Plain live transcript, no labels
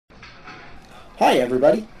Hi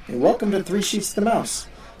everybody, and welcome to Three Sheets to the Mouse.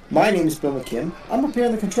 My name is Bill McKim. I'm up here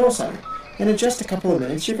in the control center, and in just a couple of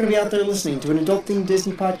minutes you're going to be out there listening to an adult-themed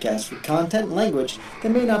Disney podcast with content and language that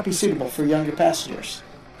may not be suitable for younger passengers.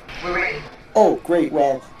 We're ready. Oh, great.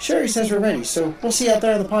 Well, Sherry says we're ready, so we'll see you out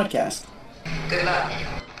there on the podcast. Good luck.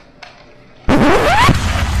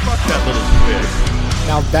 Fuck that little squid.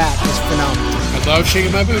 Now that is phenomenal. I love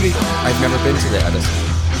shaking my booty. I've never been to the Edison.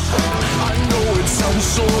 I know it sounds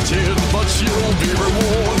sorted, but you'll be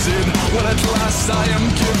rewarded when at last I am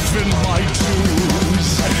given my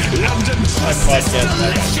dues. And injustice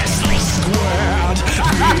deliciously squared,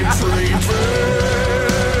 be prepared.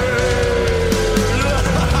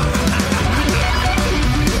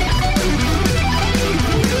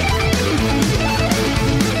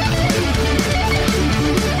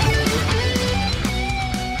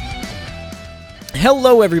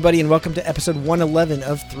 Hello, everybody, and welcome to episode 111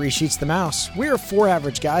 of Three Sheets to the Mouse. We're four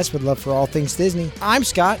average guys with love for all things Disney. I'm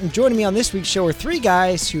Scott, and joining me on this week's show are three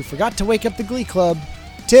guys who forgot to wake up the Glee Club.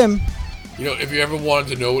 Tim. You know, if you ever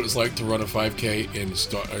wanted to know what it's like to run a 5K in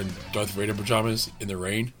Darth Vader pajamas in the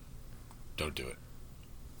rain, don't do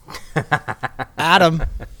it. Adam.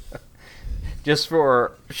 Just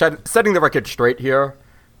for setting the record straight here,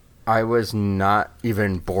 I was not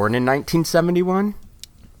even born in 1971.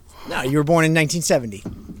 No, you were born in 1970.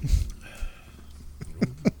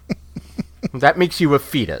 That makes you a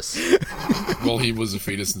fetus. Well, he was a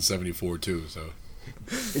fetus in 74 too, so.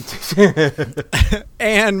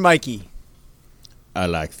 And Mikey. I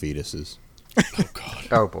like fetuses. Oh, God.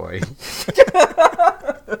 Oh, boy.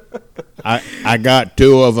 I got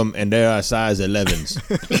two of them, and they are size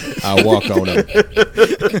 11s. I walk on them.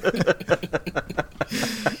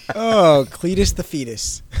 Oh, Cletus the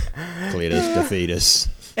fetus. Cletus the fetus.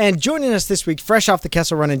 And joining us this week, fresh off the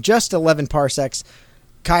Kessel Run in just 11 parsecs,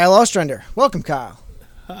 Kyle Ostrander. Welcome, Kyle.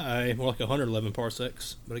 Hi, more like 111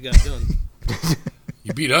 parsecs, but I got it done.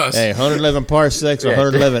 You beat us. Hey, 111 parsecs,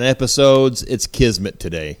 111 episodes. It's Kismet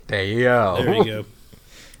today. There you go. There you go.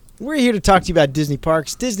 We're here to talk to you about Disney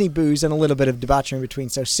parks, Disney booze, and a little bit of debauchery in between.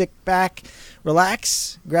 So sit back,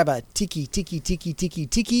 relax, grab a tiki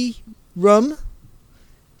rum,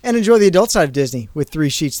 and enjoy the adult side of Disney with Three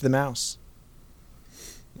Sheets to the Mouse.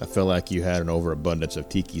 I feel like you had an overabundance of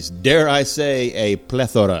tikis. Dare I say a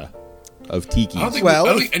plethora of tikis. I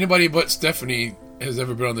don't think anybody but Stephanie has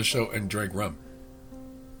ever been on the show and drank rum.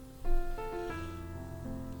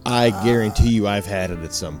 I guarantee you I've had it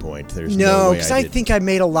at some point. There's no No, way because I I didn't. think I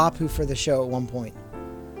made a lapu for the show at one point.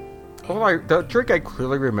 Well, the drink I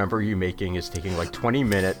clearly remember you making is taking like 20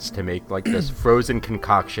 minutes to make like this frozen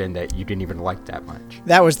concoction that you didn't even like that much.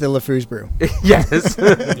 That was the LeFou's brew. Yes.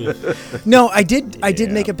 No, I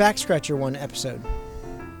did make a back scratcher one episode,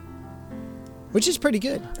 which is pretty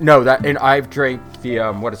good. No, and I've drank the,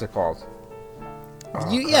 what is it called?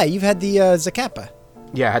 You've had the Zacapa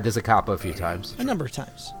Yeah, I had the Zacapa a few times. a number of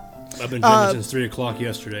times. I've been drinking since 3 o'clock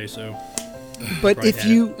yesterday, so. But Right, if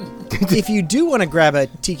you do want to grab a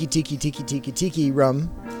tiki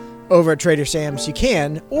rum over at Trader Sam's, you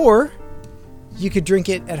can, or you could drink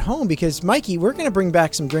it at home because, Mikey, we're going to bring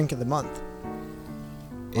back some drink of the month.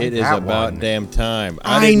 It is that about one? damn time.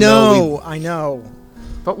 I know.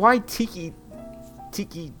 But why tiki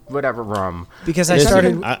whatever rum? Because I Listen,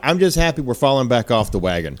 started... I'm just happy we're falling back off the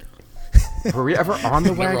wagon. Were we ever on the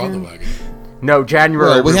Never wagon? on the wagon. No,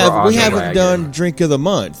 January. Well, we were on the haven't wagon. done drink of the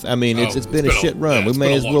month. I mean, it's been a shit run. We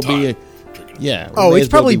may as well be a we may It's as well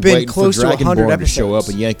probably be been waiting close for to 100 Dragonborn to show up episodes.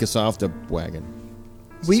 and yank us off the wagon.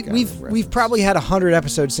 We've probably had 100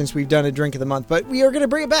 episodes since we've done a drink of the month, but we are going to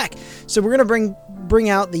bring it back. So we're going to bring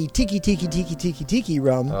out the tiki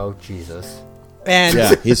rum. Oh, Jesus. And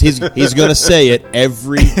Yeah, he's going to say it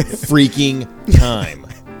every freaking time.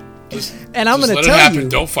 and I'm Just going let to it tell happen. you,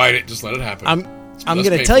 Don't fight it. Just let it happen. I'm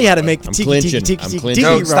going to tell you how to make the I'm tiki clinching.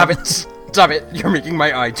 No, rum. stop it. Stop it. You're making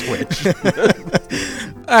my eye twitch.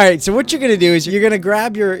 All right, so what you're going to do is you're going to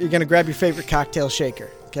grab your favorite cocktail shaker.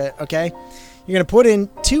 Okay? You're going to put in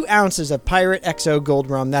 2 ounces of Pirate XO Gold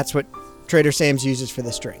Rum. That's what Trader Sam's uses for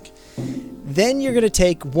this drink. Then you're going to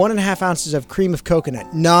take 1.5 ounces of cream of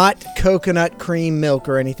coconut, not coconut cream milk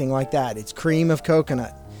or anything like that. It's cream of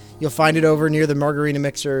coconut. You'll find it over near the margarita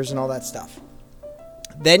mixers and all that stuff.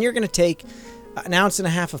 Then you're going to take 1.5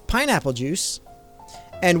 ounces of pineapple juice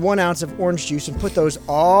and 1 ounce of orange juice and put those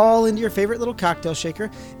all into your favorite little cocktail shaker.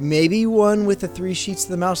 Maybe one with the Three Sheets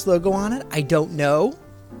to the Mouse logo on it. I don't know.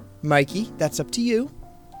 Mikey, that's up to you.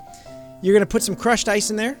 You're going to put some crushed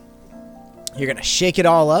ice in there. You're going to shake it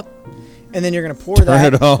all up. and then you're going to pour Turn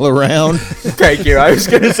that. it all around. Thank you. I was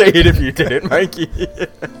going to say it if you didn't, Mikey.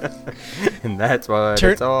 And that's what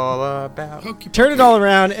it's all about. Turn it all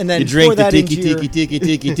around, and then You drink pour the that tiki into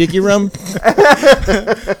your, tiki rum.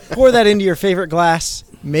 pour that into your favorite glass,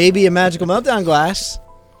 maybe a magical meltdown glass,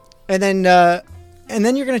 and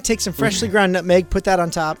then you're going to take some freshly ground nutmeg, put that on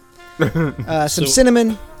top, some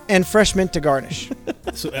cinnamon, and fresh mint to garnish.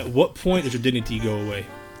 So at what point does your dignity go away?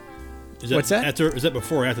 Is that What's that? Is that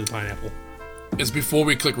before or after the pineapple? It's before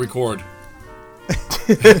we click record.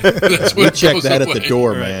 That's We what check goes that at the away. door,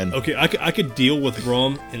 All right. man. Okay, I could deal with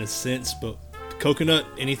rum in a sense, but coconut,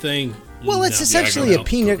 anything. Well, it's no. essentially a out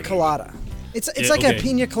pina coconut. colada. It's Yeah, like okay. a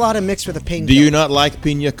pina colada mixed with a painkiller. Do you not like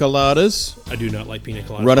pina coladas? I do not like pina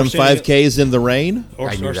colada. Running Or standing- 5Ks in the rain? Or,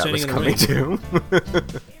 I or knew that standing was in the coming rain.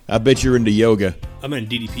 too. I bet you're into yoga. I'm in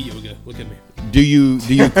DDP yoga. Look at me. Do you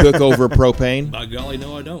cook over propane? By golly,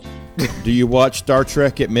 no, I don't. Do you watch Star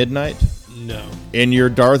Trek at midnight No. in your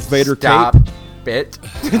Darth Vader Stop cape? it.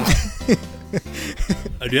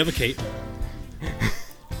 I do have a cape.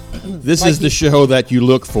 This is the show that you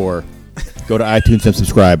look for. Go to iTunes and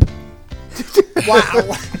subscribe. Wow.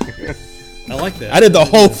 I like that. I did the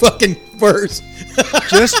whole fucking verse.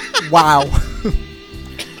 Just wow.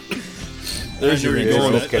 There's your intro.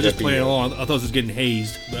 going. Let's I get just it to playing you. along. I thought this was getting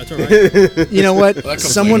hazed, but that's all right. You know what? comes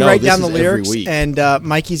Someone later. write No, down the this is every lyrics, week. and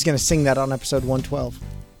Mikey's going to sing that on episode 112.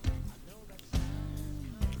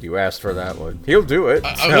 You asked for that one. He'll do it.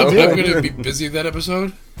 I'm so- going to be busy that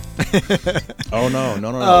episode. Oh, no.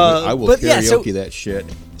 I will but yeah, karaoke so- that shit.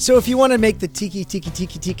 So if you want to make the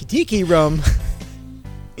tiki rum,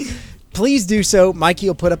 please do so. Mikey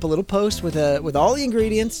will put up a little post with all the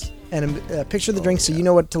ingredients and a picture of the drink, so you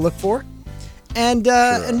know what to look for. And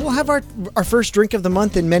and we'll have our first drink of the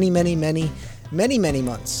month in many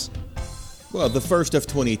months. Well, the first of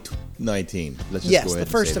 2019. Let's just Yes, go the ahead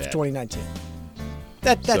first and say of that. 2019.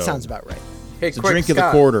 That So- sounds about right. Hey, It's a quick, drink of the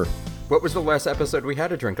Scott, quarter. What was the last episode we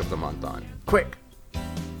had a drink of the month on? Quick.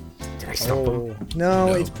 Did I stop him?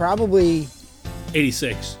 No, it's probably.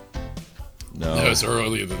 86. No. No, it's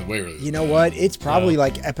earlier than way earlier. You know what? It's probably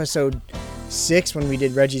like episode 6 when we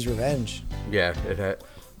did Reggie's Revenge. Yeah, it had.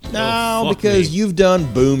 No, fuck because me. you've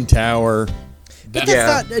done Boom Tower. But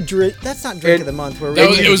Yeah. that's not drink And- of the month. Where That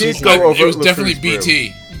was, you it was, did go over it was LaFour's definitely brew.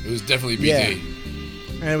 BT. It was definitely BT. Yeah.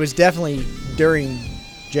 And it was definitely during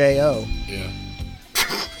J.O. Yeah.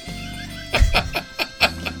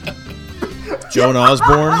 Joan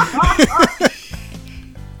Osborne.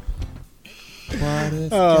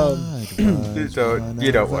 So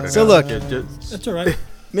you don't want to. So look. That's all right.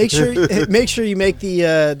 Make sure you make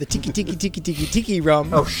the tiki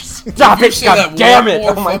rum Oh, stop You it! say God that damn one it!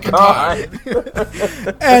 more Oh my fucking god!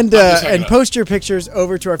 and hanging up. post your pictures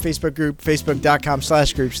over to our Facebook group,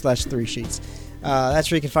 facebook.com/group/3sheets. That's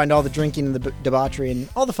where you can find all the drinking and the debauchery and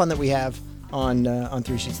all the fun that we have on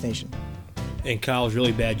 3 Sheets Nation. And Kyle's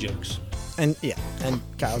really bad jokes. And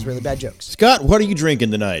Kyle's really bad jokes. Scott, what are you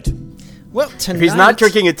drinking tonight? Well, tonight If he's not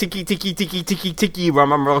drinking a tiki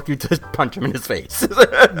rum, I'm going to punch him in his face.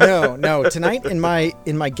 No. Tonight in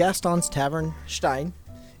my Gaston's Tavern Stein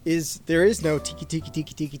there is no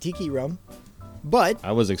tiki rum, but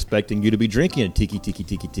I was expecting you to be drinking a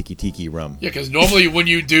tiki rum. Yeah, because normally when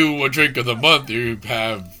you do a drink of the month, you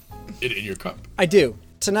have it in your cup. I do.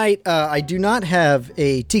 Tonight, I do not have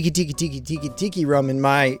a tiki rum in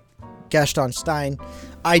my Gaston Stein.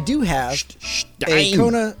 I do have a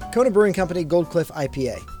Kona Brewing Company Gold Cliff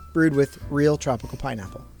IPA, brewed with real tropical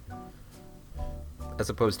pineapple.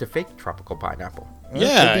 As opposed to fake tropical pineapple.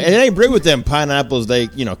 Yeah, it ain't brewed with them pineapples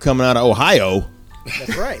coming out of Ohio.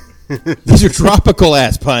 That's right. These are tropical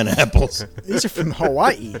ass pineapples. These are from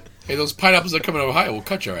Hawaii, Hey, those pineapples that come in Ohio will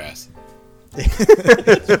cut your ass.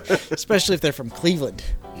 especially if they're from Cleveland.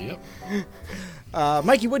 Yep.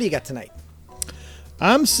 Mikey, what do you got tonight?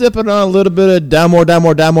 I'm sipping on a little bit of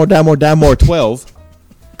Dalmore 12.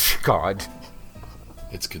 God.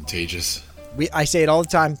 It's contagious. I say it all the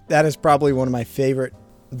time. That is probably one of my favorite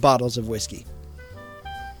bottles of whiskey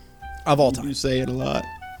of all time. You say it a lot.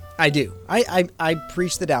 I do. I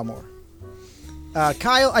preach the Dalmore.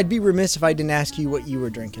 Kyle, I'd be remiss if I didn't ask you what you were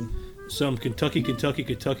drinking. Some Kentucky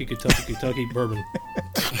bourbon.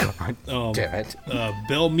 God damn it.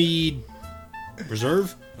 Bellmead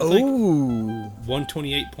Reserve, I think. Ooh,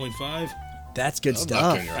 128.5. that's good I'm not stuff.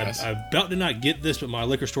 cutting your ass. I'm about to not get this, but my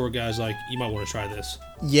liquor store guy's like, you might want to try this.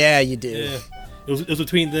 Yeah, you do. Yeah. It was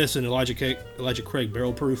between this and Elijah Craig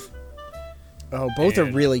Barrel Proof. Oh, both are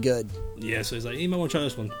And- really good. Yeah, so he's like, you might want to try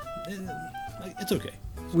this one. It's okay.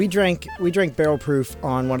 We drank barrel proof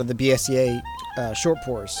on one of the BSEA short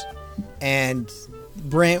pours, and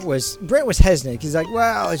Brent was hesitant. He's like,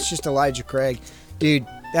 well, it's just Elijah Craig. Dude,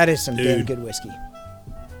 that is some damn Dude. good whiskey.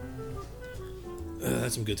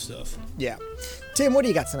 That's some good stuff. Yeah. Tim, what do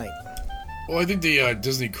you got tonight? Well, I think the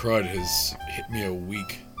Disney crud has hit me a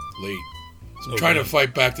week late. So I'm trying Okay. to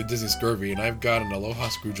fight back the Disney scurvy, and I've got an Aloha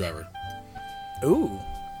screwdriver. Ooh.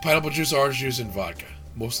 Pineapple juice, orange juice, and vodka.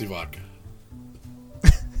 Mostly vodka.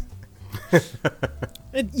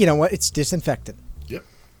 You know what? It's disinfectant. Yep.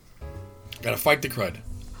 Gotta fight the crud.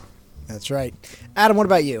 That's right. Adam, what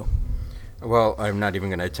about you? Well, I'm not even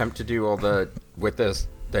going to attempt to do all the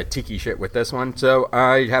tiki shit with this one. So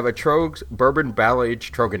I have a Trogs Bourbon Barrel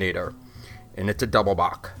Aged Troganator, and it's a double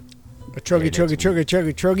bock. A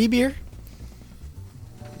Trogi beer?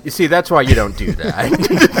 You see, that's why you don't do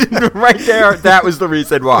that. Right there, that was the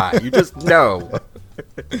reason why. You just know.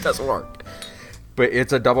 It doesn't work. But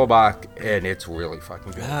it's a double bock, and it's really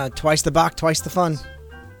fucking good. Twice the bock, twice the fun.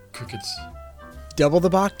 Crickets. Double the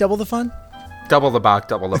bock, double the fun? Double the bock,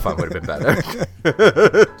 double the fun would have been better.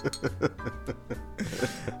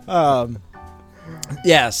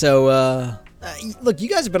 Yeah, so, look, you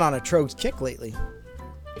guys have been on a Trogs kick lately.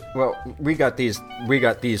 Well, we got these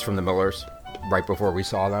from the Millers right before we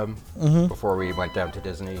saw them, before we went down to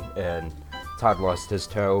Disney, and Todd lost his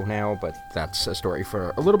toe now, but that's a story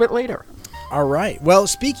for a little bit later. All right. Well,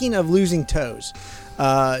 speaking of losing toes,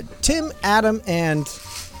 Tim, Adam, and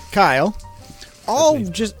Kyle all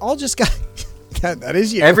just got... That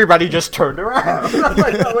is you. Everybody just turned around. I'm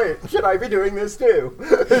like, oh, wait, should I be doing this too?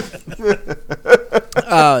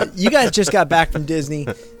 You guys just got back from Disney,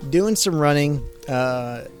 doing some running,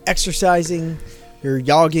 exercising, or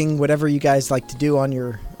jogging, whatever you guys like to do on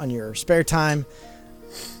your spare time,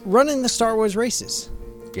 running the Star Wars races.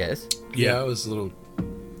 Yes. Yeah, it was a little...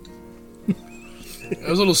 It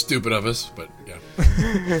was a little stupid of us, but yeah.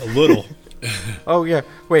 A little. Oh, yeah.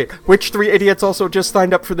 Wait, which three idiots also just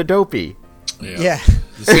signed up for the Dopey? Yeah.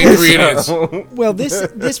 The same three idiots. Well,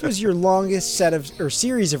 this was your longest set of or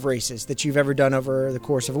series of races that you've ever done over the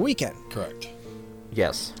course of a weekend, Correct.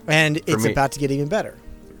 Yes. and it's me. about to get even better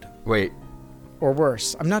Wait, or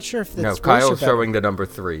worse. I'm not sure if that's no, worse or Kyle's better. showing the number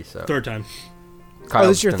 3, so. Third time. Kyle's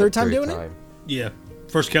this is your done third time third doing it? time. Yeah.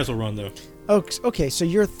 First castle run, though. Oh, okay. So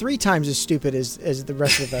you're 3 times as stupid as the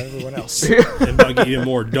rest of everyone else. And about to get even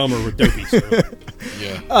more dumber with Dopey. So.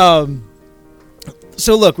 Yeah.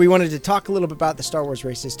 So look, we wanted to talk a little bit about the Star Wars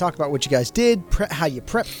races, talk about what you guys did, how you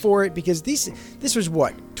prepped for it, because this was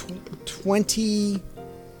what,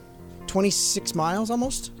 26 miles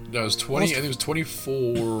almost? No, it was 20. I think it was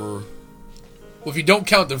 24. Well, if you don't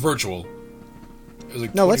count the virtual, it was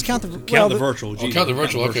like No, let's 24. count the Count the virtual. Oh, Jesus, count the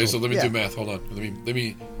virtual. Okay, so let me Yeah. do math. Hold on. Let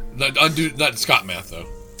me not undo not Scott math though.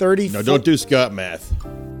 30. No, don't do Scott math.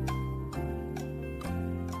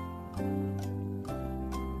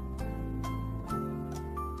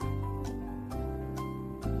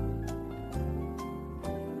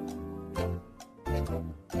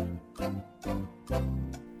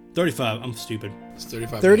 $35. I'm stupid. It's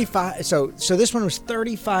 35. 35. So this one was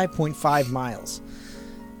 35.5 miles.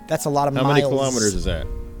 That's a lot of How miles. many kilometers is that?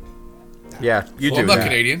 Yeah, you Well, do I'm not that.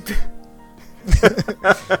 Canadian.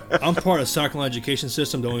 I'm part of the Stockland education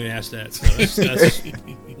system. Don't even ask that. So that's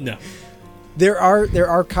no. There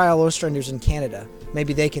are Kyle Ostranders in Canada.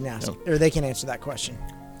 Maybe they can ask or they can answer that question.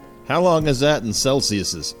 How long is that in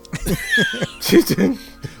Celsiuses?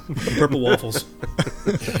 Purple waffles.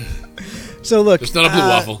 So look, It's not a blue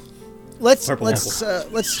waffle. let's Purple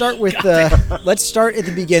start with let's start at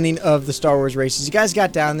the beginning of the Star Wars races. You guys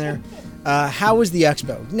got down there. How was the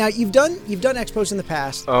expo? Now you've done expos in the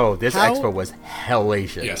past. Oh, this How- expo was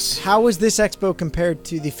hellacious. Yes. How was this expo compared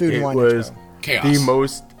to the Food and It Wine was Expo? Chaos. the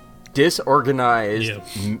most disorganized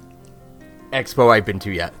Yeah. expo I've been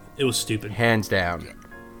to yet. It was stupid. Hands down.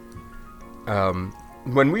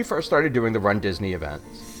 When we first started doing the Run Disney events,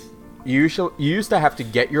 you used to have to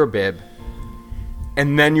get your bib,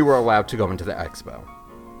 and then you were allowed to go into the expo.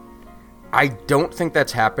 I don't think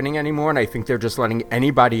that's happening anymore, and I think they're just letting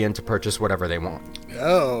anybody in to purchase whatever they want.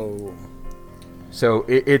 Oh, So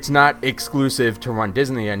it's not exclusive to Run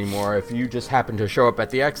Disney anymore. If you just happen to show up at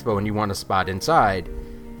the expo and you want a spot inside,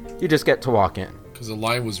 you just get to walk in. Because the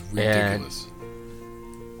line was ridiculous.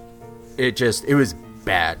 It was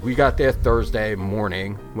bad. We got there Thursday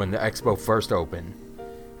morning when the expo first opened.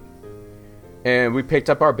 And we picked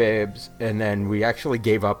up our bibs, and then we actually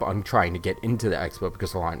gave up on trying to get into the expo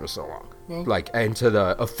because the line was so long. Well- Into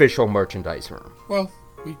the official merchandise room. Well,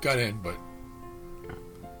 we got in, but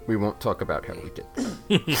We won't talk about how we did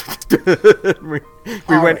that.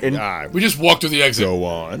 we went in. We just walked through the exit. Go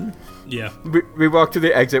on. Yeah. We walked to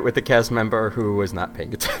the exit with the cast member who was not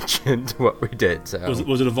paying attention to what we did. So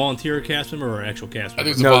Was it a volunteer cast member or an actual cast I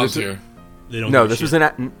member? think it was a volunteer. They don't no, give a this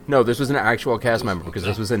shit. was an actual cast member because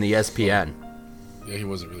this was in the ESPN. Yeah, he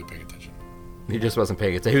wasn't really paying attention. He just wasn't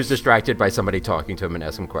paying attention. He was distracted by somebody talking to him and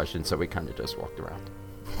asking questions, so we kind of just walked around.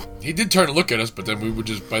 He did turn to look at us, but then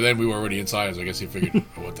by then we were already inside, so I guess he figured,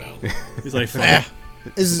 oh, what the hell. He's like, fuck.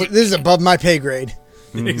 This is above my pay grade.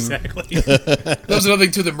 Exactly. That was another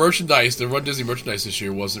thing, too. The merchandise, the Run Disney merchandise this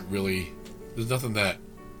year wasn't really... There's nothing that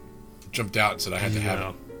jumped out and said I had to have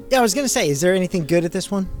it. Yeah, I was going to say, is there anything good at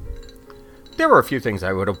this one? There were a few things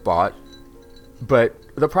I would have bought, but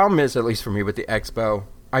the problem is, at least for me with the expo,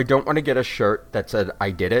 I don't want to get a shirt that said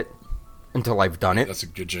I did it until I've done it. That's a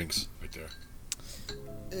good jinx right there.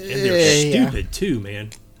 And they're stupid, too, man.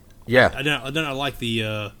 Yeah. I don't like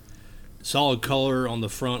the solid color on the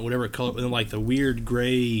front, whatever color, and then like the weird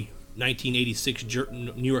gray 1986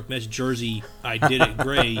 New York Mets jersey, I did it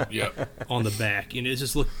gray on the back. And it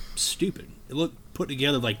just looked stupid. It looked put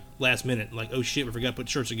together like last minute. Like, oh shit, we forgot to put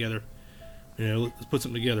shirts together. You know, let's put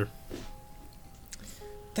something together.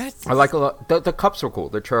 I like a lot. The cups were cool.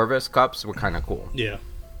 The Chervis cups were kind of cool. Yeah.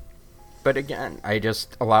 But again,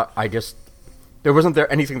 there wasn't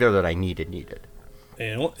anything there that I needed.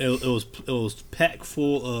 And it was packed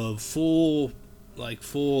full of full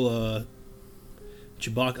Chewbacca,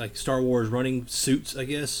 like Star Wars running suits, I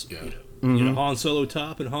guess. Yeah. You know, Han Solo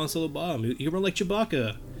top and Han Solo bottom. You can run like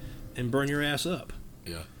Chewbacca and burn your ass up.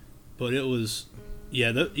 Yeah. But it was,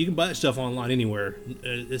 you can buy that stuff online anywhere.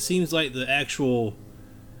 It seems like the actual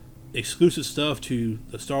exclusive stuff to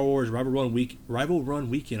the Star Wars Rival Run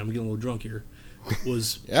Weekend. I'm getting a little drunk here.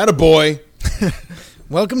 Was attaboy.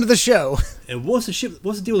 Welcome to the show. And what's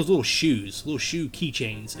the deal with those little shoe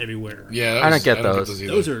keychains everywhere? Yeah, I don't get those.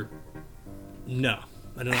 Those are no.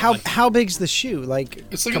 I don't how big's the shoe? Like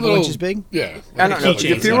it's like a couple little inches big? Yeah. I don't know.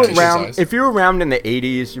 If you were around in the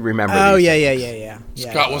 80s, you remember. Oh yeah.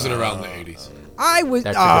 Scott wasn't around in the 80s. I was.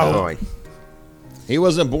 That's a good point. He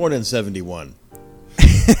wasn't born in 71.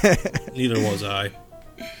 Neither was I.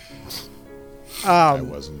 I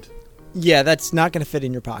wasn't. Yeah, that's not going to fit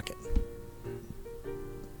in your pocket.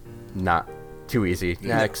 Not too easy.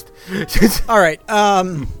 Next. All right.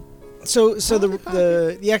 So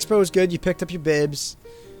the expo was good. You picked up your bibs.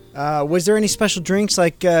 Was there any special drinks?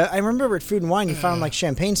 Like I remember at Food and Wine, you found like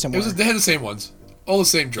champagne somewhere. They had the same ones, all the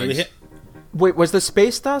same drinks. Wait, was the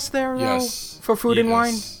Space Dust there? Yes. For Food and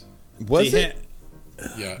Wine. Was it?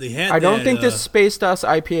 Yeah. They had. I don't think the Space Dust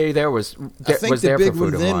IPA there was. I think was the there big for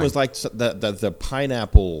one Food and then Wine. was like the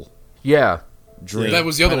pineapple. Yeah. Drink. That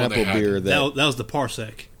was the other one pineapple they had. beer. That was the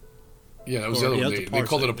Parsec. Yeah, that was the other one. the They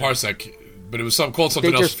called it a Parsec. Parsec, but it was called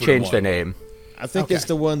something They else. just for Food and changed the Wine. name. I think it's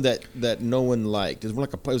the one that no one liked. It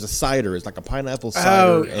was a cider. It's like a pineapple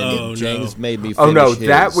cider, and James made me. Oh no, finish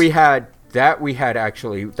that his. we had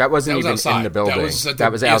actually. That wasn't was even outside. in the building. That was at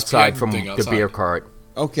the outside ESPN from thing the outside. beer cart.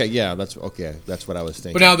 Okay, yeah, that's okay. That's what I was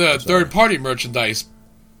thinking. But now the I'm sorry. third-party merchandise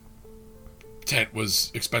tent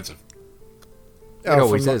was expensive. It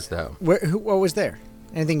always is, though. What was there?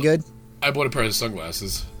 Anything good? I bought a pair of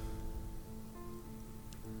sunglasses.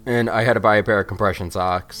 And I had to buy a pair of compression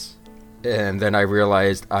socks. And then I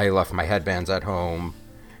realized I left my headbands at home.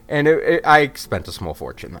 And I spent a small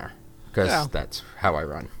fortune there. Because that's how I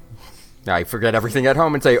run. I forget everything at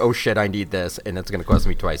home and say, oh shit, I need this. And it's going to cost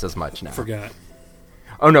me twice as much now. Forgot.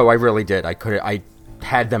 Oh no, I really did. I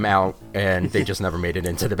had them out and they just never made it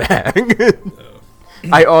into the bag.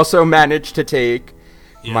 I also managed to take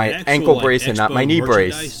my actual, ankle brace and not Expo my knee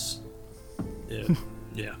brace. merchandise.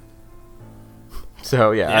 Yeah.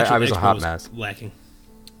 So The yeah, actual I was a Expo hot mess. Lacking.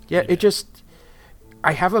 Yeah, it just.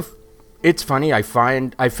 It's funny. I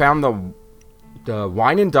found the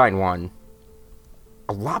Wine and Dine one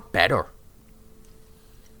a lot better,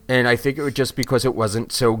 and I think it was just because it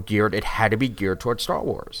wasn't so geared. It had to be geared towards Star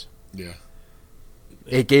Wars. Yeah.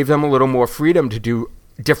 It gave them a little more freedom to do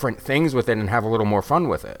different things with it and have a little more fun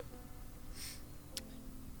with it.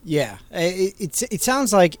 Yeah, it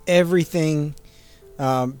sounds like everything.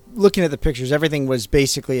 Looking at the pictures, everything was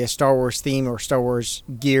basically a Star Wars theme or Star Wars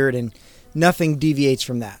geared, and nothing deviates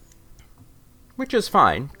from that. Which is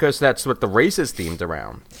fine, because that's what the race is themed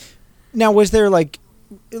around. Now, was there like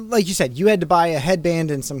you said, you had to buy a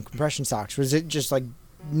headband and some compression socks? Was it just like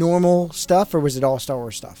normal stuff, or was it all Star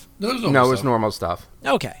Wars stuff? No, it was No, it was normal stuff.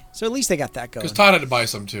 Okay, so at least they got that going. Because Todd had to buy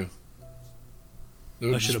some too. They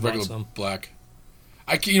were I just should've bought regular some. black.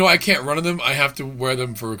 I can't run in them. I have to wear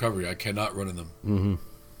them for recovery. I cannot run in them. Mm-hmm.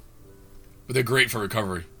 But they're great for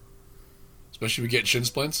recovery. especially if you get shin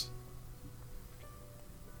splints.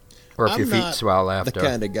 Or if I'm your feet not swell the after.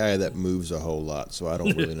 kind of guy that moves a whole lot, so I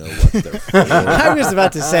don't really know what they're for. I was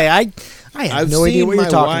about to say, I have I've no idea seen what you're my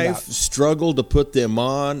talking wife about. struggle to put them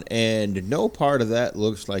on, and no part of that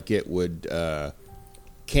looks like it would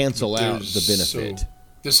cancel out the benefit.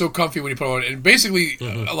 They're so comfy when you put them on. And basically,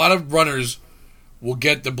 a lot of runners will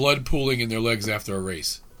get the blood pooling in their legs after a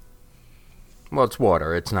race. Well, it's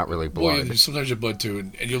water. It's not really blood. Well, sometimes your blood too,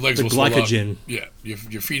 and your legs The will swell glycogen. up. Yeah,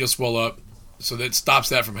 your feet will swell up, so that stops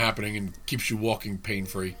that from happening and keeps you walking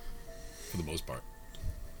pain-free for the most part.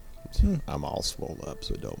 I'm all swole up,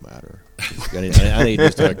 so it don't matter. I need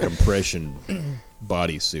just a compression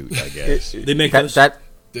bodysuit, I guess. They make That, those. that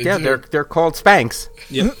They yeah, do. they're called Spanx.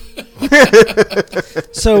 Yep.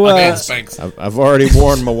 So, Man, Spanx. I've already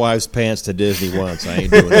worn my wife's pants to Disney once. I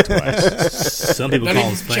ain't doing it twice. Some people Not call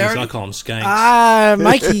them even spanks. charity? I call them skanks.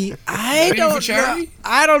 Mikey, I Not even for don't know. charity?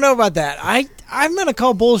 I don't know about that. I'm gonna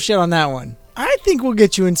call bullshit on that one. I think we'll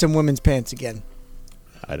get you in some women's pants again.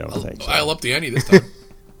 I don't think so. I'll up the ante this time.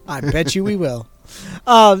 I bet you we will.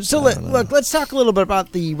 Look, let's talk a little bit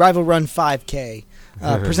about the Rival Run 5K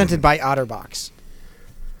presented by OtterBox.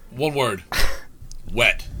 One word.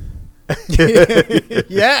 Wet.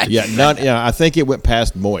 Yeah. Yeah, I think it went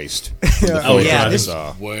past moist. Oh, yeah. I This,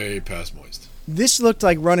 saw. Way past moist. this looked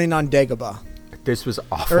like running on Dagobah This was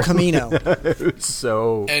awful. or Camino.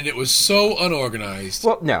 So And it was so unorganized.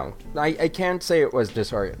 well, no, I can't say it was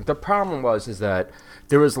disorienting. The problem is that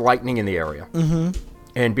there was lightning in the area,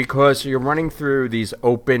 and because you're running through these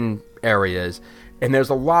open areas, and there's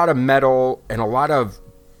a lot of metal and a lot of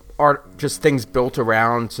art, just things built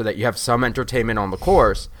around so that you have some entertainment on the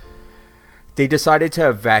course. They decided to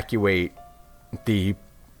evacuate the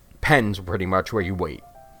pens pretty much where you wait.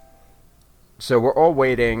 So we're all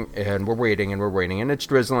waiting, and we're waiting, and we're waiting, and it's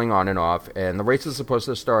drizzling on and off, and the race is supposed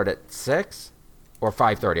to start at 6 or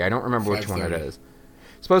 5:30. I don't remember which one it 5:30. is.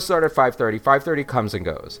 It's supposed to start at 5:30. 5:30 comes and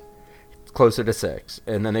goes. It's closer to 6,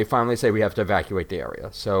 and then they finally say we have to evacuate the area.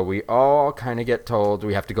 So we all kind of get told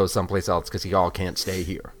we have to go someplace else because you all can't stay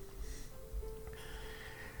here.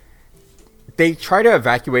 They try to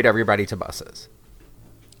evacuate everybody to buses.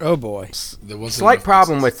 Oh boy. There wasn't Slight enough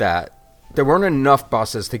problem buses. with that. There weren't enough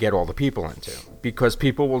buses to get all the people into because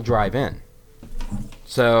people will drive in.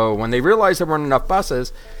 So when they realized there weren't enough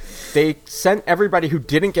buses, they sent everybody who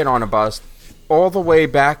didn't get on a bus all the way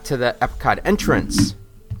back to the Epcot entrance.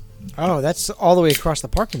 Oh, that's all the way across the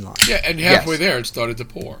parking lot. Yeah, and halfway Yes. there it started to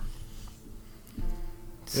pour.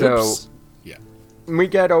 So Oops. Yeah. we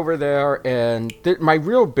get over there, and my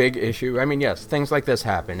real big issue, I mean, yes, things like this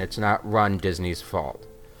happen. It's not Run Disney's fault.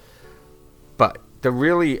 But the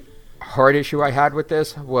really hard issue I had with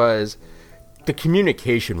this was the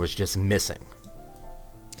communication was just missing.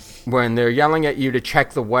 When they're yelling at you to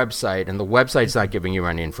check the website, and the website's not giving you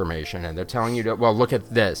any information, and they're telling you to, well, look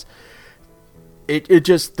at this. It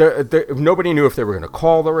just, nobody knew if they were going to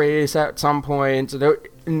call the race at some point.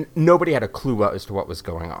 Nobody had a clue as to what was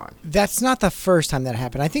going on. That's not the first time that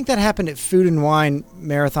happened. I think that happened at Food and Wine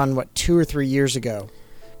Marathon, 2 or 3 years ago.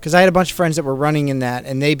 Because I had a bunch of friends that were running in that,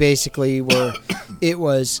 and they basically were, it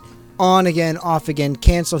was on again, off again,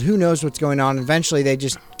 canceled. Who knows what's going on? Eventually, they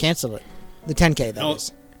just canceled it. The 10K, that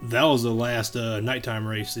is. That was the last nighttime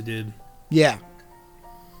race they did. Yeah.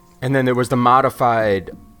 And then there was the modified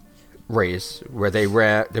race where they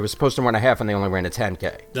were supposed to run a half and they only ran a 10K.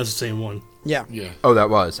 That's the same one. Yeah. Yeah. Oh, that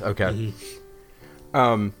was okay.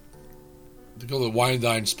 They call it Wine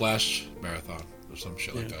Dine Splash Marathon or some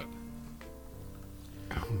shit like that.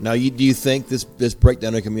 Now, do you think this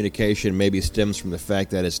breakdown of communication maybe stems from the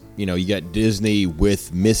fact that it's you got Disney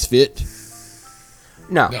with Misfit,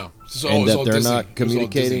 No, No. It's and it's that they're Disney. not It's all Disney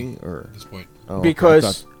communicating, or at this point. oh, okay, I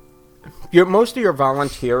because thought- most of your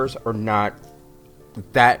volunteers are not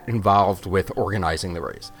that involved with organizing the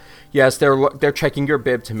race. Yes, they're checking your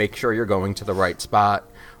bib to make sure you're going to the right spot,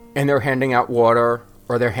 and they're handing out water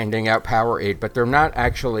or they're handing out Powerade, but they're not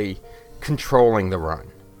actually controlling the run.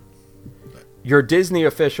 Your Disney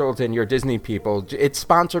officials and your Disney people, it's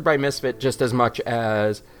sponsored by Misfit just as much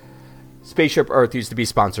as Spaceship Earth used to be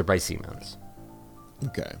sponsored by Siemens.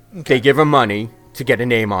 okay. They give them money to get a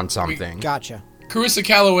name on something. Gotcha. Carissa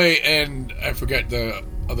Calloway and I forget the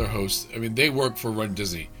other host. I mean, they work for Run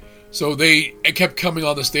Disney. So they kept coming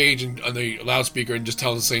on the stage and on the loudspeaker and just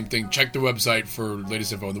telling the same thing. Check the website for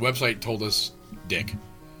latest info. And the website told us, dick.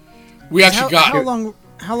 We actually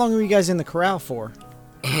How long were you guys in the corral for?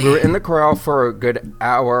 We were in the corral for a good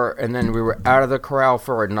hour, and then we were out of the corral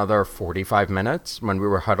for another 45 minutes when we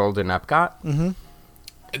were huddled in Epcot. Mm-hmm.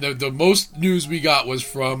 And the most news we got was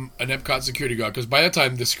from an Epcot security guard. Because by that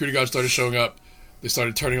time, the security guard started showing up. They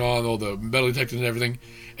started turning on all the metal detectors and everything.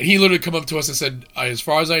 And he literally come up to us and said, as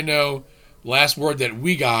far as I know, last word that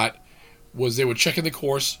we got was they were checking the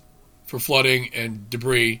course for flooding and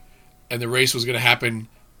debris, and the race was going to happen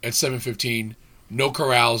at 7:15. No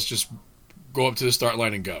corrals, just go up to the start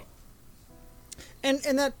line and go. And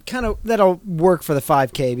that'll work for the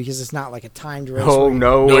 5K because it's not like a timed race. Oh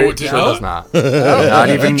no, No, it it did sure not. does not. Not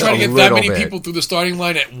even Trying to a get that little many bit. people through the starting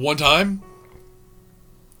line at one time,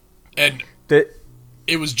 and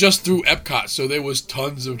it was just through Epcot, so there was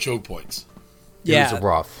tons of choke points. It was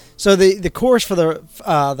rough. So the course for the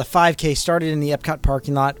 5K started in the Epcot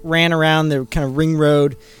parking lot, ran around the kind of ring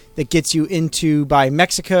road that gets you into by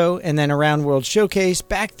Mexico, and then around World Showcase,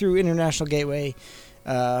 back through International Gateway,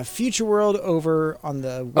 Future World over on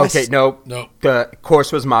the west. Okay, no. The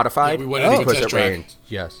course was modified. Yeah, we went into because Test it Track. rained.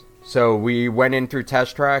 Yes. So we went in through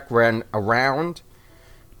Test Track, ran around,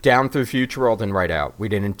 down through Future World, and right out. We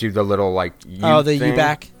didn't do the little U the thing.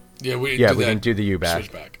 U-back? Yeah, we didn't do the U-back.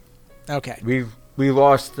 Switchback. Okay. We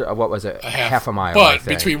lost, what was it? Half a mile, I But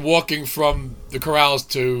think. between walking from the corrals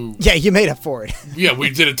to... Yeah, you made up for it. Yeah, we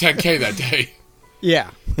did a 10K that day.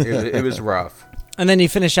 Yeah. It was rough. And then you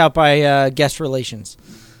finish out by guest relations.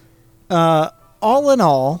 All in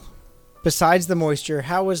all, besides the moisture,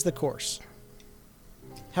 how was the course?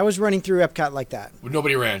 How was running through Epcot like that?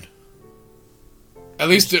 Nobody ran. At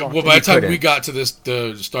least, by the You time couldn't. we got to the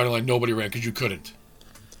starting line, nobody ran because you couldn't.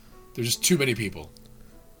 There's just too many people,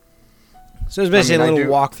 So it was basically I a little do-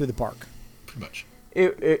 walk through the park. pretty much.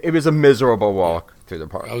 It was a miserable walk through the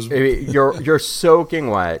park. You're soaking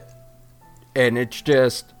wet, and it's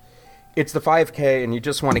the 5K, and you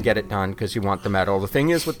just want to get it done because you want the medal. The thing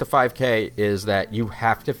is with the 5K is that you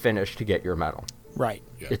have to finish to get your medal. Right.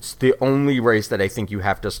 Yeah. It's the only race that I think you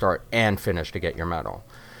have to start and finish to get your medal.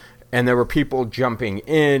 And there were people jumping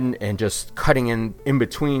in and just cutting in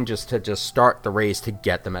between just to start the race to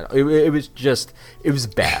get the medal. It was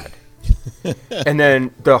bad. And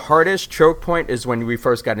then the hardest choke point is when we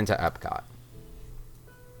first got into Epcot,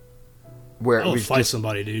 where it I'll was fight just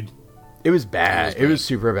somebody, dude. it was bad. It was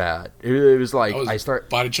super bad. It was like I was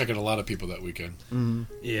body checking a lot of people that weekend.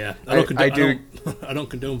 Yeah, I do- I don't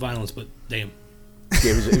condone violence, but damn.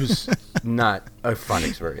 it was not a fun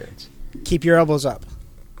experience. Keep your elbows up.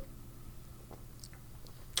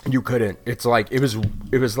 You couldn't. It's like it was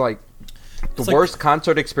like the like- worst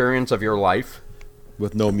concert experience of your life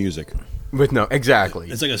with no music. with no exactly.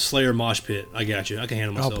 It's like a Slayer mosh pit. I got you. I can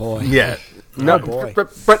handle myself. boy. Yeah. No, boy.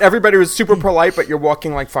 but everybody was super polite, but you're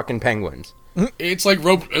walking like fucking penguins. It's like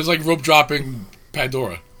rope dropping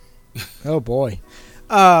Pandora. Oh boy.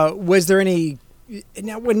 Was there any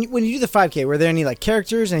now when you do the 5K? Were there any like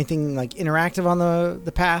characters, anything like interactive on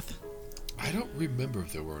the path? I don't remember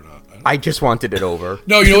if there were or not. I just wanted it over.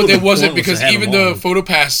 No, you know what? There The wasn't point was to because have even them the on.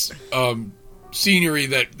 PhotoPass scenery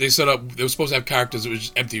that they set up, they were supposed to have characters. It was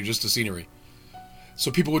just empty, just the scenery. So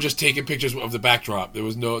people were just taking pictures of the backdrop. There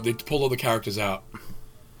was they pulled all the characters out.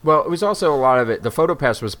 Well, it was also a lot of it. The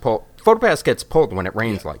PhotoPass was pulled. PhotoPass gets pulled when it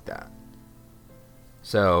rains like that.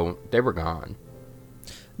 So they were gone.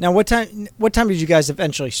 Now, what time did you guys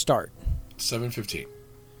eventually start? 7:15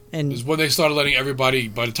 And is when they started letting everybody.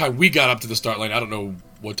 By the time we got up to the start line, I don't know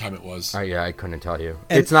what time it was. Yeah, I couldn't tell you.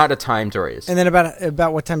 And- It's not a timed race. and then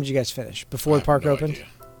about what time did you guys finish? Before I the have park no opened? idea.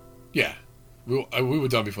 Yeah, we were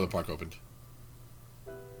done before the park opened.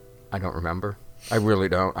 I don't remember. I really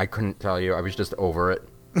don't. I couldn't tell you. I was just over it.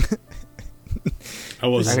 I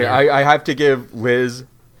was I mean, I have to give Liz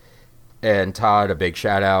and Todd a big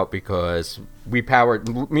shout out because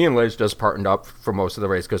me and Liz just partnered up for most of the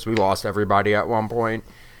race because we lost everybody at one point,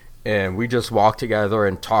 and we just walked together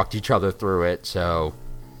and talked each other through it. So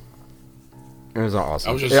it was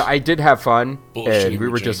awesome. I did have fun, and we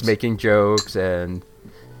were just making jokes, and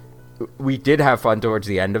we did have fun towards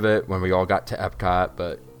the end of it when we all got to Epcot,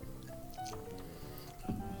 but.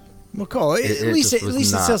 Well, cool. At It least just it was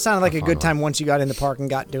still not sounded like a a fun good one. time once you got in the park and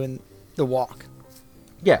got doing the walk.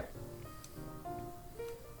 Yeah.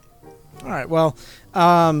 All right. Well,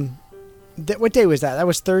 what day was that? That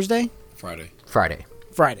was Thursday? Friday. Friday.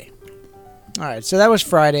 All right. So that was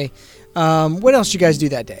Friday. What else did you guys do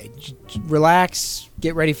that day? Relax,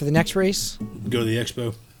 get ready for the next race? Go to the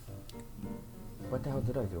expo. What the hell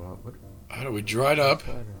did I do? I don't know. We dried up,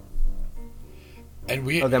 and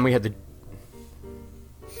then we had the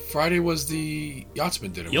Friday was the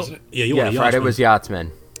Yachtsman dinner, wasn't it? Yeah, you want a Friday Yachtsman. was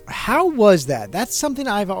Yachtsman. How was that? That's something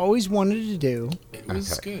I've always wanted to do. It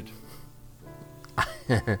was good.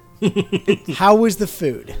 How was the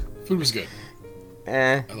food? Food was good.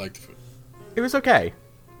 I liked the food. It was okay.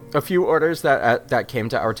 A few orders that came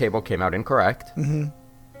to our table came out incorrect. Mm-hmm.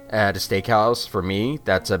 At a steakhouse, for me,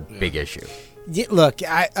 that's a big issue. Look,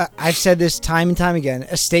 I've said this time and time again.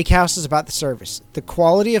 A steakhouse is about the service. The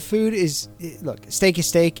quality of food is, look, steak is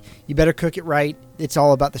steak. You better cook it right. It's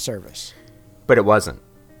all about the service. But it wasn't.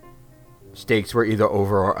 Steaks were either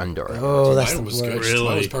over or under. Oh, that's the Mine was worst. good. Really?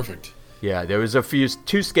 Mine was perfect. Yeah, there was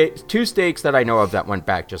two steaks that I know of that went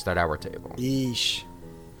back just at our table. Yeesh.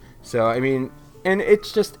 So, I mean, and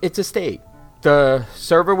it's a steak. The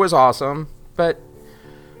server was awesome, but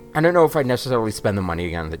I don't know if I'd necessarily spend the money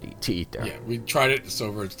again to eat there. Yeah, we tried it. It's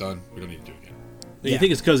over. It's done. We don't need to do it again. You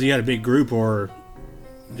think it's because you had a big group, or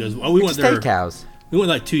because we went there? Steakhouse. We went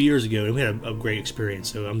like 2 years ago, and we had a great experience.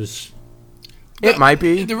 So I'm just It might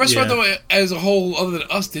be. The restaurant, Yeah. though, as a whole, other than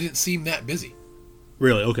us, didn't seem that busy.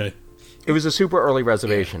 really okay. It was a super early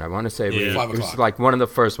reservation. I want to say Yeah. 5 it was o'clock. like one of the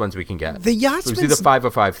first ones we can get. The It was either Yachtsman's, 5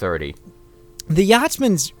 or 5:30. the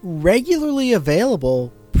Yachtsman's regularly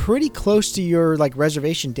available pretty close to your like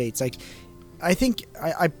reservation dates. Like, I think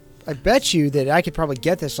I bet you that I could probably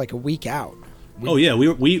get this like a week out. Oh yeah,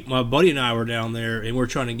 we my buddy and I were down there, and we're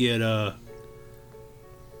trying to get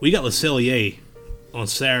we got Le Cellier on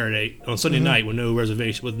Sunday night with no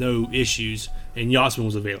reservation, with no issues, and Yachtsman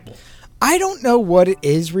was available. I don't know what it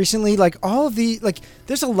is recently. Like all of the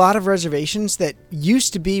there's a lot of reservations that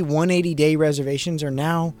used to be 180-day reservations are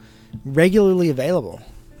now regularly available.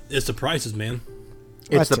 It's the prices, man.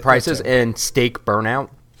 It's the prices and steak burnout.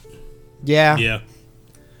 Yeah. Yeah.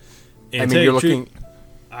 And I to mean, tell you're you the truth, looking.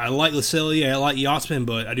 I like Le Cellier, I like Yachtsman,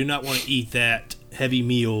 but I do not want to eat that heavy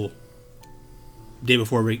meal day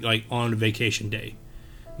before, like on a vacation day.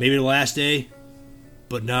 Maybe the last day,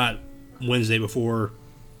 but not Wednesday before,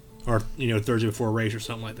 or Thursday before a race or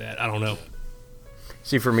something like that. I don't know.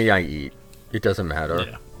 See, for me, I eat. It doesn't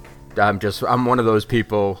matter. Yeah. I'm one of those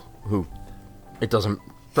people who it doesn't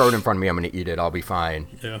throw it in front of me. I'm going to eat it. I'll be fine.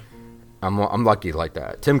 Yeah. I'm lucky like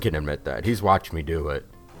that. Tim can admit that. He's watched me do it.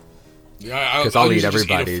 Yeah, 'Cause I'll eat usually just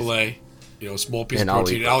everybody's. Eat a fillet, a small piece And of I'll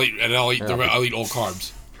protein, eat and I'll eat all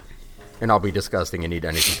carbs. And I'll be disgusting and eat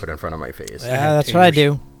anything put in front of my face. Yeah, that's what I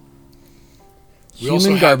do. We also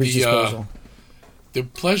Human had garbage disposal. the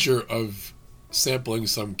pleasure of sampling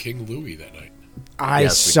some King Louis that night. I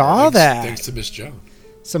Yes, we saw that. Thanks to Miss Joan.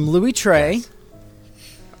 Some Louis Trey.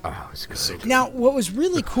 Oh, it's good. So good. Now, what was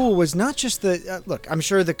really cool was not just the look. I'm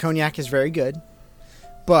sure the cognac is very good,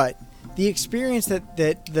 but the experience that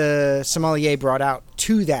the sommelier brought out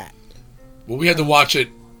to that. Well, we had to watch it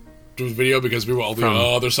through video because we were all on the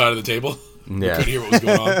other side of the table. We Yeah. couldn't hear what was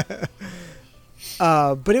going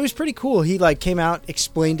on. But it was pretty cool. He came out,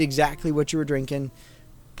 explained exactly what you were drinking,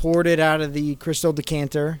 poured it out of the crystal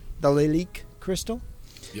decanter, the Lalique crystal,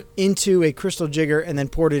 Yep. into a crystal jigger, and then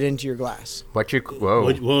poured it into your glass. Whoa.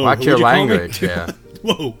 Whoa, Watch what'd your you call me? language. Yeah.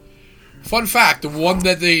 Whoa. Fun fact: the one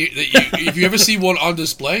that if you ever see one on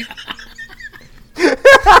display,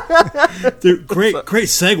 Dude, great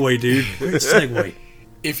segue, dude. Great segue.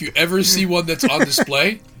 if you ever see one that's on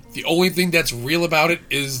display, the only thing that's real about it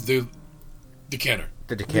is the decanter.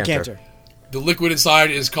 The decanter. Decanter. The liquid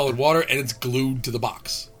inside is colored water, and it's glued to the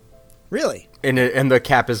box. Really? And the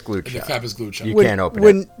cap is glued And the shut. cap is glued shut. You can't open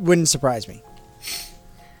it. Wouldn't surprise me.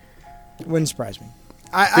 Wouldn't surprise me.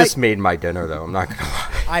 This made my dinner, though. I'm not going to lie.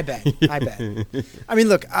 I bet. I mean,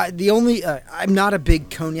 look, I'm not a big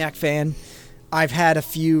cognac fan. I've had a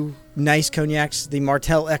few nice cognacs. The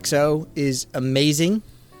Martell XO is amazing,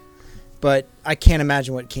 but I can't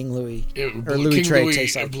imagine what King Louis or Louis King Trey Louis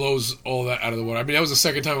tastes like. blows all that out of the water. I mean, that was the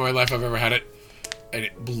second time in my life I've ever had it, and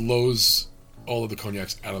it blows all of the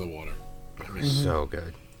cognacs out of the water. I mean, So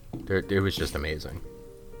good. It was just amazing.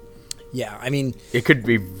 Yeah, I mean, It could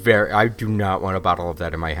be I do not want a bottle of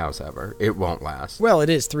that in my house ever. It won't last. well, it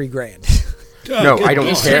is $3,000. No, I don't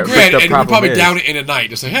it's care. $3,000, but the and we problem probably is, down it in a night.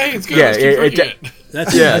 Just say, hey, it's good. Yeah, Let's keep drinking it.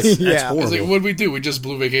 That's Yes. that's Yeah. horrible. It's like, what did we do? We just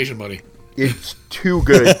blew vacation money. it's too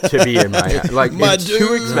good to be in my house. Like, My it's too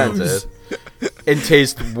dudes. expensive and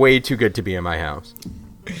tastes way too good to be in my house.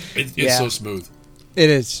 It's Yeah. so smooth. It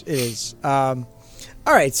is. All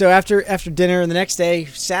right, so after dinner and the next day,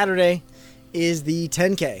 Saturday, is the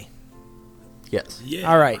 10K. Yes. Yeah.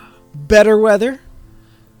 All right, better weather.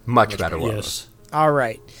 Much better weather. Yes. All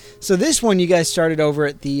right. So this one you guys started over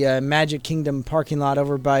at the Magic Kingdom parking lot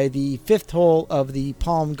over by the 5th hole of the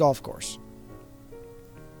Palm Golf Course.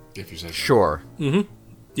 If you say so. Sure.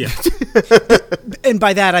 Yeah. And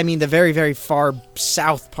by that I mean the very, very far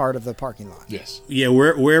south part of the parking lot. Yes. Yeah,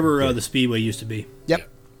 wherever the Speedway used to be. Yep.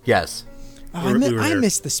 Yes. Oh, We were I there.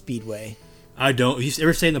 missed the Speedway. I don't. If you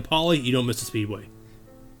ever stay in the Poly, you don't miss the Speedway.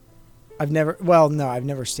 I've never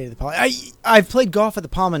stayed at the Palm. I've played golf at the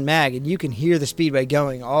Palm and Mag, and you can hear the Speedway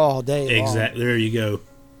going all day long. Exactly. There you go.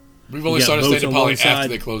 We've only You got started boats staying in on Poly one after side.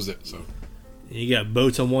 they closed it. So You got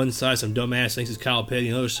boats on one side, some dumbass thinks it's Kyle Petty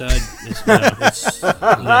on the other side.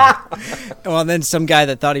 No. Well, then some guy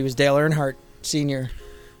that thought he was Dale Earnhardt Sr.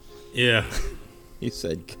 Yeah. He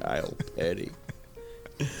said Kyle Petty.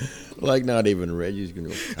 Like, not even Reggie's going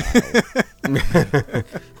to go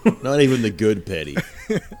Kyle. Not even the good Petty.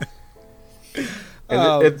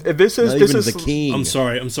 This is the king. I'm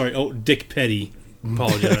sorry. Oh, Dick Petty.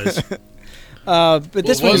 Apologize. But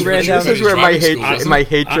this one ran down. This is where my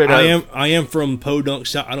hatred. I am from Podunk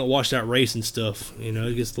South. I don't watch that race and stuff. You know,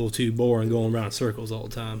 it gets a little too boring going around in circles all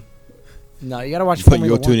the time. No, you got to watch But Formula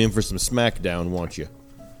you'll tune 1. in for some SmackDown, won't you?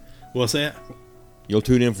 What's that? You'll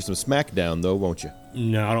tune in for some SmackDown, though, won't you?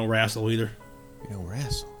 No, I don't wrestle either. You don't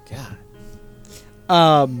wrestle.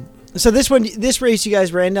 God. So this race, you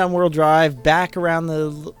guys ran down World Drive, back around the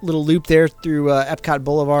little loop there through Epcot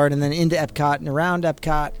Boulevard, and then into Epcot and around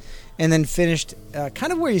Epcot, and then finished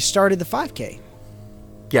kind of where you started the 5K.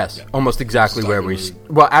 Yes, almost exactly where we.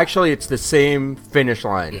 Well, actually, it's the same finish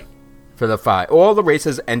line for the 5. All the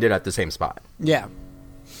races ended at the same spot. Yeah.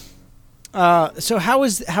 So how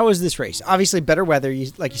is this race? Obviously, better weather,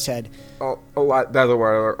 like you said. A lot better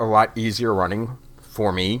weather, a lot easier running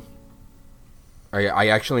for me. I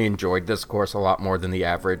actually enjoyed this course a lot more than the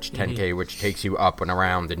average 10K, which takes you up and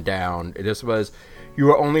around and down. This was, you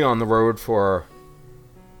were only on the road for,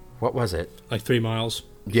 what was it? Like 3 miles.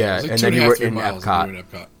 Yeah, Like and 2.5, then you were 3 in miles Epcot, and you were in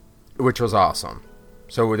Epcot, which was awesome.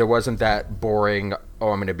 So there wasn't that boring, I'm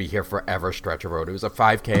going to be here forever stretch of road. It was a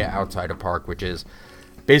 5K outside of park, which is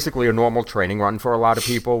basically a normal training run for a lot of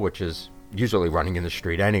people, which is usually running in the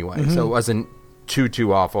street anyway. So it wasn't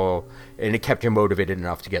too awful, and it kept you motivated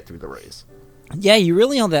enough to get through the race. Yeah, you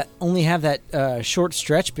really only have that short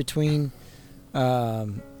stretch between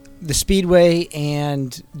the Speedway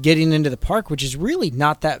and getting into the park, which is really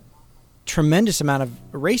not that tremendous amount of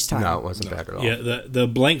race time. No, it wasn't bad at all. Yeah, the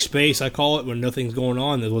blank space, I call it, when nothing's going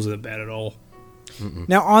on, that wasn't bad at all.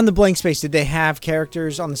 Now, on the blank space, did they have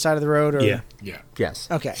characters on the side of the road? Or? Yeah. Yes.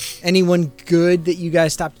 Okay. Anyone good that you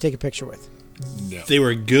guys stopped to take a picture with? No. They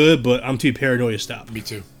were good, but I'm too paranoid to stop. Me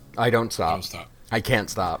too. I don't stop. Don't stop. I can't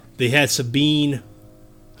stop. They had Sabine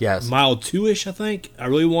Yes. mile 2-ish, I think. I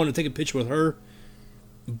really wanted to take a picture with her,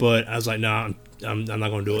 but I was like, nah, I'm not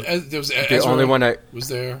going to do it. There was The Ezra only one was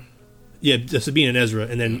there. Yeah, Sabine and Ezra,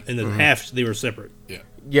 and then in the half, they were separate.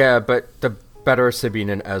 Yeah, but the better Sabine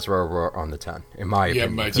and Ezra were on the 10, in my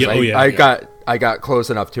opinion. my 'Cause too. I got close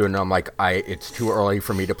enough to it, and I'm like, it's too early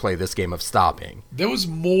for me to play this game of stopping. There was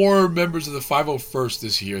more members of the 501st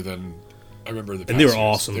this year than I remember the past And they were years.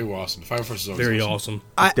 awesome. They were awesome. The 501st is always Very awesome.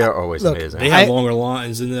 awesome. They're always look, amazing. They had longer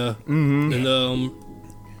lines than the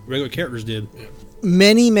regular characters did.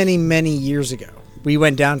 Many, many, many years ago, we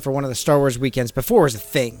went down for one of the Star Wars weekends before it was a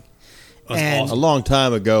thing. That's And- A awesome. long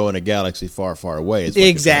time ago in a galaxy far, far away. Is what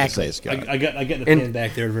you're trying to say, Scott. I got the pen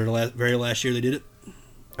back there the very last year they did it.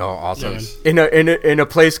 Oh, awesome! Yes. In a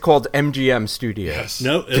place called MGM Studios. Yes.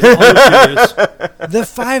 No, it's all serious. The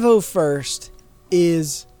 501st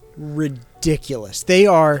is ridiculous. They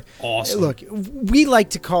are Awesome. Look, we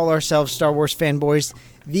like to call ourselves Star Wars fanboys.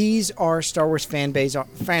 These are Star Wars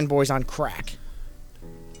fanboys on crack.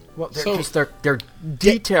 Well, So- they're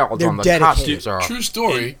detailed they're on the dedicated. costumes. Are True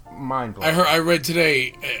story. mind blowing. I read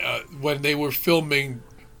today when they were filming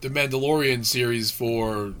the Mandalorian series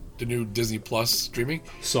for the new Disney Plus streaming,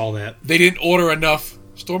 Saw that. they didn't order enough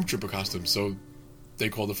Stormtrooper costumes, so they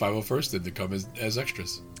called the 501st in to come as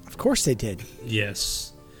extras. Of course they did.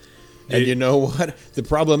 Yes. And you know what? The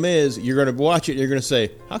problem is, you're going to watch it and you're going to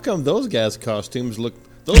say, how come those guys' costumes look,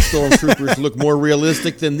 those stormtroopers look more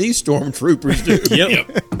realistic than these stormtroopers do?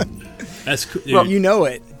 Yep. That's cool. You know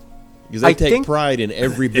it. Because they I take think- pride in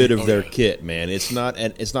every bit of their kit, man. It's not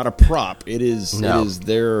a prop. It is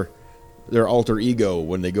their alter ego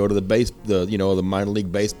when they go to the minor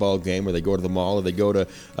league baseball game, or they go to the mall, or they go to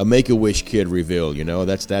a Make-A-Wish kid reveal. You know,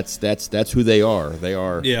 that's who they are. They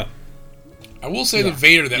are. Yeah. I will say the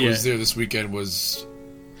Vader that was Yeah. there this weekend was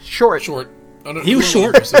short. short. He was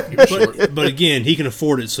short. He was short. But again, he can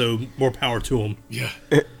afford it, so more power to him. Yeah.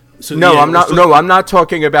 So, No, yeah, I'm not. so- No, I'm not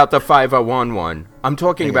talking about the 501 one. I'm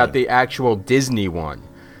talking about the actual Disney one.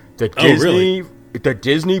 The Disney, really? the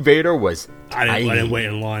Disney Vader was. I tiny. didn't wait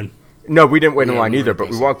in line. No, we didn't wait in Yeah, line we were either. But we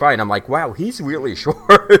impressive. walked by, and I'm like, "Wow, he's really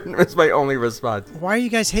short." That's my only response. Why are you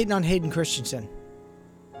guys hating on Hayden Christensen?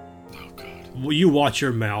 Oh God, Well, you watch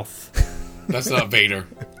your mouth. that's not Vader.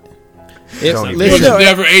 Don't He was No,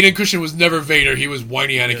 never. Aiden Christian was never Vader. He was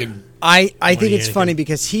whiny Anakin. I think it's Anakin. funny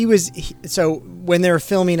because so when they were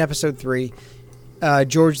filming episode 3,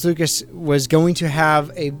 George Lucas was going to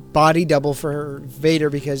have a body double for Vader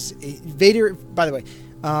because Vader, by the way,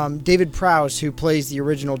 David Prowse, who plays the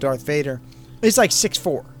original Darth Vader, He's like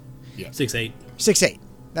 6'4". Yeah. 6'8". 6'8".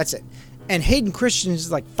 That's it. And Hayden Christensen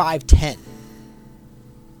is like 5'10".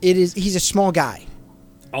 He's a small guy.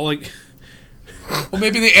 Well,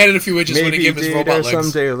 maybe they added a few inches when he gave his robot legs.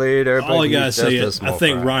 Someday later. All I gotta say is, I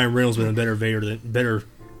think fry. Ryan Reynolds been a better Vader than better.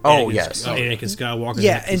 Oh, Anakin, yes. Anakin Skywalker.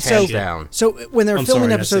 Yeah, and so Hands down. so when they're I'm filming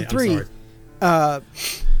sorry, episode I'm 3,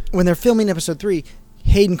 when they're filming episode 3,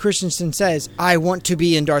 Hayden Christensen says, "I want to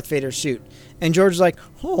be in Darth Vader's suit," and George's like,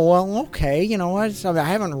 "Oh well, okay, you know what? I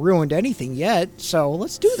haven't ruined anything yet, so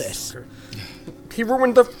let's do this." He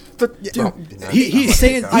ruined the He's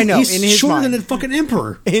saying I know, he's in his shorter mind. than a fucking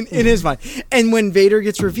emperor. In his mind, and when Vader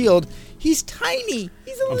gets revealed, he's tiny.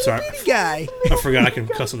 He's a little bitty guy. I forgot I can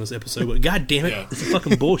cuss on this episode, but god damn it, Yeah. it's a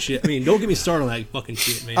fucking bullshit. I mean, don't get me started on that fucking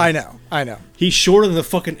shit, man. I know. He's shorter than the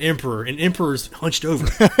fucking emperor, and emperor's hunched over.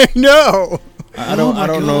 No. I don't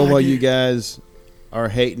know God, why dude. you guys are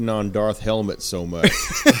hating on Darth Helmet so much.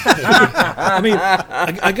 I mean,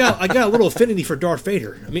 I got a little affinity for Darth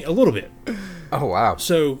Vader. I mean, a little bit. Oh, wow.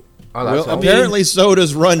 So Oh, Well, that's all. apparently so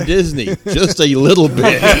does Run Disney, just a little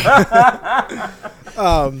bit.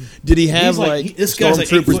 Did he have He's like- this guy's like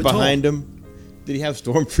 8 stormtroopers foot tall. behind him? Did he have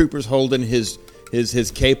stormtroopers holding his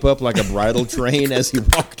cape up like a bridal train as he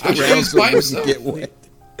walked Actually, around he's so by he wouldn't himself. get wet?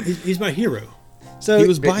 he's my hero. So He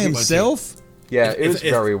was by himself? Yeah, it was If-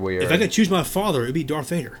 very weird. If I could choose my father, it'd be Darth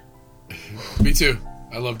Vader. Me too.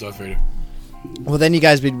 I love Darth Vader. well, then you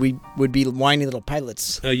guys would be whiny little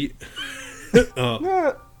pilots.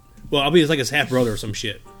 Well, I'll be like his half brother or some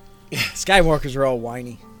shit. Skywalkers are all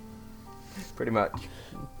whiny. Pretty much.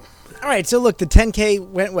 All right, so look, the 10K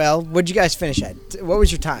went well. What'd you guys finish at? What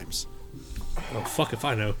was your times? Oh fuck if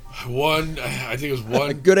I know. I think it was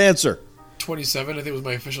 1:27. Good answer. I think was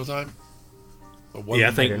my official time. Or Yeah,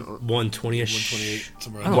 I think 120-ish. 120-ish. 128,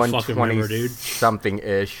 somewhere I around don't there. fucking remember, dude.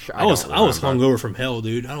 Something-ish. I was don't hungover remember. from hell,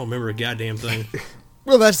 dude. I don't remember a goddamn thing.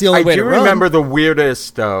 Well, that's the only I way do to run. remember the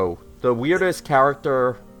weirdest, though. The weirdest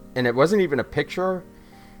character, and it wasn't even a picture,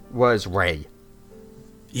 was Rey.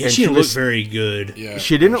 Yeah, And she didn't she look was- very good. Yeah,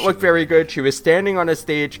 She didn't look very good. She was standing on a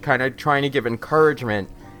stage, kind of trying to give encouragement,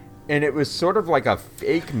 and it was sort of like a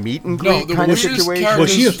fake meet and No, greet the kind of weirdest situation. character-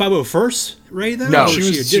 Was she a 501st Ray though? No. Or She was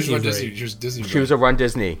was, she a she was Disney on Ray? Disney. She was Disney. She was a Run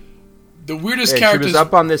Disney. The weirdest And she characters. was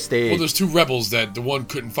up on this stage. Well, there's two rebels that the one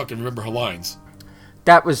couldn't fucking remember her lines.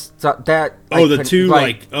 That was that. Oh, I the couldn't- two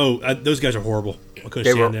those guys are horrible. I couldn't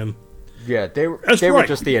They stand were- them. Yeah, they were. That's They were right.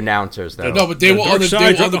 just the announcers, though. No, but they The were dark on the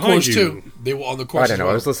side's right course behind you. too. They were on the course. I don't know. as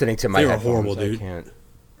well. I was listening to my They were headphones. horrible, I dude. can't.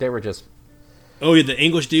 They were just Oh yeah, the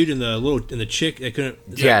English dude and the chick they couldn't.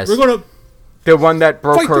 it's like, Yes. we're gonna. the one that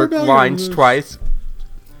broke Fight the her rebellion. lines twice.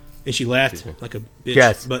 And she laughed like a bitch.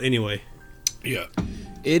 Yes. But anyway, Yeah.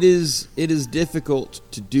 It is difficult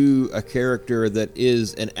to do a character that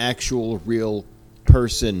is an actual real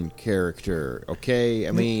person character. Okay,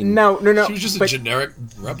 I mean, No. She was just a but- generic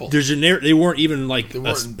rebel. they're generic. They weren't even like They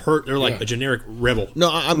weren't- they're like yeah. a generic rebel. no,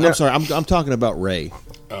 I'm sorry. I'm talking about Rey.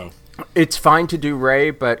 Oh. It's fine to do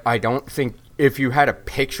Rey, but I don't think if you had a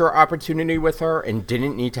picture opportunity with her and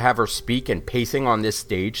didn't need to have her speak and pacing on this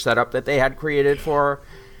stage setup that they had created for her,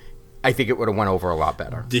 I think it would have went over a lot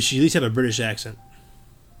better. Did she at least have a British accent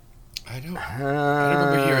I don't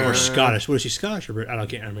remember hearing or her. Scottish? Was she Scottish or British? I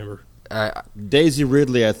can't remember. Daisy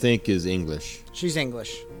Ridley, I think, is English. She's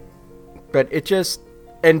English. But it just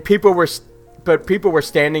and people were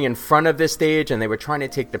standing in front of this stage and they were trying to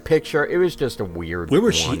take the picture. It was just a weird. Where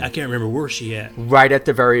was she? one. I can't remember where she at. Right at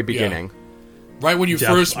the very beginning. Right when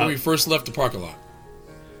Yeah, we first left the parking lot.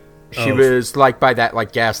 She Oh. was like by that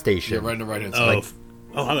like gas station. Yeah, right in the right hand Oh,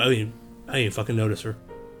 side. I didn't fucking notice her.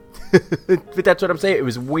 But that's what I'm saying. It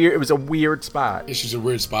was weird. It was a weird spot. It's just a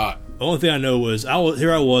weird spot. The only thing I know was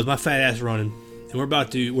here I was, my fat ass running, and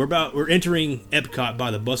we're entering Epcot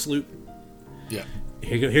by the bus loop. Yeah.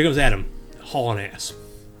 Here comes Adam, hauling ass.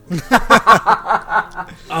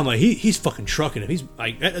 I'm like, he's fucking trucking him. He's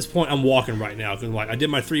like, at this point, I'm walking right now because like I did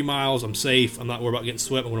my 3 miles. I'm safe. I'm not worried about getting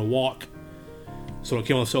swept. I'm gonna walk, so I don't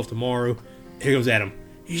kill myself tomorrow. Here comes Adam.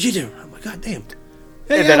 You doing? I'm like, God damn.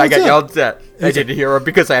 Hey, And then I what's got up? yelled at. I didn't hear her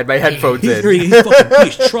because I had my headphones He's in.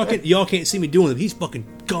 fucking trucking. Y'all can't see me doing it. He's fucking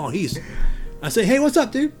gone. I say, hey, what's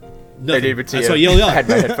up, dude? I Nothing. didn't even see That's why I it. yelled out. I had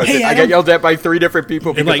my headphones Hey, in. I Adam. got yelled at by 3 different people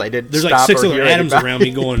And because like, I didn't there's stop like 6 or other hear Adams anybody. around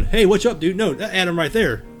me going, hey, what's up, dude? No, that Adam right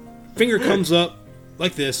there. Finger comes up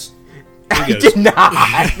like this. He goes. Did not.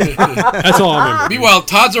 That's all I remember. Meanwhile,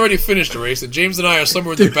 Todd's already finished the race, and James and I are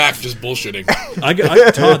somewhere in the back just bullshitting. I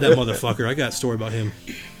Todd, that motherfucker. I got a story about him.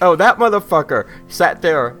 Oh, that motherfucker sat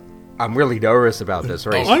there. I'm really nervous about this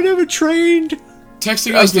race. I never trained.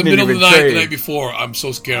 Texting us the middle of the night the night before. I'm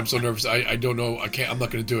so scared. I'm so nervous. I don't know. I can't. I'm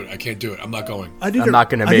not going to do it. I can't do it. I'm not going. I'm not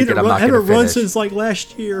going to make it. I'm not going to finish. I haven't run since like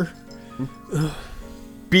last year.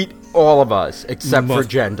 Beat all of us except for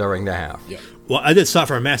Jen during the half. Yeah. Well, I did stop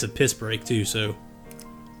for a massive piss break too. So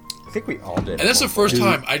I think we all did. And that's the first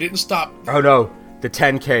time I didn't stop. Oh no. The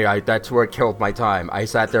 10K, that's where it killed my time. I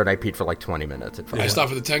sat there and I peed for like 20 minutes. I stopped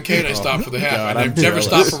for the 10K and I stopped for the half. God, I've never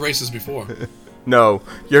stopped for races before. No,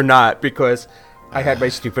 you're not, because I had my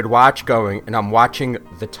stupid watch going, and I'm watching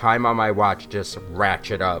the time on my watch just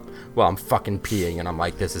ratchet up while I'm fucking peeing, and I'm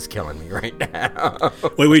like, this is killing me right now.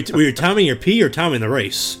 Wait, were you timing your pee or timing the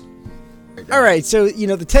race? All right, so, the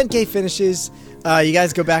 10K finishes. You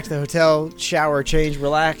guys go back to the hotel, shower, change,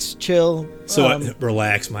 relax, chill. So I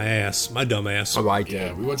relax my ass, my dumb ass. Oh, I did.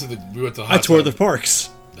 Yeah, we went to the I toured the parks.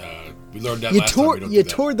 We learned that last time. You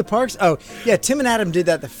toured the parks? Oh, yeah, Tim and Adam did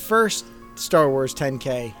that the first Star Wars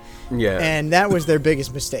 10K. Yeah. And that was their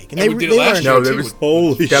biggest mistake. And we did it last year. No, that was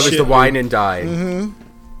the wine and dine. Mm-hmm.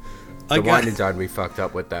 The wine and dine, we fucked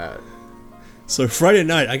up with that. So Friday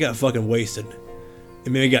night, I got fucking wasted.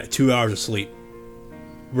 And maybe got 2 hours of sleep.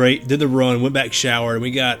 Right, did the run, went back, showered, and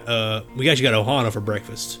we actually got Ohana for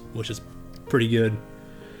breakfast, which is pretty good.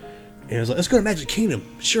 And I was like, let's go to Magic Kingdom.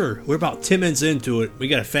 Sure. We're about 10 minutes into it. We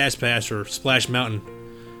got a fast pass for Splash Mountain.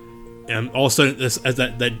 And all of a sudden, as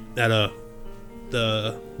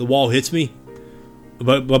the wall hits me,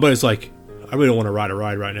 but it's like, I really don't want to ride a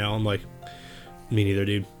ride right now. I'm like, me neither,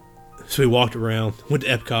 dude. So we walked around, went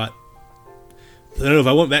to Epcot. I don't know, if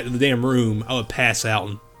I went back to the damn room, I would pass out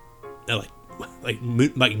and like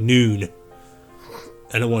noon.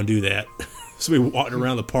 I don't want to do that. So we walked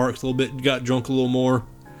around the parks a little bit, got drunk a little more,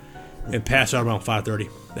 and passed out around 5:30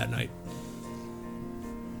 that night.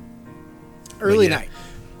 Early night.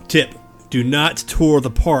 Tip: do not tour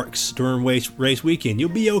the parks during race weekend. You'll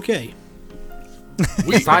be okay.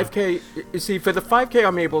 5K, you see, for the 5K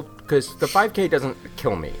I'm able, because the 5K doesn't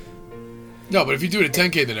kill me. No, but if you do it at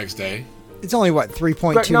 10K the next day. It's only,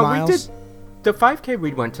 3.2 miles? We did. The 5K,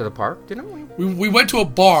 we went to the park, didn't we? We went to a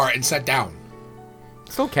bar and sat down.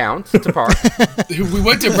 Still counts. It's a park. We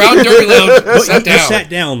went to Brown Derby Lounge and sat down. You sat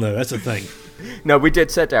down, though. That's the thing. No, we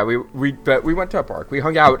did sit down. But we went to a park. We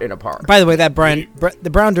hung out in a park. By the way, the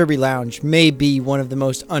Brown Derby Lounge may be one of the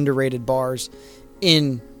most underrated bars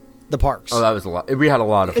in the parks. Oh, that was a lot. We had a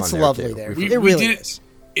lot of fun. It's there, lovely too. there. It really is.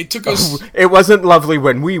 It took us... It wasn't lovely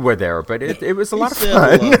when we were there, but it was a lot of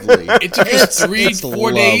fun. It took us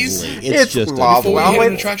 3-4 days. It's just lovely. Before we hit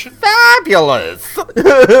an attraction. Fabulous.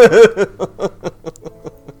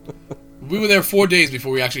 We were there 4 days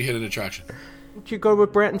before we actually hit an attraction. Did you go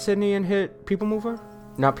with Brent and Sydney and hit People Mover?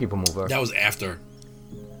 Not People Mover. That was after.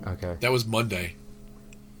 Okay. That was Monday.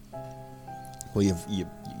 Well,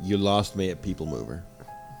 you lost me at People Mover.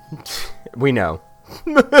 We know.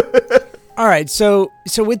 All right, so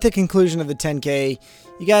with the conclusion of the 10K,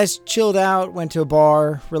 you guys chilled out, went to a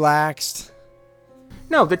bar, relaxed.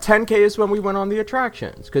 No, the 10K is when we went on the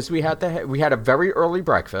attractions, because we had a very early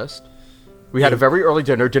breakfast. We had a very early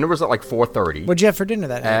dinner. Dinner was at like 4:30. What'd you have for dinner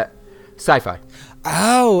that night? Sci-Fi.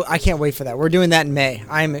 Oh, I can't wait for that. We're doing that in May.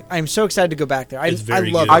 I'm so excited to go back there. I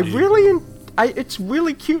love it. It's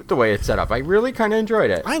really cute the way it's set up. I really kind of enjoyed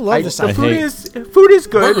it. I love the stuff. The food is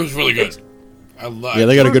good. The burger was really good.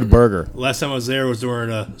 They got a good burger. Last time I was there was during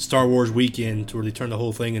a Star Wars weekend, where they turned the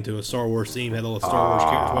whole thing into a Star Wars theme. Had all the Star Wars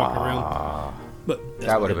characters walking around. But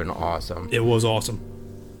that would have been awesome. It was awesome.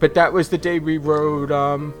 But that was the day we rode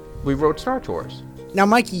Star Tours. Now,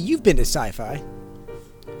 Mikey, you've been to Sci-Fi.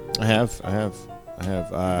 I have.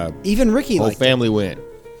 Even Ricky whole liked family went.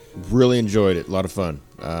 Really enjoyed it. A lot of fun.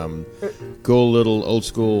 Cool little old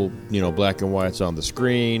school, black and whites on the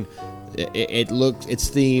screen. It's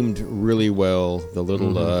themed really well. The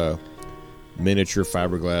little miniature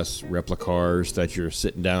fiberglass replicas that you're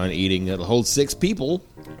sitting down and eating that'll hold 6 people,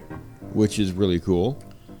 which is really cool.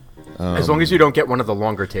 As long as you don't get one of the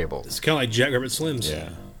longer tables. It's kind of like Jackrabbit Slims.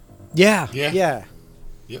 Yeah. Yep.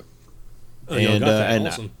 Oh, and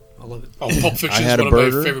awesome. I love it. Oh, Pulp Fiction is one of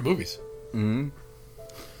my favorite movies. Mm-hmm.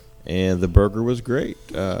 And the burger was great.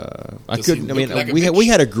 We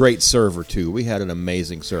had a great server too. We had an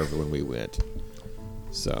amazing server when we went.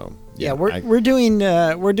 So we're doing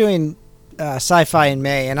Sci-Fi in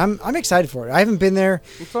May, and I'm excited for it. I haven't been there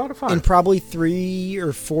It's a lot of fun. in probably 3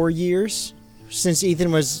 or 4 years since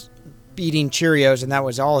Ethan was eating Cheerios, and that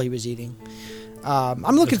was all he was eating.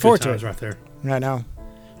 I'm looking forward to it. Right there. I know.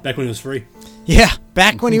 Back when it was free. Yeah,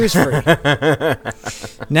 back when he was free.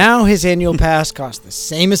 Now his annual pass costs the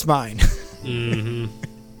same as mine. Mm-hmm.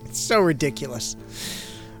 It's so ridiculous.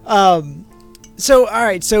 So, all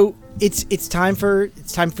right. So it's time for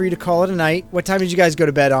you to call it a night. What time did you guys go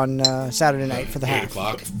to bed on Saturday night for the 8 half?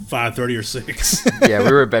 o'clock. 5:30 or 6. Yeah,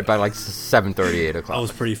 we were in bed by like 7:30, 8 o'clock. I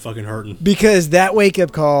was pretty fucking hurting. Because that wake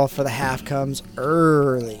up call for the half comes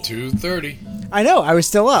early. 2:30. I know. I was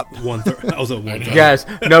still up. 1:30. I was at 1:30. Yes,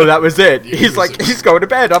 no, that was it. He's like, he's going to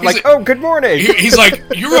bed. I'm like, oh, good morning. He's like,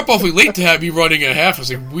 you're up awfully late to have me running a half. I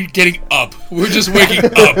was like, we're getting up. We're just waking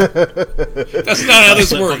up. That's not how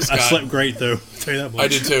this works, I Scott. slept great though. I'll tell you that much. I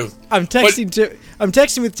did too. I'm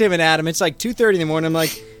texting with Tim and Adam. It's like 2:30 in the morning. I'm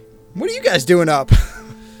like, what are you guys doing up?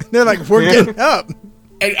 They're like, we're getting up.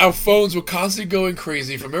 And our phones were constantly going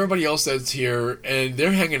crazy from everybody else that's here, and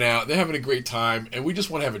they're hanging out, they're having a great time, and we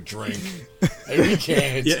just want to have a drink, and we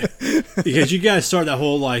can't. Yeah, because you guys start that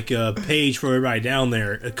whole page for everybody down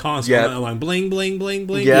there, constantly like bling bling bling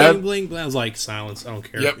bling bling bling bling. I was like, silence. I don't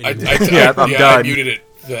care. Yep, anymore. I'm done. I muted it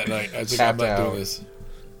that night. I was like, I'm not doing this.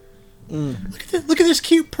 Look at this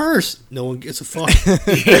cute purse. No one gets a fuck.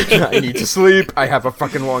 I need to sleep. I have a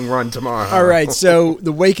fucking long run tomorrow. All right, so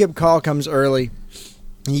the wake up call comes early.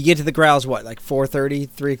 And you get to the growls, what, like 4:30,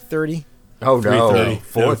 3:30? Oh, no. 3:30.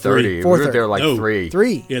 4:30. We were there like 3.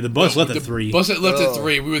 3. Yeah, the bus left The at 3. Bus left at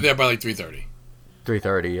 3. We were there by like 3:30.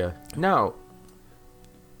 3:30, yeah. No.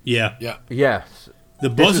 Yeah. Yeah. Yes. The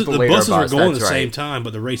This buses is the were later going bus, at the that's same right. time,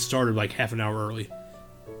 but the race started like half an hour early.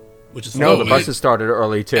 Which is No, fine. the buses started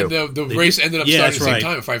early, too. And the race ended up Yeah, starting at the same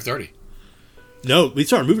that's time at 5:30. No, we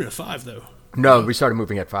started moving at 5 though. No, we started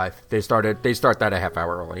moving at 5. They start that a half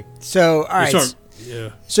hour early. So, all right. Yeah.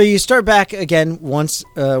 So you start back again once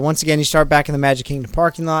again. You start back in the Magic Kingdom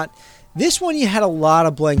parking lot. This one you had a lot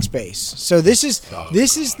of blank space. So this is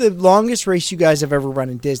the longest race you guys have ever run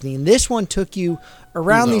in Disney, and this one took you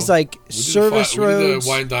around these like service We roads. did the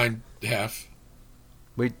wine dine half.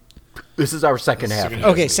 This is our second half.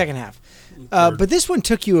 Okay, second half. But this one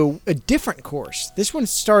took you a different course. This one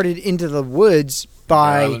started into the woods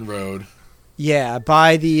by Island Road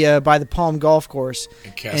by the Palm Golf Course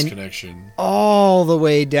and Cast Connection. all the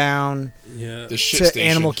way down Yeah. The shit to station.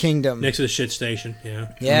 Animal Kingdom. Next to the shit station. Yeah.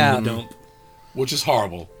 Yeah. The dump. Which is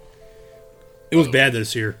horrible. It was bad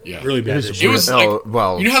this year. Yeah. Really bad this year. It was Oh, like,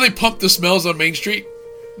 well. you know how they pump the smells on Main Street?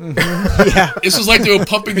 Yeah. This was like they were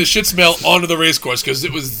pumping the shit smell onto the race course because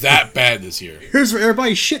it was that bad this year. Here's where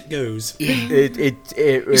everybody's shit goes. It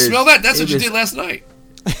You was, smell that? That's it what you was- did last night.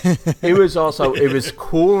 It was also, it was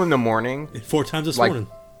cool in the morning 4 times this Like- morning.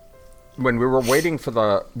 when we were waiting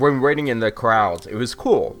in the crowds. It was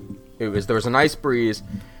cool. There was a nice breeze.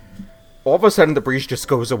 All of a sudden, the breeze just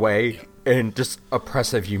goes away and just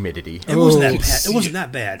oppressive humidity. It wasn't that Ooh. bad. It wasn't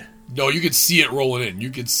that bad. No, you could see it rolling in.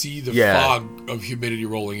 You could see the Yeah. fog of humidity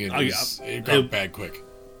rolling in. It got bad quick.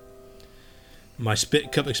 My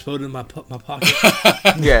spit cup exploded in my pocket.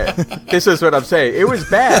 Yeah, this is what I'm saying. It was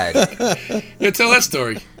bad. Yeah, tell that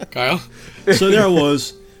story, Kyle. So there I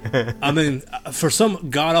was. I mean, for some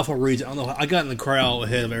god awful reason, I don't know. I got in the crowd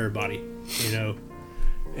ahead of everybody,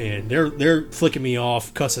 and they're flicking me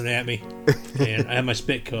off, cussing at me, and I have my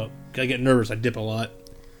spit cup. I get nervous. I dip a lot,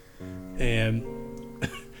 and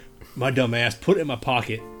my dumb ass put it in my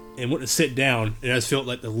pocket and went to sit down, and I just felt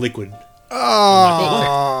like the liquid.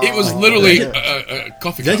 It was literally a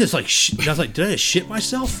coffee Did I cup. just I was like, did I just shit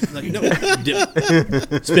myself? Like, no,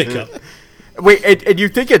 spit cup. Wait, and you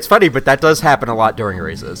think it's funny, but that does happen a lot during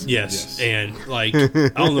races. Yes. And like I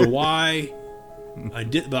don't know why I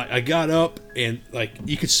did, but I got up and like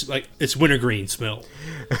you could it's wintergreen smell.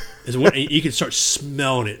 You can start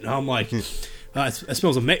smelling it, and I'm like, it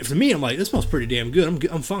smells amazing. For me, I'm like, this smells pretty damn good.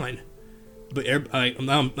 I'm fine. But I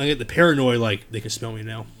get the paranoid like they can smell me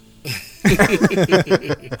now.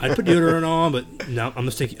 I put deodorant on, but no, I'm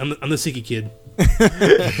the stinky kid.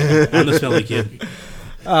 I'm the smelly kid.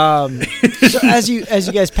 So as you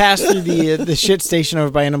guys pass through the shit station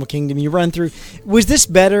over by Animal Kingdom, you run through. Was this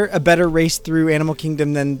a better race through Animal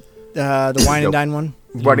Kingdom than the Wine and Dine one?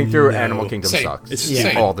 Running through No. Animal Kingdom Same. sucks. It's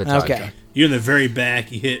same. all the time. Okay. You're in the very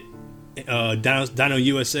back. You hit Dino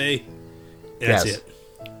USA. And that's Yes. it.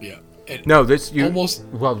 Yeah. And No, this you Almost-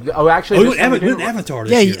 Well, actually, Oh, this we time we went didn't- Avatar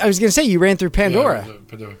this Yeah, year. I was gonna say you ran through Pandora. Yeah,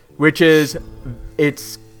 Pandora. which is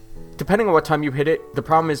it's depending on what time you hit it. The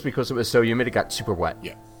problem is because it was so humid, it got super wet,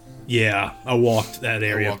 Yeah. Yeah, I walked that I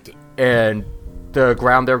area. walked it. and the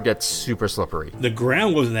ground there gets super slippery. The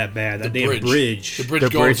ground wasn't that bad. That damn bridge. The bridge The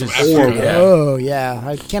going bridge from is Africa. horrible. Yeah. Oh yeah,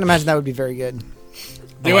 I can't imagine that would be very good.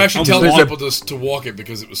 They were actually I'm telling walking- people to walk it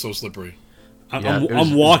because it was so slippery. Yeah, it was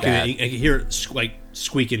I'm walking bad. it. I can hear it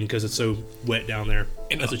squeaking because it's so wet down there.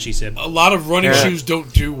 That's what she said. A lot of running Yeah. shoes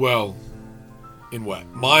don't do well in wet.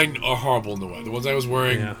 Mine are horrible in the wet. The ones I was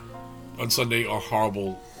wearing Yeah. on Sunday are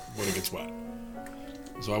horrible when it gets wet.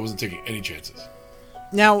 So I wasn't taking any chances.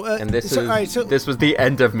 Now, And this all right, this was the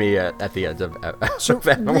end of me at the end of. So of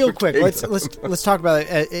Animal real quick, Kingdom. let's talk about it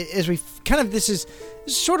as we kind of this is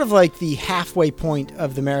sort of like the halfway point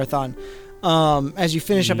of the marathon. As you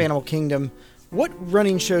finish up Animal Kingdom, what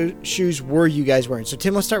running shoes were you guys wearing? So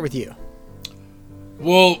Tim, let's start with you.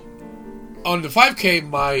 Well, on the 5K,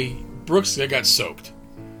 my Brooks got soaked,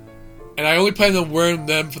 and I only planned on wearing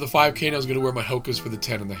them for the 5K, and I was going to wear my Hokas for the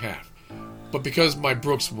 10.5. But because my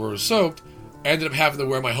Brooks were soaked, I ended up having to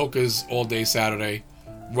wear my Hokas all day Saturday,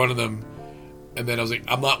 running them, and then I was like,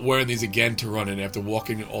 I'm not wearing these again to run in after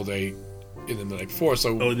walking all day in them like 4.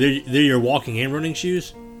 So, they're your walking and running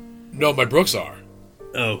shoes? No, my Brooks are.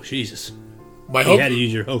 Oh, Jesus. My You had to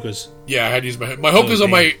use your Hokas. Yeah, I had to use my Hokas are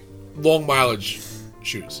my long mileage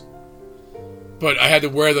shoes. But I had to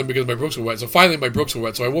wear them because my Brooks were wet. So finally my Brooks were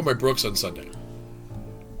wet, so I wore my Brooks on Sunday,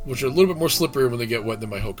 which are a little bit more slippery when they get wet than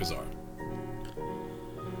my Hokas are.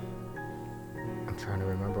 I'm trying to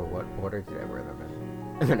remember what order did I wear them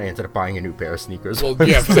in. And then I ended up buying a new pair of sneakers. Well,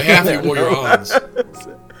 yeah, for the half you wore your ons.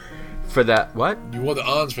 For that, what? You wore the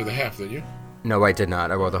ons for the half, didn't you? No, I did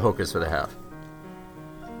not. I wore the Hokas for the half.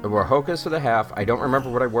 I wore Hokas for the half. I don't remember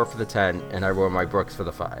what I wore for the 10, and I wore my Brooks for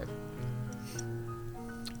the 5.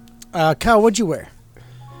 Kyle, what'd you wear?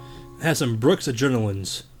 I had some Brooks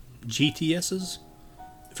Adrenalines GTSs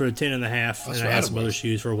for the 10.5, and I had some other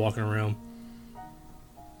shoes for walking around.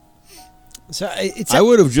 So I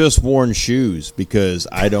would have just worn shoes because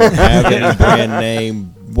I don't have any brand name.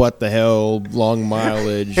 What the hell? Long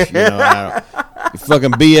mileage. You know,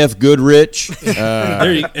 fucking BF Goodrich.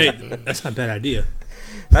 Hey, that's not a bad idea.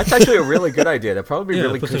 That's actually a really good idea. That'd probably be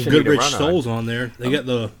really put some cushiony to Goodrich run soles on there. They got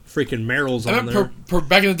the freaking Merrills on there.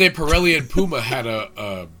 Back in the day, Pirelli and Puma had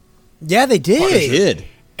a yeah, they did. They did.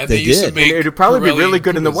 And they used did. to make It'd probably be Pirelli really and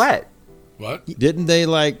good in the Pumas. wet. What? Didn't they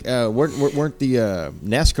weren't the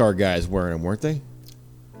NASCAR guys wearing them? Weren't they?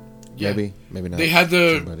 Yeah. Maybe not. They had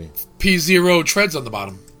the Somebody. P0 treads on the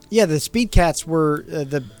bottom. Yeah, the Speed Cats were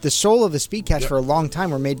the sole of the Speed Cats for a long time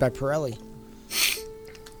were made by Pirelli.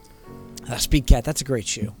 Speed Cat, that's a great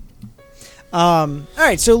shoe. All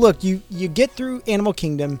right, so look, you get through Animal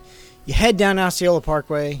Kingdom, you head down Osceola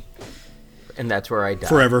Parkway. And that's where I died.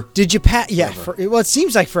 Forever. Did you pass? Yeah, well, it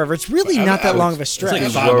seems like forever. It's really not that long of a stretch. like a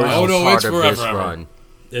The 5 worst miles. Oh, no, part it's of forever, this ever. run.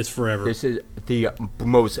 It's forever. This is the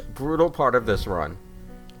most brutal part of this run.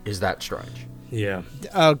 Is that stretch? Yeah.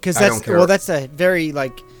 Because I don't care. that's a very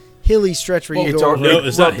hilly stretch where you It's go. all- No,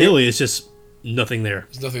 it's not Well, hilly. It's just nothing there.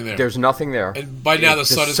 There's nothing there. There's nothing there. And by now the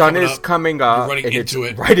sun is coming up, You're running and into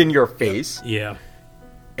it's it. right in your face, Yeah.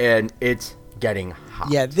 and it's getting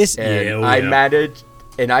hot. Yeah, this. And Yeah, oh, I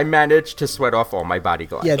yeah. managed to sweat off all my body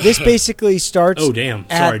glide. Yeah, this basically starts. Oh, damn.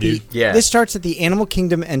 at Sorry, the- dude. Yeah. This starts at the Animal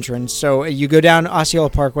Kingdom entrance. So you go down Osceola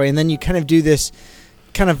Parkway, and then you kind of do this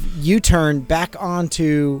kind of U-turn back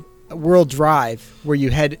onto World Drive, where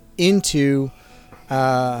you head into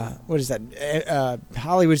what is that?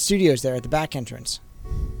 Hollywood Studios there at the back entrance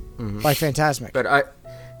by Fantasmic. But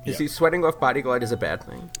you see, sweating off body glide is a bad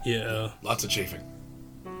thing. Yeah. Lots of chafing.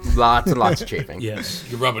 Lots and lots of chafing. Yes.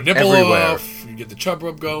 You rub a nipple Everywhere. off. You get the chub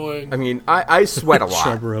rub going. I mean, I sweat a lot.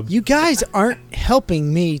 Shrub rub. You guys aren't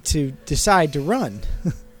helping me to decide to run.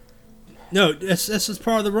 No, that's just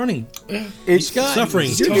part of the running. It's Suffering.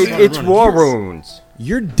 It's war wounds.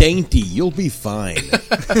 You're dainty. You'll be fine.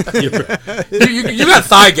 you got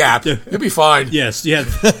thigh gap. You'll be fine. Yes, yeah.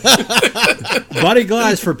 Body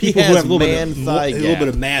glides for people who has have a man thigh little bit gap.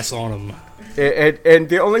 of mass on them. And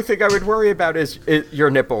the only thing I would worry about is your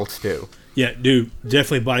nipples, too. Yeah, dude,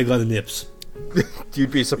 definitely body glide the nips.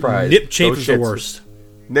 You'd be surprised. Nip chafe Those is the shits- worst.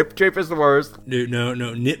 Nip chafe is the worst. Dude, no.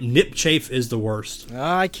 Nip chafe is the worst.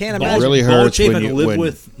 I can't Ball, imagine. really ball hurts chafe when I can you- live when-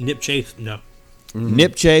 with. Nip chafe, no.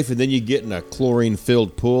 Nip chafe, and then you get in a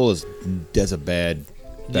chlorine-filled pool. That's a bad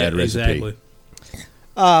recipe. Exactly.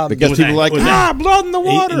 Because With people that- are like, with that- blood in the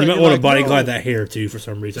water. And you might You're want to like, body no. glide that hair too for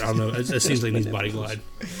some reason. I don't know. It seems like it needs body glide.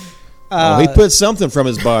 He put something from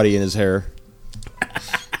his body in his hair.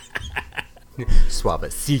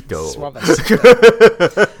 Suavecito.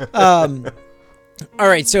 All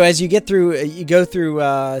right, so as you get through, you go through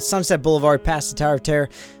Sunset Boulevard past the Tower of Terror.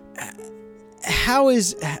 How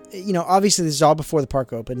is, obviously this is all before the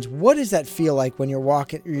park opens. What does that feel like when you're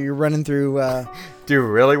running through? Do you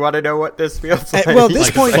really want to know what this feels like? Well, at this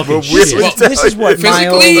Like point, fucking this shit. is what my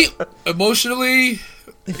own. Physically, emotionally,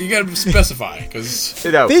 you gotta specify because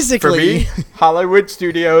You know, physically- for me, Hollywood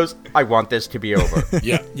Studios, I want this to be over.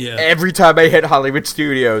 yeah. Yeah. Every time I hit Hollywood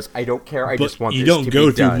Studios, I don't care. I just But want you this don't to go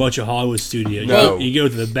be through done. much of Hollywood Studio. No. You go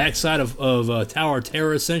to the backside of Tower of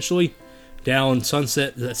Terror, essentially, down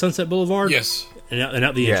Sunset Boulevard. Yes. and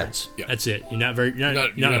out the Yeah. entrance. Yeah. That's it. You're not in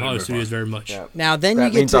Hollywood very Studios far. very much. Yeah. Now then That you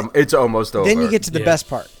get means to it's almost over. then you get to the Yeah. best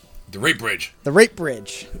part, The rape bridge. the rape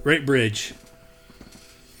bridge. Rape Bridge.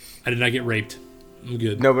 I did not get raped. I'm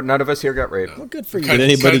good. No, but none of us here got raped. Well, good for you. Okay. Did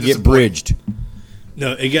anybody Kinda get disappointing. bridged?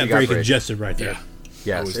 No, it got got very bridged. congested right there. Yeah.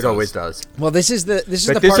 Yes, it Does. always does. Well, this is the But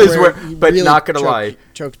part this is where where- you but really not gonna lie.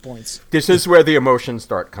 choked points. This is where the emotions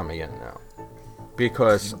start coming in now.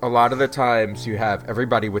 Because a lot of the times you have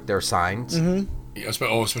everybody with their signs Yeah,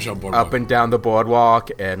 especially on Boardwalk. up and down the boardwalk,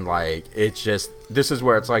 and like it's just this is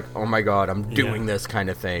where it's like, oh my god, I'm doing this kind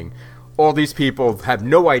of thing. All these people have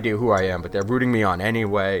no idea who I am, but they're rooting me on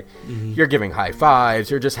anyway. You're giving high fives.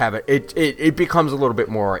 You're just having it. It becomes a little bit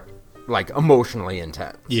more like emotionally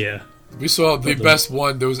intense. Yeah. We saw the best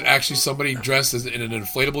one. There was actually somebody dressed as in an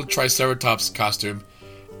inflatable Triceratops costume,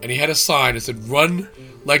 and he had a sign that said, "Run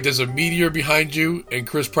like there's a meteor behind you, and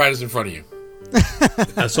Chris Pratt is in front of you."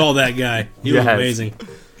 I saw that guy. He was Yes. amazing.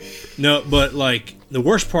 No, but like the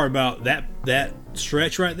worst part about that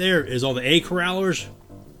stretch right there is all the A corrallers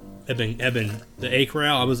have been the A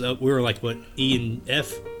corral. We were like what, E and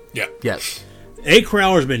F. Yeah. Yes. A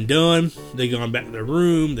corraller's been done. They gone back to their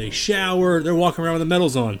room. They shower. They're walking around with the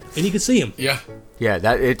medals on, and you can see them. Yeah. Yeah,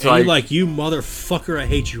 that it's And like, you're like, you motherfucker, I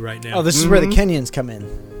hate you right now. Oh, this is where the Kenyans come in,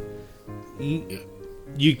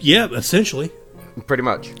 yeah, essentially. pretty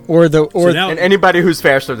much. or So now- And anybody who's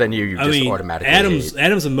faster than you I just mean, automatically Adam's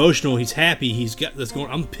hate. emotional. He's happy. He's got this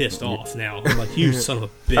going. I'm pissed off now. I'm like, you son of a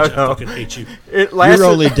bitch. I know. fucking hate you. It lasted,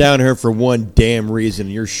 You're only down here for one damn reason.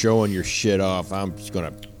 You're showing your shit off. I'm just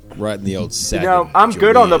gonna right in the old sack. I'm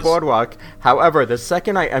good on the boardwalk. However, the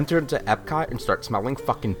second I enter into Epcot and start smelling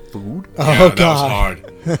fucking food, Yeah, that God. was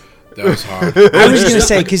hard. That was hard. I was going to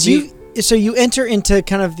say because you enter into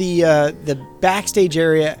kind of the backstage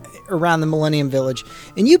area around the Millennium Village,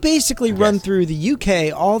 and you basically run through the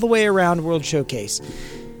UK all the way around World Showcase,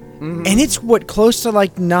 and it's what, close to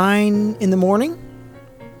like 9 in the morning.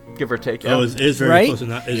 give or take. Oh, it is very Right? close to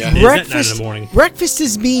not. It's, Yeah. it's at 9 in the morning. Breakfast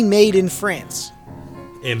is being made in France.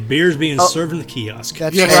 And beer's being served in the kiosk.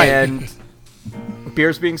 That's Yes. right. And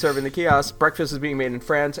beer's being served in the kiosk, breakfast is being made in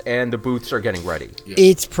France, and the booths are getting ready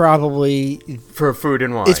It's probably for food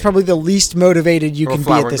and wine. it's probably the least motivated you Or can be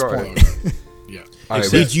Flower at this Garden. point. Yeah.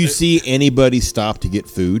 Except- Did you see anybody stop to get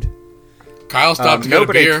food? Kyle stopped to get a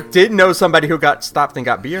Nobody beer. did know somebody who got stopped and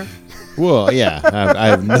got beer. Well, yeah, I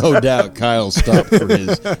have no doubt Kyle stopped for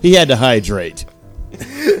his. He had to hydrate.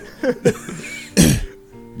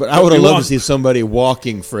 But I would have loved to see somebody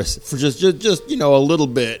walking for just a little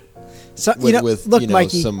bit So, with look, you know,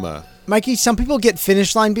 Mikey. some. Mikey, some people get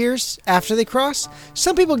finish line beers after they cross.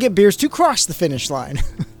 Some people get beers to cross the finish line.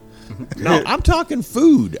 No, I'm talking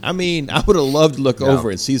food. I mean, I would have loved to look over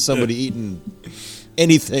and see somebody eating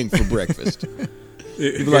anything for breakfast.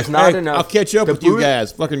 You'd be like, not "Hey, enough. I'll catch up The with you booth-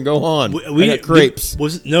 guys. Fucking go on. We I got crepes.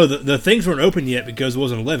 The things weren't open yet because it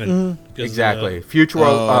wasn't 11. Because, Exactly. Future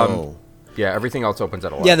World. Oh. Yeah, everything else opens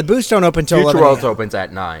at 11. Yeah, the booths don't open until Future 11 World a.m. opens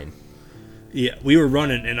at 9. Yeah, we were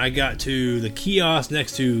running, and I got to the kiosk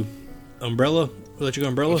next to Umbrella, Electric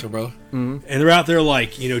Umbrella, What's your brother? and they're out there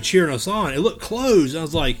like, cheering us on. It looked closed. I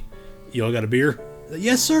was like, y'all got a beer? Like,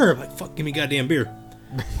 yes, sir. I'm like, fuck, give me goddamn beer.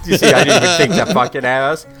 You see, I didn't even think that fucking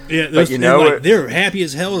ass. Yeah, But you know, like, they're happy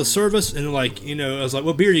as hell to serve us, and like, I was like,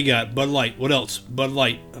 what beer you got? Bud Light. What else? Bud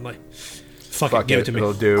Light. I'm like, fuck it, give it to me.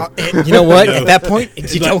 It'll do. You know what? No. At that point,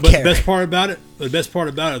 you don't But care. the best part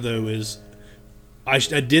about it though is I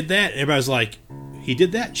did that, and everybody's like, he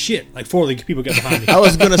did that? Shit. Like 4 of the people got behind me. I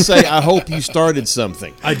was gonna say, I hope you started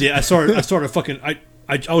something. I did. I started fucking. I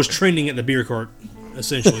was trending at the beer cart,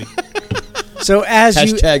 essentially. So as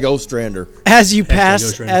Hashtag Ostrander.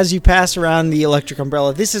 you pass around the Electric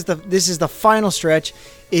Umbrella, this is the final stretch.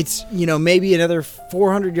 It's maybe another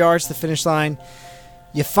 400 yards to the finish line.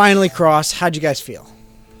 You finally cross. How'd you guys feel?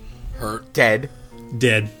 Hurt. Dead.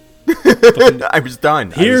 Dead. I was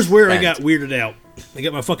done. Here's where I bent. got weirded out. I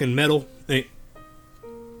got my fucking medal,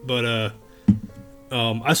 but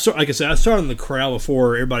like I said, I started in the corral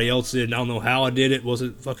before everybody else did. And I don't know how I did it. It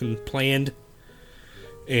wasn't fucking planned.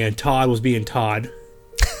 And Todd was being Todd.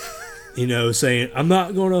 Saying,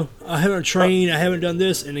 I haven't trained, I haven't done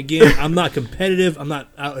this, and again, I'm not competitive, I'm not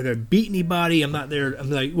out there to beat anybody, I'm not there, I'm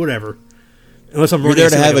like, whatever. Unless I'm You're running. there I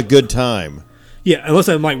to see have like a good time. Yeah, unless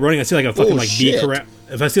I'm like running, I see like a fucking Oh, like bee shit. corral.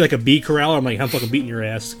 If I see like a bee corral, I'm like, I'm fucking beating your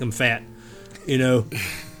ass, I'm fat.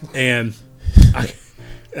 And I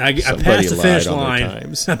Somebody pass the finish lied on their line.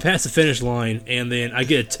 times. I pass the finish line, and then I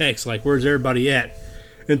get a text like, "Where's everybody at?"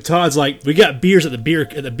 And Todd's like, "We got beers at the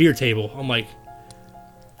beer table." I'm like,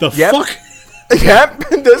 "The Yep. fuck." Yep,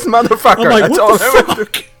 this motherfucker. I'm like, That's "What all the I would do.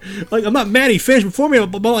 fuck?" Like, I'm not mad he finished before me,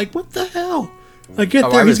 but I'm like, "What the hell?" I get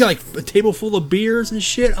there, he's got like a table full of beers and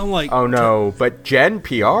shit. I'm like, oh no, but Jen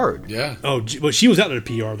PR'd. Yeah. Oh, well, she was out at a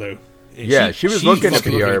PR though. And yeah, she was looking at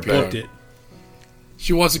PR, booked it.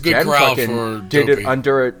 She wants a good Jen crowd fucking for did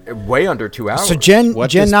Dopey. it way under 2 hours. So Jen What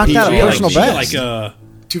does knocked out a PG personal She got best. like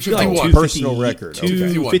 251. Personal record.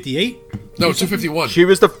 258. No, 251. She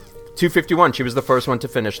was the 251. She was the first one to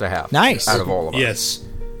finish the half. Nice. Out of all of us. Yes.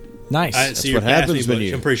 Nice. I didn't see what her pass happens me, when but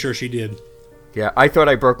you- I'm pretty sure she did. Yeah, I thought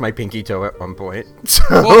I broke my pinky toe at one point. So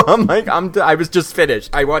I'm like, I was just finished.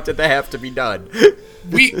 I wanted the half to be done.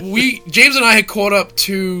 we James and I had caught up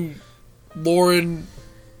to Lauren,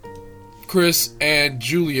 Chris, and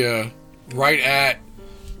Julia right at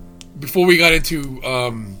before we got into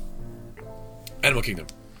Animal Kingdom.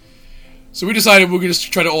 So we decided we were going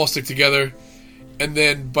to try to all stick together, and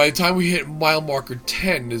then by the time we hit mile marker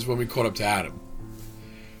 10 is when we caught up to Adam.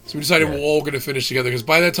 So we decided we're all going to finish together, because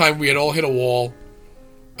by that time we had all hit a wall.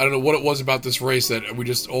 I don't know what it was about this race that we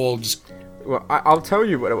just all just... Well, I'll tell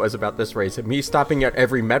you what it was about this race. Me stopping at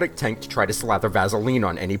every medic tank to try to slather Vaseline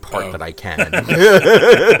on any part that I can.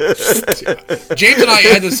 James and I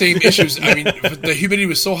had the same issues. I mean, the humidity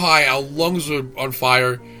was so high, our lungs were on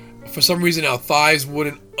fire. For some reason, our thighs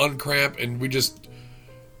wouldn't uncramp, and we just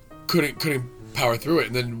couldn't power through it.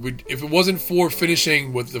 And then if it wasn't for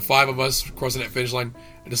finishing with the 5 of us crossing that finish line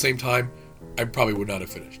at the same time, I probably would not have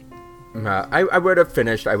finished. I would have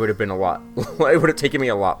finished. I would have been a lot. It would have taken me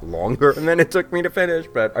a lot longer than it took me to finish.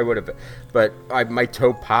 But I would have. But my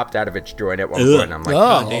toe popped out of its joint at one point. And I'm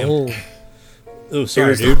like, Oh,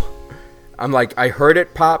 sorry, dude. I'm like, I heard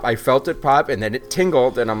it pop. I felt it pop, and then it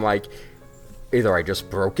tingled. And I'm like, either I just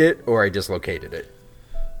broke it or I dislocated it.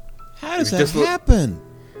 How does that happen?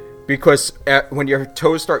 Because when your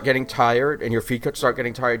toes start getting tired and your feet start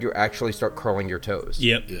getting tired, you actually start curling your toes.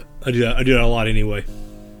 Yep. Yeah. I do that a lot anyway.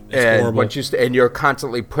 It's and horrible. once and you're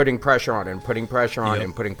constantly putting pressure on it and putting pressure on it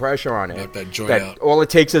and putting pressure on it. Let that joint out. All it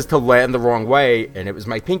takes is to land the wrong way, and it was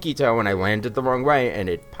my pinky toe, and I landed the wrong way, and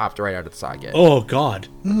it popped right out of the socket. Oh, God.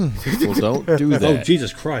 Well, don't do that. Oh,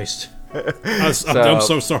 Jesus Christ. I'm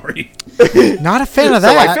so sorry. Not a fan of So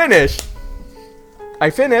that. I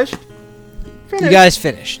finished. You guys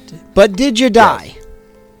finished. But did you die?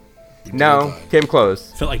 No, came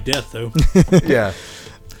close. Felt like death, though. Yeah.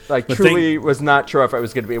 Like, But truly was not sure if I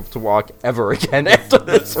was going to be able to walk ever again after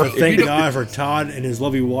this But race. thank God for Todd and his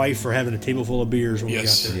lovely wife for having a table full of beers when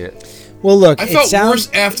Yes. we got there. Yeah. Well, look, I it felt sounds...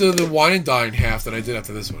 worse after the wine and dine half than I did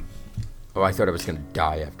after this one. Oh, I thought I was going to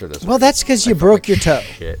die after this Well, one. that's because you broke your toe.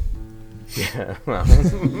 Shit. Yeah, well.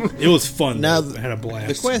 It was fun. Now, Though. I had a blast.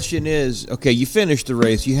 The question is, okay, you finished the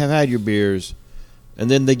race, you have had your beers, and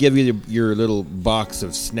then they give you your little box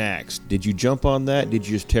of snacks. Did you jump on that? Did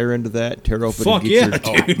you just tear into that, tear open Fuck and get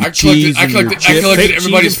yeah, your dude. I cheese and your collected chips? Fake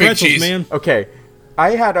everybody's cheese fake and pretzels, cheese. man. Okay,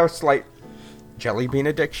 I had a slight jelly bean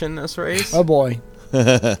addiction this race. Oh, boy.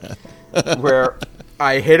 Where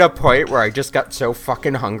I hit a point where I just got so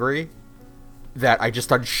fucking hungry that I just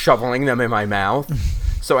started shoveling them in my mouth.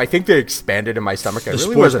 So I think they expanded in my stomach. I The really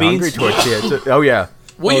sports wasn't hungry beans? towards the end. Oh, yeah.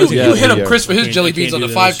 Well, Oh, you hit up yeah. Chris for his I jelly can't beans on the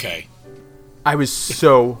do 5K. I was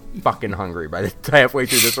so fucking hungry by the halfway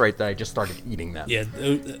through this race that I just started eating them. Yeah,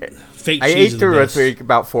 fake I cheese ate is the through best.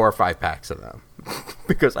 about 4 or 5 packs of them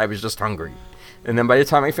because I was just hungry. And then by the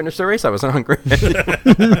time I finished the race, I wasn't hungry.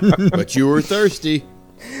 But you were thirsty.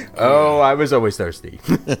 Oh, I was always thirsty.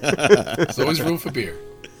 There's always room for beer.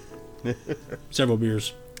 Several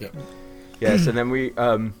beers. Yep. Yes, and then we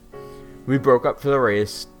broke up for the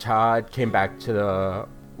race. Todd came back to the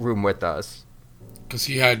room with us. Because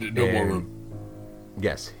he had no more And- room.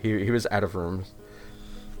 Yes, he was out of rooms.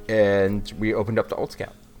 And we opened up the Old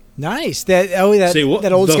Scout. Nice. That Say what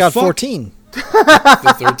that old the Scout fuck? 14.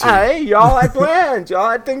 The 13. Hey, y'all had plans. Y'all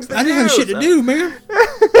had things to do. I didn't have shit to do, man.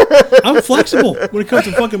 I'm flexible when it comes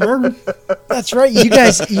to fucking bourbon. That's right. You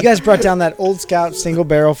guys brought down that Old Scout single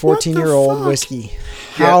barrel 14-year-old fuck? whiskey.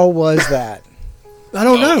 How was that? I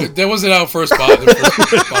don't know. That wasn't our first bottle. The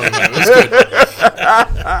first bottle we had. It was good.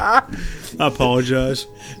 I apologize.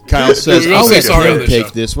 Kyle says, We will I'll say let sorry on him this take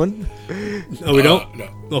show. this one. Oh, we don't? No.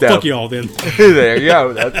 Well, No. fuck y'all then. There you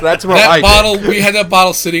go. That's what That I did. bottle, we had that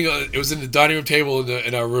bottle sitting, it was in the dining room table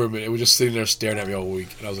in our room, and it was just sitting there staring at me all week.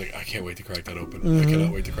 And I was like, I can't wait to crack that open. I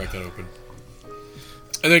cannot wait to crack that open.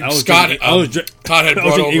 And then Scott, Todd had I was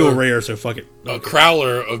brought drinking Eagle over Rare, so fuck it. a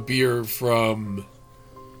crowler of beer from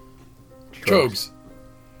Trogs.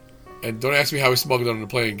 And don't ask me how we smuggled it on the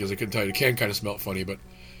plane, because I couldn't tell you. The can kind of smelled funny, but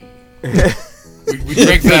we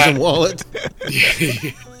drank Prison that. wallet.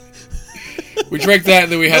 We drank that,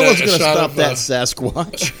 and then we had No a one's going to shot stop of that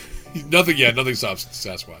Sasquatch. nothing stops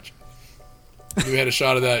Sasquatch. We had a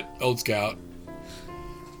shot of that Old Scout.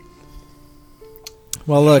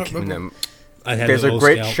 Well, look. And then I had there's the a Old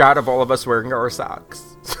great Scout. shot of all of us wearing our socks.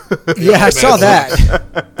 Yeah, I saw that.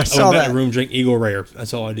 I I saw went back to that. the room, drank Eagle Rare.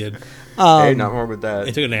 That's all I did. Hey, not wrong with that.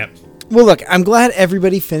 I took a nap. Well, look, I'm glad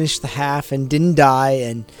everybody finished the half and didn't die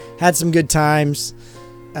and had some good times.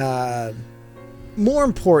 More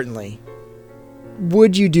importantly,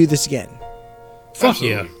 would you do this again? Fuck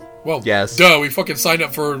Absolutely. yeah. Well, Yes. duh, we fucking signed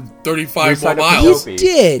up for 35 more signed up for miles. Dopey. You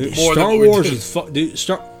did. More than Star what we Wars did. is dude.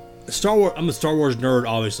 Star Wars. I'm a Star Wars nerd,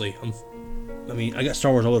 obviously. I got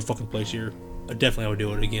Star Wars all over the fucking place here. I definitely would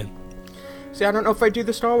do it again. See, I don't know if I'd do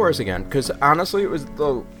the Star Wars again, because honestly, it was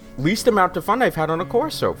the least amount of fun I've had on a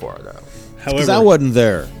course so far, though. Because However, I wasn't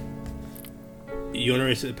there. you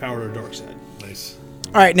underestimate the power of the dark side. Nice.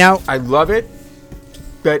 All right, now, I love it,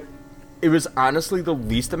 but it was honestly the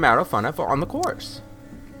least amount of fun I've had on the course.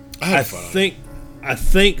 I had I fun.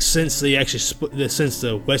 think since they actually since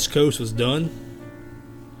the West Coast was done,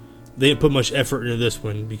 they didn't put much effort into this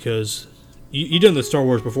one because you done the Star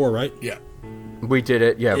Wars before, right? Yeah. We did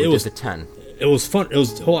it, yeah, we was- did the 10. It was fun. It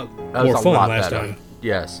was a whole lot That was more a fun lot last better. time.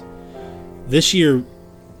 Yes. This year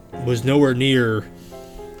was nowhere near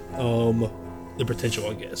the potential,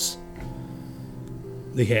 I guess.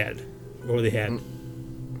 They had. But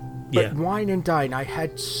Yeah. Wine and Dine, I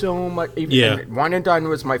had so much. Yeah. Wine and Dine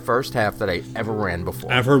was my first half that I ever ran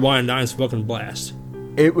before. I've heard Wine and Dine's fucking blast.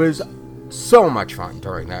 It was so much fun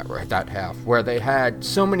during that half, where they had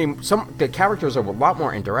the characters are a lot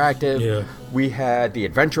more interactive. Yeah. We had the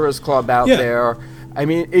Adventurers Club out Yeah. there. I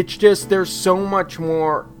mean, it's just there's so much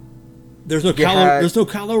more. There's no You had- There's no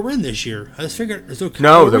Kylo Ren this year. I just figured there's no Kylo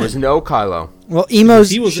No, there Ren. was no Kylo. well,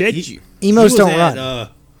 emos Emos don't run.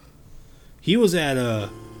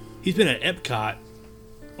 He's been at Epcot.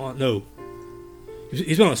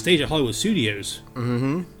 He's been on stage at Hollywood Studios.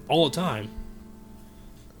 All the time.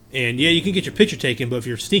 And yeah, you can get your picture taken, but if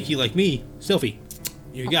you're sneaky like me, selfie,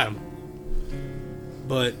 you got him.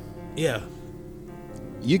 But yeah,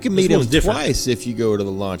 You can meet This him one's different. twice if you go to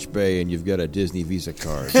the launch bay and you've got a Disney Visa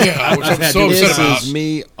card. Yeah, which I've I'm had so this. upset about. Pisses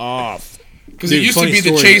me off. Because it Dude, used to funny be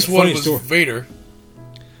the story- Chase one funny was story. Vader.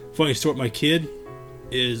 funny story. My kid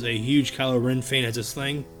is a huge Kylo Ren fan. Has this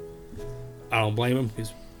thing. I don't blame him.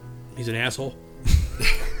 He's an asshole.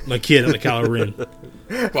 My kid, I'm a Kylo Ren.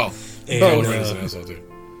 Well, And, Kylo Ren is an asshole too.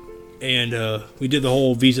 And we did the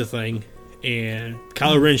whole Visa thing, and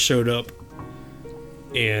Kylo Ren showed up,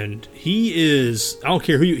 and he is, I don't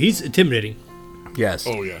care who he's intimidating. Yes.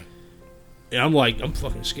 Oh yeah. And I'm like, I'm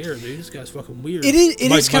fucking scared, dude. This guy's fucking weird. It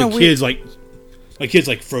is kinda weird. My kid's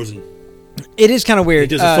like Frozen. It is kind of weird.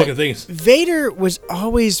 He does the fucking things. Vader was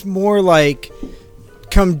always more like,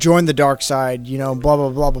 come join the dark side, blah, blah,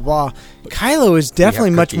 blah, blah, blah. Kylo is definitely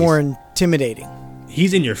much cookies. more intimidating.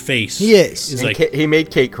 He's in your face. He is. He's And like, he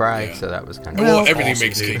made Kate cry, Yeah. so that was kind of Well, Well, everything awesome,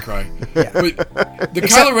 makes dude. Kate cry. But the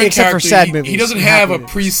Except- Kylo Ren except for character, sad he movies doesn't and have a happy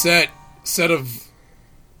movies. preset set of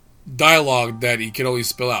dialogue that he can only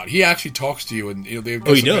spill out. He actually talks to you, and they've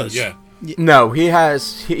Oh, he does? Yeah. No, he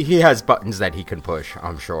has buttons that he can push.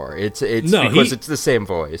 I'm sure it's No, because it's the same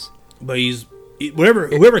voice. but whoever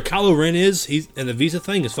Kylo Ren is, and the Visa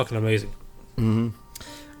thing is fucking amazing.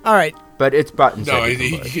 All right. But it's buttons. No, that he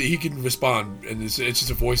can push. he can respond, and it's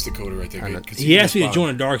just a voice decoder, I think. I know. 'cause He can asked me to respond.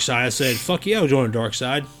 join the dark side. I said, "Fuck yeah, I'll join the dark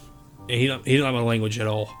side." And he didn't like my language at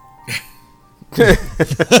all.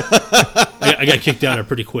 I got kicked out of it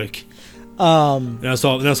pretty quick. And I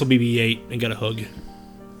saw BB-8 and got a hug.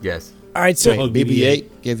 Yes. All right. So, Hug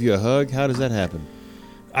BB-8 give you a hug? How does that happen?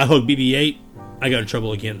 I hugged BB-8. I got in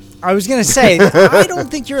trouble again. I was going to say, I don't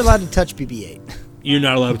think you're allowed to touch BB-8. You're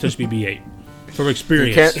not allowed to touch BB-8. From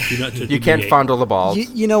experience, You do not touch You can't BB-8. fondle the balls.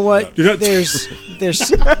 You know what? You're not- There's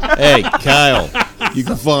Hey, Kyle, you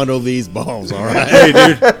can fondle these balls, all right? Hey,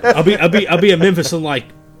 dude, I'll be in Memphis in like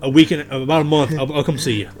a week and about a month. I'll come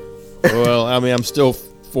see you. Well, I mean, I'm still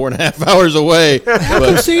 4.5 hours away, Come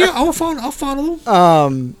but see you. I'll follow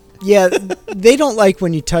them. yeah, they don't like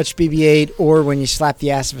when you touch BB-8 or when you slap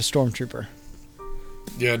the ass of a stormtrooper.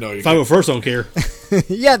 Yeah, no, you 501st don't care.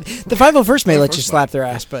 Yeah, the 501st may let you slap their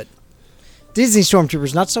ass, but Disney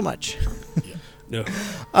stormtroopers not so much. No.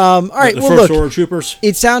 All right, The well first look, order troopers.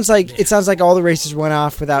 it sounds like all the races went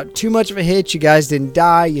off without too much of a hitch. You guys didn't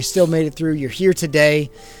die. You still made it through. You're here today.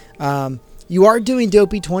 You are doing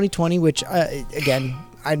Dopey 2020, which again,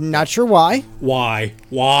 I'm not sure why. Why?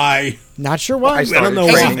 Not sure why. I started don't know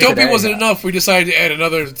Because why. training if Dopey today. wasn't enough, we decided to add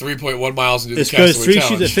another 3.1 miles and do the It's because Castaway 3 Sheets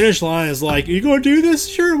Challenge. at finish line is like, you going to do this?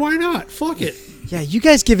 Sure, why not? Fuck it. Yeah, you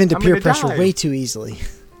guys give in to I'm peer gonna pressure die. way too easily.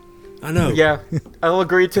 I know. Yeah, I'll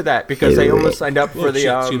agree to that because I almost signed up for Oh, the.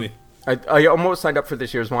 shit, excuse me. I almost signed up for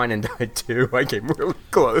this year's Wine and Dine too. I came really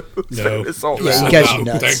close. No. It's all It was Yeah, so you guys are loud.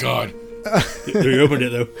 nuts. Thank God. They opened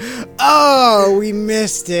it though. Oh, we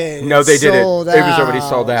missed it. No, they didn't. Sold It was out. already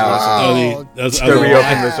sold out. Oh, The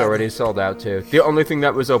reopen was already sold out too. The only thing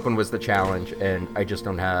that was open was the challenge, and I just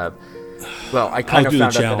don't have. Well, I kind of I'll do the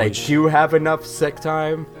found out that I challenge. do have enough sick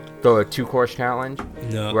time. The 2-course challenge,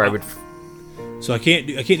 No, where I would. So I can't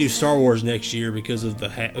do Star Wars next year because of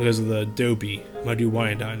the dopey. I'm gonna do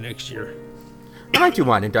Wine and Dine next year. I might do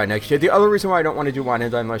Wine and Dine next year. The other reason why I don't want to do Wine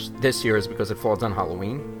and Dine this year is because it falls on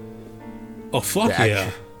Halloween. Oh fuck The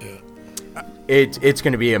yeah! It's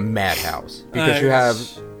going to be a madhouse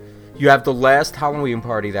because you have the last Halloween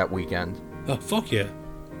party that weekend. Oh fuck yeah!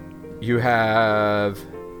 You have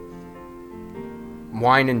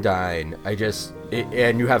Wine and Dine.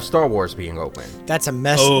 And you have Star Wars being open. That's a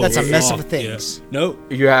mess. Oh, That's a mess fuck of things. Yeah.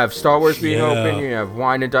 Nope. You have Star Wars being Yeah. open. You have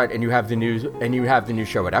Wine and Dine, and you have the new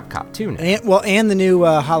show at Epcot too. Now. And the new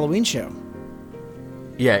Halloween show.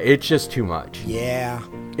 Yeah, it's just too much. Yeah.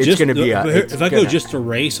 It's going to be. If I go just to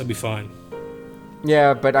race, I'll be fine.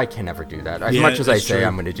 Yeah, but I can never do that. As Yeah, much as I that's say true.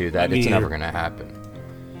 I'm going to do that, Me it's never either. going to happen.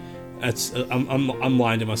 That's I'm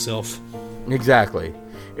lying to myself. Exactly.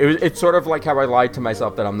 It's sort of like how I lied to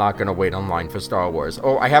myself that I'm not going to wait online for Star Wars.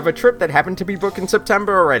 Oh, I have a trip that happened to be booked in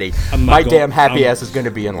September already. My damn happy ass is going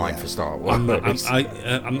to be in line for Star Wars.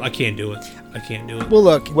 I can't do it. I can't do it. Well,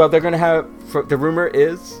 look. Well, they're going to have. The rumor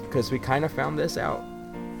is, because we kind of found this out,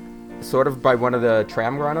 sort of by one of the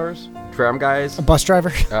tram guys. A bus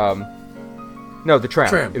driver? No, the tram.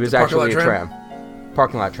 Tram. It was The parking actually a lot tram.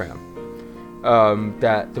 Parking lot tram.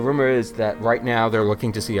 That the rumor is that right now they're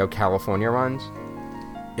looking to see how California runs.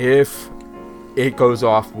 If it goes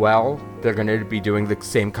off well, they're going to be doing the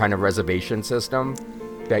same kind of reservation system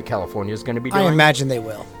that California is going to be doing. I imagine they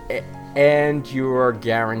will. And you are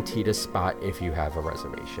guaranteed a spot if you have a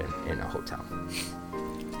reservation in a hotel.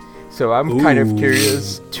 So I'm kind of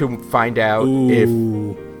curious to find out if,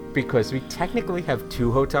 because we technically have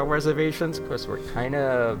 2 hotel reservations, because we're kind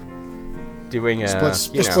of doing a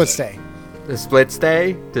split stay. The split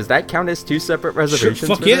stay? Does that count as 2 separate reservations?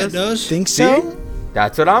 Fuck for yeah, this? it does. Think so?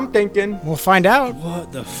 That's what I'm thinking. We'll find out.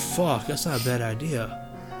 What the fuck? That's not a bad idea.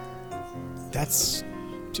 That's.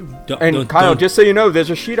 Kyle, just so you know, there's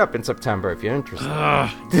a sheet up in September if you're interested.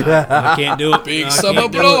 I can't do it. Big I summer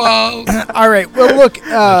can't do it. blowout. All right. Well, look.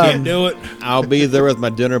 I can't do it. I'll be there with my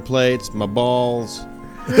dinner plates, my balls.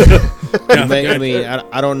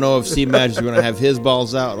 I don't know if C-Magic's going to have his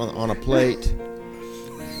balls out on a plate.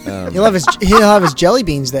 He'll have his jelly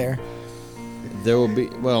beans there. There will be.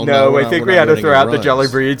 Well, no, we're I think not we had to running throw a out the runs. jelly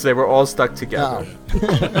beans. They were all stuck together.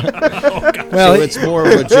 Well, So it's more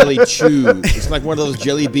of a jelly chew. It's like one of those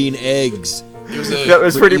jelly bean eggs. That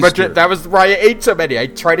was pretty much Easter. it. That was why I ate so many. I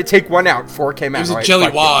tried to take one out before it came out. was a Right, jelly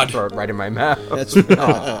fuck it, wad. Throw it right in my mouth. That's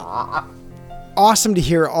awesome to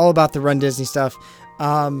hear all about the Run Disney stuff.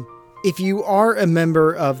 If you are a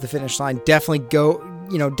member of the Finish Line, definitely go.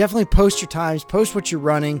 Definitely post your times, post what you're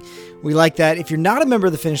running. We like that. If you're not a member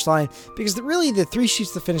of the Finish Line, because really the 3 Sheets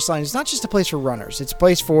to the Finish Line is not just a place for runners. It's a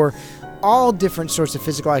place for all different sorts of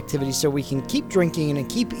physical activities so we can keep drinking and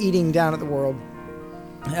keep eating down at the world.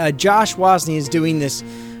 Josh Wozni is doing this,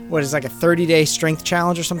 what is like a 30-day strength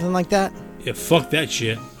challenge or something like that? Yeah, fuck that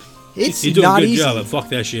shit. It's He's doing not a good easy. job, but fuck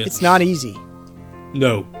that shit. It's not easy.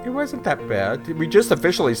 No. It wasn't that bad. We just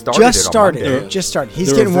officially started Just it on started. Monday. Just started. He's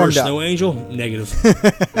The getting warmed reverse up. Snow Angel? Negative.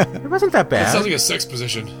 It wasn't that That sounds bad. like a sex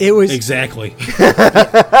position. It was Exactly. It's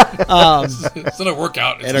not a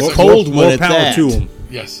workout. It's And a a sex cold position. one More at power that. to him.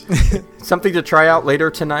 Yes. Something to try out later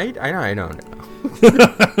tonight? I don't know.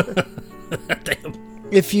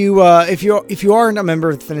 If you aren't a member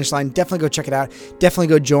of the Finish Line, definitely go check it out. Definitely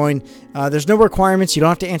go join. There's no requirements. You don't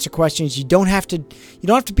have to answer questions. You don't have to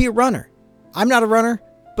be a runner. I'm not a runner,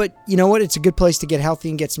 but you know what? It's a good place to get healthy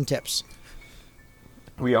and get some tips.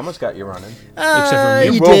 We almost got you running. Except for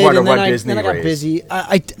me. You will did, run a and then Run I Disney got race. busy.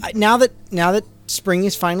 I now that spring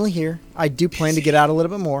is finally here, I do plan to get out a little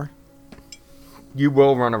bit more. You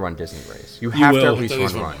will run a Run Disney race. You have to will. at least At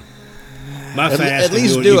least run one. one. My fast At can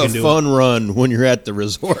least do it, do you a can do fun run when you're at the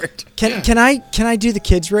resort. Can I do the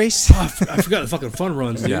kids race? I forgot the fucking fun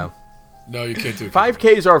runs, dude. No. No, you can't do it.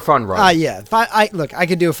 5Ks are a fun run. Yeah. I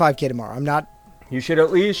could do a 5K tomorrow. I'm not. You should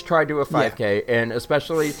at least try to do a 5K, and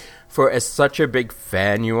especially for as such a big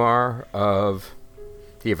fan you are of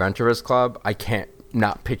the Adventurers Club, I can't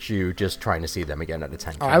not picture you just trying to see them again at a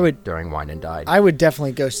 10K I would- during Wine and Dine. I would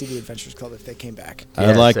definitely go see the Adventurers Club if they came back.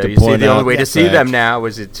 I'd like so to you see, point the out only way to the see fact them now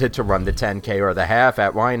is to run the 10K or the half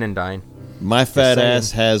at Wine and Dine. My fat saying.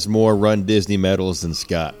 ass has more Run Disney medals than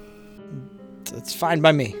Scott. It's fine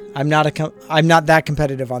by me. I'm not that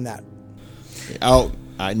competitive on that. Oh,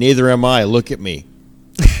 neither am I. Look at me.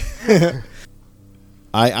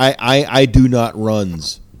 I do not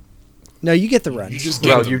runs. No, you get the runs. You just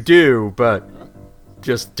get them. You do, but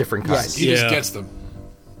just different kinds. He just gets them.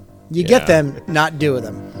 You get them, not do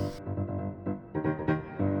them.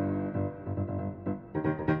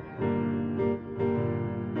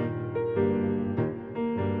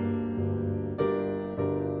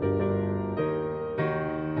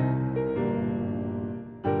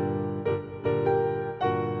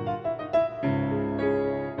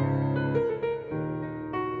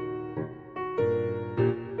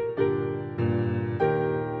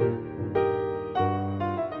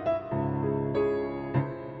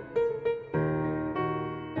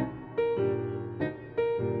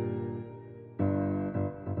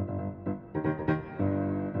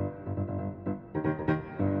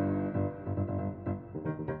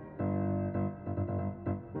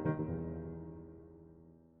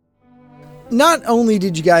 Not only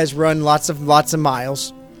did you guys run lots of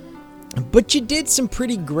miles, but you did some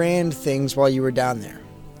pretty grand things while you were down there.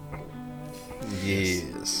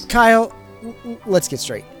 Yes. Kyle, let's get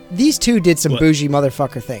straight. These two did some bougie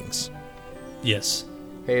motherfucker things. Yes.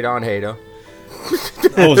 Hate on Hato.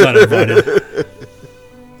 I was not invited.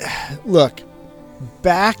 Look,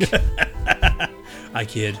 back... I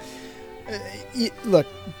kid. Look,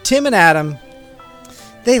 Tim and Adam...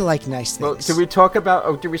 They like nice things. Well, did we talk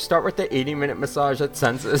about... did we start with the 80-minute massage at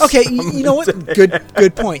Census? Okay, you know what?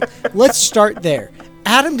 Good point. Let's start there.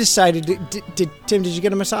 Adam decided... Tim, did you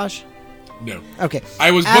get a massage? No. Okay.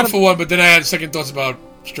 I was booked for one, but then I had second thoughts about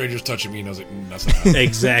strangers touching me, and I was like, that's not happening.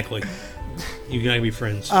 Exactly. You gotta be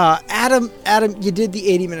friends. Adam, you did the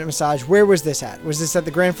 80-minute massage. Where was this at? Was this at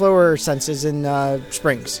the Grand Flow or Senses in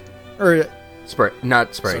Springs? Or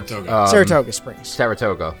not Springs. Saratoga. Saratoga Springs.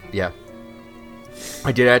 Saratoga, yeah.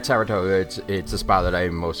 I did at Saratoga. It's a spa that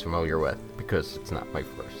I'm most familiar with because it's not my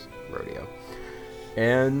first rodeo.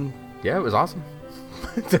 And yeah, it was awesome.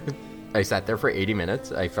 I sat there for 80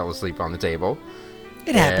 minutes. I fell asleep on the table.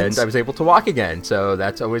 It happens. And I was able to walk again, so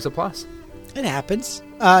that's always a plus. It happens.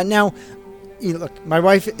 Now, look, my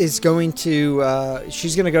wife is going to...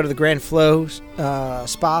 she's going to go to the Grand Flow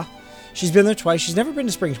spa. She's been there twice. She's never been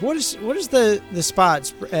to Springs. What is the spa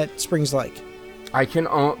at Springs like? I can...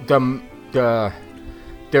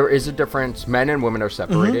 there is a difference. Men and women are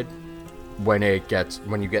separated when you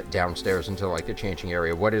get downstairs into like the changing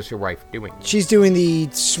area. What is your wife doing? She's doing the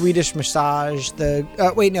Swedish massage.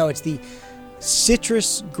 It's the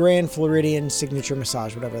Citrus Grand Floridian Signature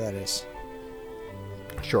Massage, whatever that is.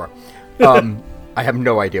 Sure. I have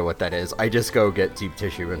no idea what that is. I just go get deep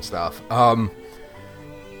tissue and stuff.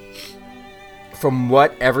 From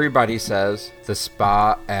what everybody says, the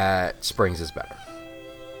spa at Springs is better.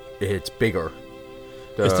 It's bigger.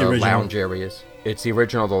 It's the original. Lounge areas. It's the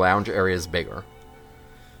original. The lounge area is bigger.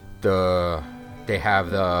 They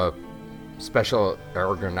have the special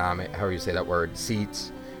ergonomic, how do you say that word,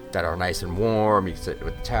 seats that are nice and warm. You can sit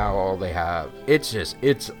with a towel.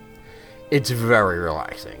 It's very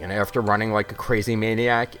relaxing. And after running like a crazy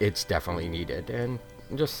maniac, it's definitely needed. And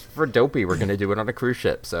just for Dopey, we're going to do it on a cruise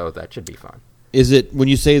ship, so that should be fun. Is it, when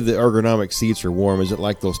you say the ergonomic seats are warm, is it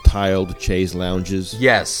like those tiled chaise lounges?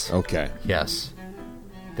 Yes. Okay. Yes.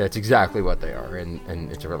 That's exactly what they are, and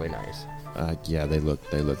it's really nice. Yeah, they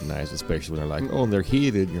look nice, especially when they're like, and they're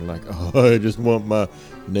heated. And you're like, I just want my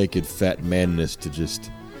naked fat manness to just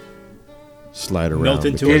slide around. Melt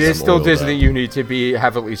into it is still Disney. You need to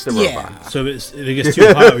have at least a robot. Yeah. So if it gets too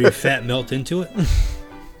hot, will your fat melt into it?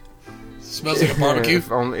 Smells like a barbecue. If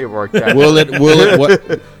only it worked out. Will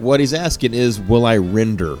it? What he's asking is, will I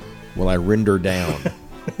render? Will I render down?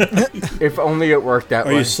 If only it worked that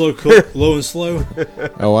way. Are you slow cook, low and slow?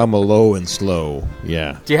 Oh, I'm a low and slow.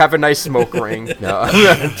 Yeah. Do you have a nice smoke ring? No.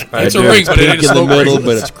 It's a ring, but it ain't a in the slow middle, ring.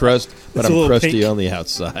 but it's crust. But I'm crusty pink. on the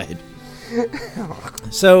outside.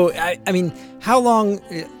 So, I mean, how long...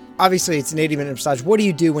 Obviously, it's an 80-minute massage. What do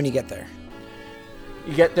you do when you get there?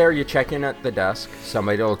 You get there, you check in at the desk.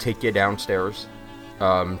 Somebody will take you downstairs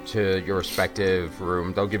to your respective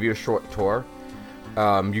room. They'll give you a short tour.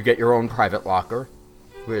 You get your own private locker,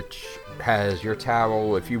 which has your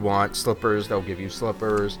towel. If you want slippers, they'll give you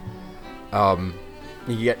slippers. You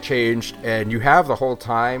get changed, and you have the whole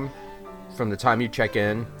time from the time you check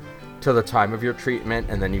in to the time of your treatment,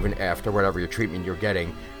 and then even after whatever your treatment you're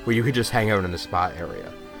getting, where you could just hang out in the spa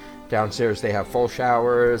area. Downstairs, they have full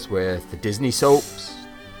showers with the Disney soaps,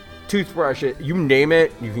 toothbrush, you name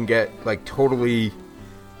it, you can get like totally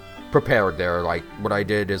prepared there. Like what I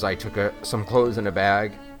did is I took some clothes in a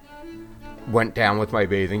bag, went down with my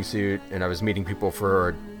bathing suit, and I was meeting people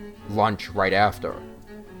for lunch right after.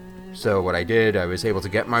 So what I did, I was able to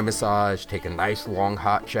get my massage, take a nice long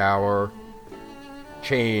hot shower,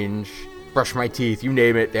 change, brush my teeth, you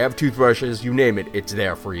name it. They have toothbrushes, you name it. It's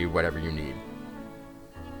there for you, whatever you need.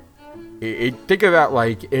 Think about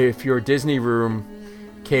like if your Disney room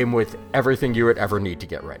came with everything you would ever need to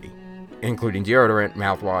get ready, including deodorant,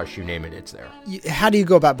 mouthwash, you name it, it's there. How do you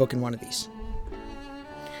go about booking one of these?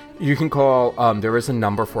 You can call, there is a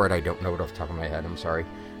number for it, I don't know it off the top of my head, I'm sorry.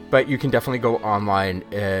 But you can definitely go online,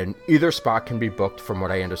 and either spot can be booked, from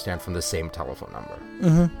what I understand, from the same telephone number.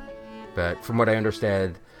 Mm-hmm. But from what I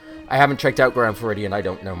understand, I haven't checked out Grand Floridian, I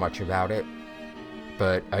don't know much about it.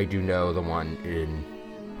 But I do know the one in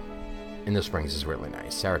the Springs is really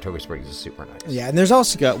nice. Saratoga Springs is super nice. Yeah, and there's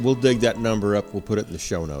also... Scott, we'll dig that number up. We'll put it in the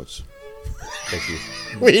show notes. Thank you.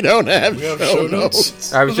 We don't have show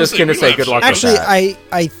notes. I was just going to say good luck Actually, with that.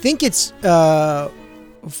 I think it's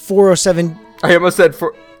 407... I almost said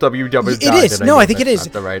for WW. It is. No, I think it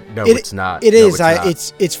is. No, it's not. It is. No,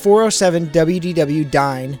 it's 407 WDW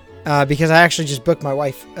Dine because I actually just booked my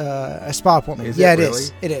wife a spa appointment. Is yeah, it it really?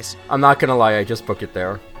 is. It is. I'm not gonna lie. I just book it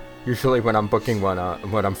there. Usually, when I'm booking one,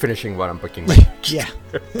 when I'm finishing one, I'm booking. Yeah.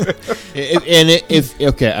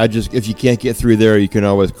 If you can't get through there, you can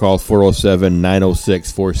always call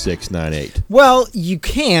 407-906-4698. Well, you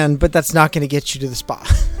can, but that's not going to get you to the spa.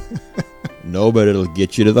 No, but it'll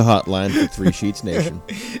get you to the hotline for Three Sheets Nation.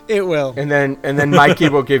 It will. And then Mikey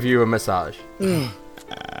will give you a massage.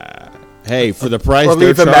 Hey, for the price Or they're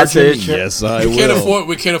leave a charging, message. yes, I We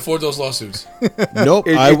will. can't afford those lawsuits. Nope,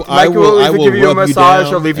 Mikey I will will. either give you a rub massage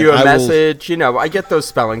down, or leave you and a I will- message. You know, I get those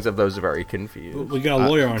spellings of those very confused. We got a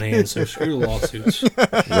lawyer on hand, so screw the lawsuits.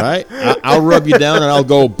 Right? I'll rub you down, and I'll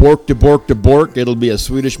go bork to bork to bork. It'll be a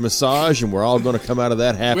Swedish massage, and we're all going to come out of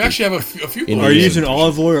that happy. We actually have a few. In Are the you end. using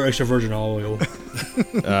olive oil or extra virgin olive oil?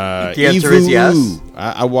 The answer is yes.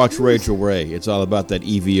 I watch Rachel Ray. It's all about that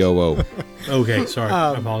EVOO. Okay, sorry.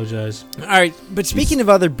 I apologize. All right, but speaking of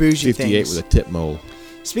other bougie 58 things, with a tip mole.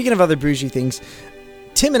 speaking of other bougie things,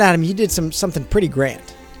 Tim and Adam, you did something pretty grand.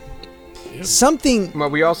 Yep. Something Well,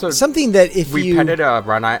 we also that if we you petted a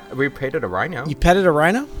rhino. We petted a rhino. you petted a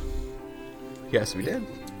rhino. Yes, we did.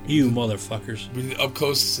 You motherfuckers. We up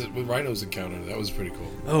close with rhinos encounter. That was pretty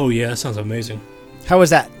cool. Oh, yeah, that sounds amazing. How was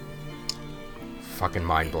that? Fucking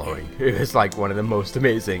mind blowing. It was like one of the most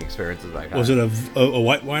amazing experiences I had. Was it a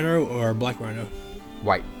white rhino or a black rhino?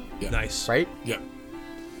 White? Yeah. Nice. Right? Yeah.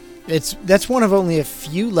 That's one of only a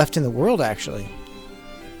few left in the world, actually.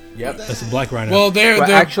 Yep. That's a black rhino. Well, they have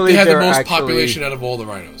the they're most actually- population out of all the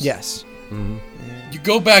rhinos. Yes. You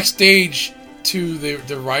go backstage to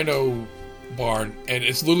the rhino barn, and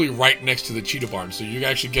it's literally right next to the cheetah barn. So you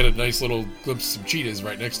actually get a nice little glimpse of some cheetahs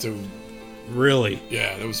right next to. Really?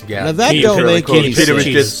 Yeah, that was. Yeah. Now that Cheetahs don't really make cool. any Cheetah was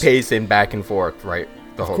sense. just pacing back and forth, right?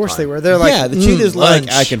 The whole Of course time. they were. They're like, yeah, the cheetah's like,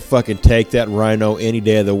 lunch. I can fucking take that rhino any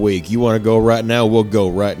day of the week. You want to go right now? We'll go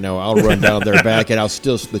right now. I'll run down their back, and I'll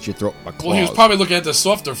still slit your throat with my claws. Well, he was probably looking at the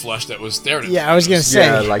softer flesh that was staring at him. Yeah, I was gonna say.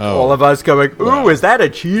 Yeah, like Oh. all of us going, ooh, is that a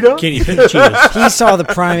cheetah? Can't you fit cheetahs? He saw the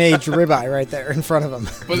prime age ribeye right there in front of him.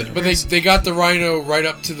 But they got the rhino right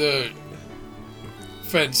up to the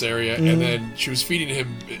fence area, and then she was feeding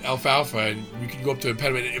him alfalfa, and we could go up to the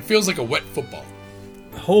impediment. It feels like a wet football.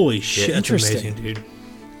 Holy shit, that's Interesting. amazing, dude.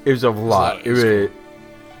 It was a lot. It's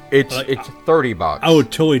 $30. I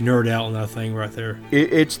would totally nerd out on that thing right there.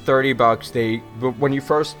 It's $30. But when you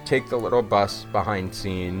first take the little bus behind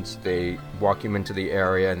scenes, they walk you into the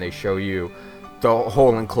area and they show you the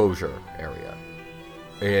whole enclosure area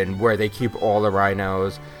and where they keep all the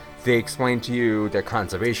rhinos. They explain to you their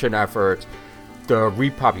conservation efforts, the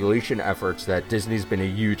repopulation efforts that Disney's been a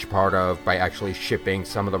huge part of by actually shipping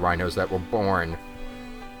some of the rhinos that were born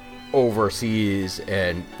overseas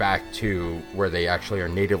and back to where they actually are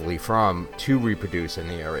natively from to reproduce in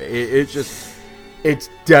the area. It's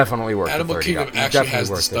definitely worth Animal the $30. Kingdom It's actually definitely has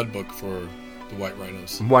the worth stud it. book for the white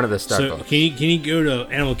rhinos. One of the stud So books. can you go to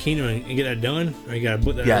Animal Kingdom and get that done, or you gotta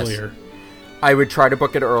book that Yes. earlier? I would try to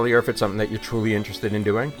book it earlier if it's something that you're truly interested in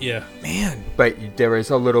doing. Yeah. Man, But there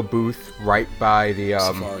is a little booth right by the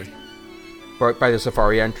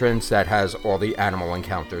safari entrance that has all the animal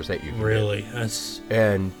encounters that you can Really? That's get.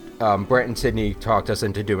 And Brent and Sydney talked us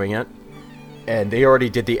into doing it. And they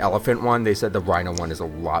already did the elephant one. They said the rhino one is a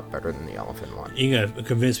lot better than the elephant one. you gotta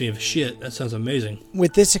convince me of shit. That sounds amazing.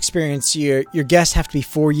 with this experience, your guests have to be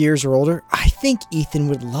 4 years or older. I think Ethan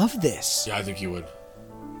would love this. Yeah, I think he would.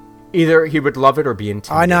 Either he would love it or be I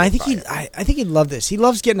intimidated. know. I think by it. I think he'd love this. He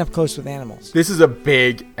loves getting up close with animals. This is a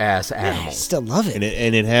big ass I animal. still love it. And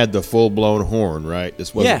it had the full blown horn, right?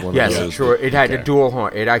 This wasn't Yeah. one Yes, of those. sure. It had a Okay. dual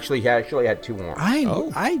horn. It actually had two horns.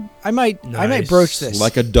 I might Nice. broach this.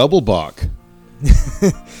 Like a double buck.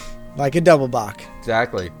 Like a double Bach.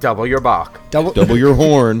 Exactly. Double your Bach. Double your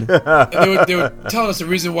horn. And they were telling us the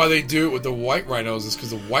reason why they do it with the white rhinos is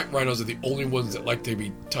because the white rhinos are the only ones that like to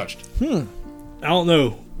be touched. I don't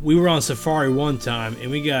know. We were on safari one time, and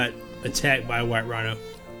we got attacked by a white rhino.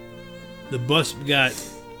 The bus almost got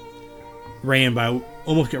ran by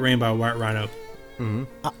a white rhino. Mm-hmm.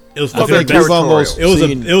 It was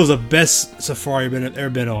it was the best safari I've ever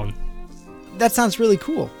been on. That sounds really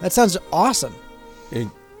cool. That sounds awesome.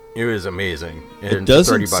 It was amazing. It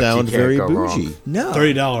doesn't sound very bougie. Wrong. No.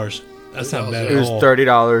 $30. That's not bad It at was all.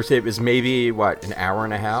 $30. It was maybe, an hour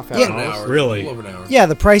and a half? Yeah. An hour, Really? a little over an hour. Yeah,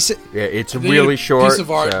 the price. Yeah, it's And they really did a short. piece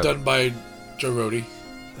of art so- done by Joe Rohde.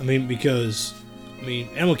 I mean,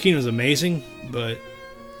 Animal Kingdom is amazing, but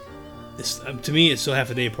to me, it's still half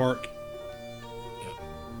a day park.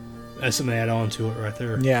 That's something to add on to it right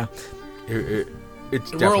there. Yeah. It's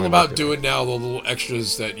And we're all definitely about worth it. doing now the little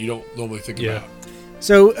extras that you don't normally think Yeah. about.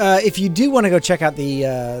 So if you do want to go check out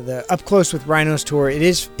the Up Close with Rhinos tour,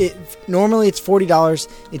 normally it's $40.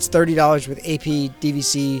 It's $30 with AP,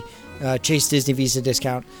 DVC, Chase Disney Visa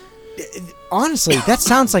discount. Honestly, that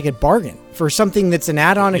sounds like a bargain for something that's an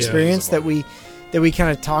add-on experience that we kind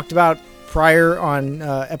of talked about prior on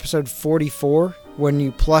episode 44 when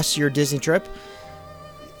you plus your Disney trip.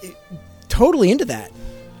 Totally into that.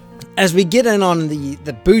 As we get in on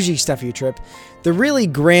the bougie stuff of your trip, the really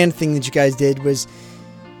grand thing that you guys did was,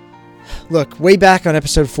 look, way back on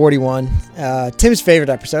episode 41, Tim's favorite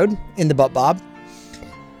episode, In the Butt Bob.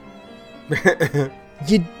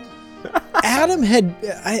 Adam had,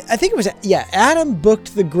 I think it was, Adam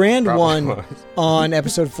booked the grand Probably one was. on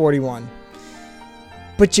episode 41.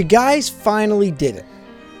 But you guys finally did it.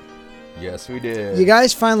 Yes, we did. You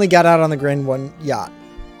guys finally got out on the grand one yacht.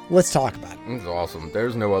 Let's talk about it. It was awesome.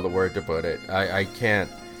 There's no other word to put it. I can't.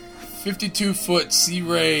 52-foot Sea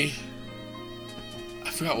Ray. I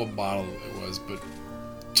forgot what model it was, but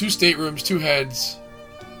 2 staterooms, 2 heads.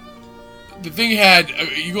 The thing had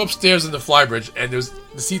you go upstairs in the flybridge, and the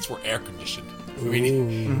seats were air conditioned. I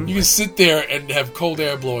mean, you can sit there and have cold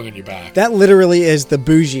air blowing on your back. That literally is the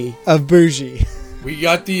bougie of bougie. We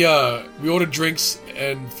got we ordered drinks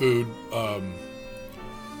and food.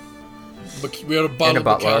 We ordered a bottle of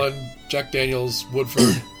butler. Macallan, Jack Daniels,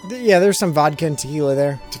 Woodford, Yeah, there's some vodka and tequila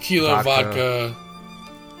there. tequila, Vodka.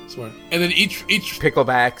 vodka. And then each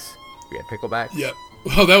Picklebacks. We had picklebacks. yeah.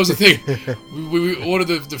 Well, that was the thing. we ordered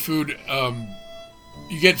the food.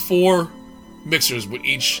 You get 4 mixers with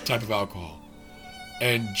each type of alcohol.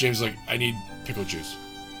 And James was like, I need pickle juice.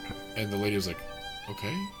 And the lady was like, okay,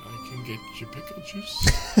 I can get you pickle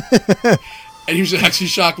juice. And he was actually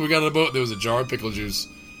shocked when we got on the boat. There was a jar of pickle juice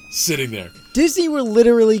sitting there. Disney will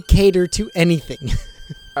literally cater to anything.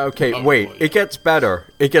 Okay, Oh, wait. yeah. It gets better.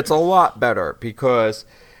 It gets a lot better because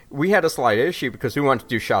we had a slight issue because we wanted to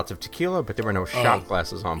do shots of tequila, but there were no shot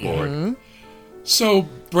glasses on board. So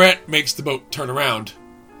Brett makes the boat turn around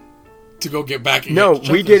to go get back. And No,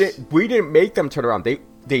 get we shot didn't. We didn't make them turn around.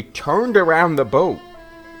 They turned around the boat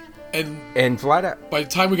and flat out. By the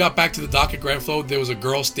time we got back to the dock at Grand Flow, there was a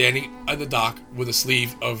girl standing on the dock with a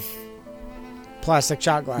sleeve of Plastic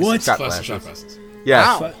shot glasses. What? Shot plastic shot glasses. glasses.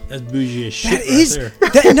 Yes. Wow. That's bougie as shit That right is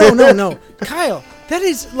there. no, Kyle. That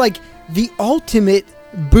is like the ultimate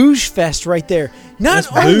bouge fest right there. That's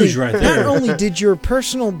bouge right there. Not only did your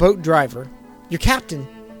personal boat driver, your captain,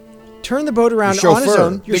 turn the boat around Your on his chauffeur.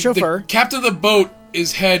 own, your chauffeur. The captain of the boat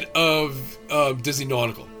is head of Disney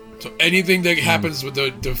Nautical. So anything that happens with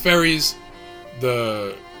the ferries,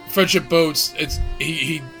 the friendship boats,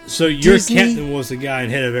 he So your Disney- captain was the guy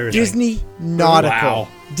and head of everything. Disney Nautical. Wow.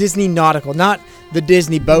 Disney Nautical, not the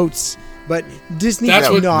Disney boats, but Disney that's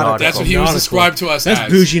what Nautical. that's what he was Nautical. described to us That's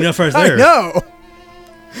as. bougie enough right I there. know.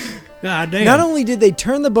 God damn. Not only did they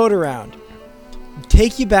turn the boat around,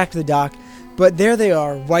 take you back to the dock, but there they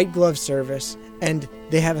are, white glove service, and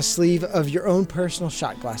they have a sleeve of your own personal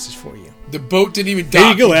shot glasses for you. The boat didn't even dock.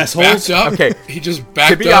 There you go, He just assholes. backed up. Okay. He just To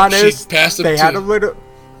backed be up. honest, She passed him they to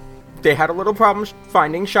had a little problem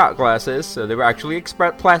finding shot glasses, so they were actually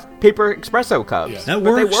paper espresso cups. Yeah. That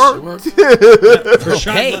But they works. It worked. worked. For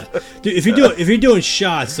shot Hey. Dude, if you're doing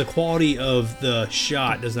shots, the quality of the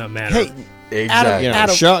shot does not matter. Hey, Exactly. You know,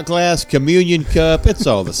 Adam. shot glass, communion cup, it's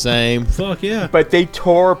all the same. Fuck yeah. But they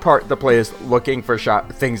tore apart the place looking for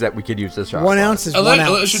things that we could use as shot 1 glass. ounce is 1 Unless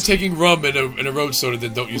ounce. you're taking rum in a road soda,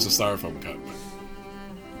 then don't use a styrofoam cup.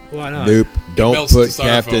 Why not? Nope. Don't melts put the styrofoam.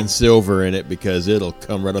 Captain Silver in it because it'll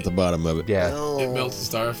come right at the bottom of it. Yeah. It melts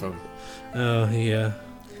the styrofoam. Oh yeah.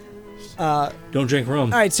 Don't drink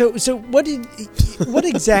rum. All right, so what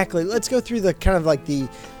exactly? Let's go through the kind of like the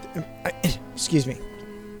excuse me.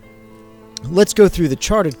 Let's go through the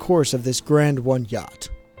charted course of this Grand One yacht.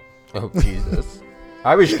 Oh, Jesus.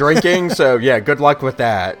 I was drinking, so yeah, good luck with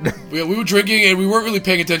that. We were drinking, and we weren't really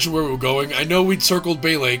paying attention where we were going. I know we'd circled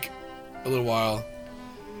Bay Lake a little while,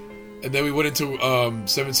 and then we went into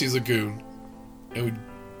Seven Seas Lagoon, and we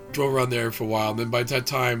drove around there for a while. And then by that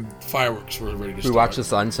time, fireworks were ready to start. We watched the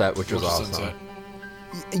sunset, which was awesome.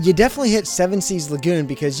 You definitely hit Seven Seas Lagoon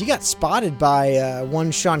because you got spotted by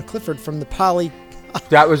one Sean Clifford from the Poly.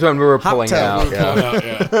 That was when we were Hot pulling tub.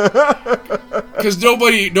 out. Because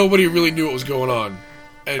nobody really knew what was going on.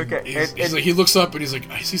 And, Okay, he's like, he looks up and he's like,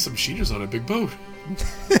 I see some cheaters on a big boat.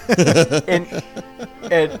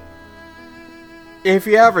 and if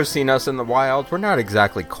you ever seen us in the wild, we're not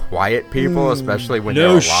exactly quiet people, especially when there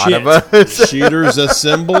are a lot of us. Cheaters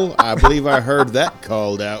assemble. I believe I heard that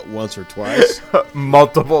called out once or twice.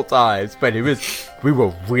 Multiple times, but we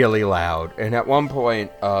were really loud. And at one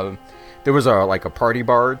point, there was a party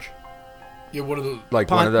barge. Yeah, one of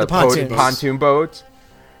the pontoon boats,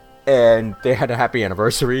 and they had a happy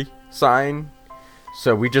anniversary sign.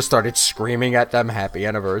 So we just started screaming at them "Happy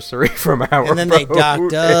Anniversary" from our And then boat. they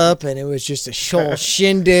docked up, and it was just a shoal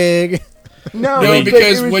shindig. No,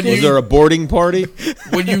 because when Was there a boarding party?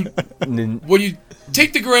 when you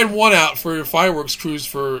take the Grand One out for your fireworks cruise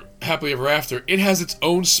for Happily Ever After, it has its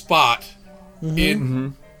own spot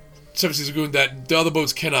in Seven Seas Lagoon that the other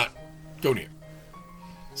boats cannot go near.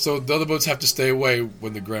 So the other boats have to stay away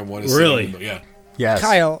when the Grand One is Really? sitting in the- yeah. Yes.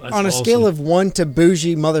 Kyle, That's on a awesome. scale of 1 to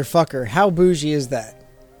bougie motherfucker, how bougie is that?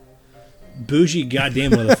 Bougie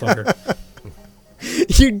goddamn motherfucker.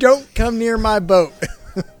 You don't come near my boat.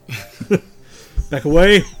 Back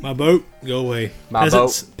away, my boat. Go away. My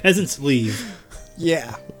Peasants leave.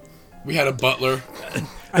 Yeah. We had a butler.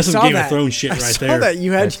 That's some saw Game that. of Thrones shit I right saw there. that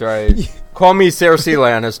you had That's right. Call me Cersei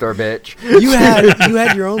Lannister, bitch. you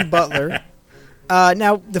had your own butler.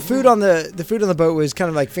 Now the food on the boat was kind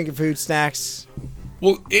of like finger food, snacks.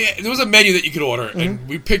 Well, there was a menu that you could order, and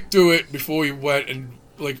we picked through it before we went, and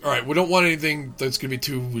like, all right, we don't want anything that's going to be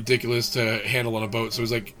too ridiculous to handle on a boat. So it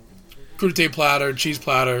was like crudité platter, cheese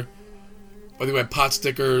platter. I think we had pot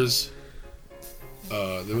stickers.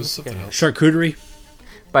 There was something else. Charcuterie.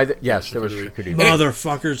 Yes, there was charcuterie.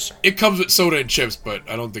 Motherfuckers. It comes with soda and chips, but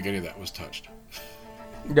I don't think any of that was touched.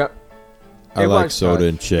 Yep. I It like was soda fun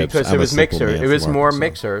and chips. because I'm it a was simple mixer. man It was from more Arkansas.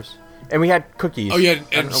 mixers, and we had cookies. Oh yeah, I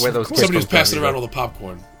don't and know where those somebody was kids come passing from around either. all the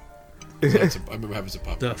popcorn. I remember having some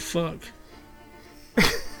popcorn. The fuck?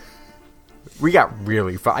 We got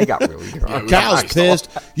really I got really drunk. Kyle's pissed.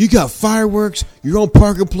 You got fireworks, your own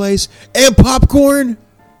parking place, and popcorn?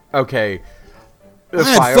 Okay. I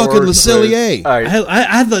had fucking Le Cellier. I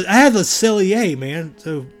had the Cellier, man.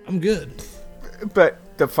 So I'm good. But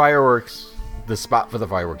the fireworks, the spot for the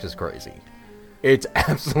fireworks is crazy. It's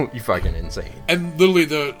absolutely fucking insane. And literally,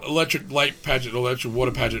 the electric light pageant, electric water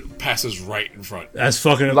pageant passes right in front. That's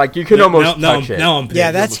fucking Like, you can almost touch it. Now I'm pissed.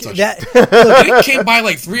 Yeah, that's almost that. And it came by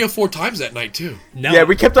like 3 or 4 times that night too. Now, Yeah,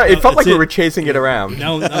 we kept. It felt like that's we were chasing it around.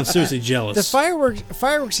 Now I'm seriously jealous. The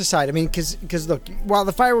fireworks aside, I mean, because look, while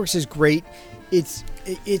the fireworks is great, it's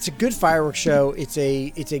a good fireworks show. It's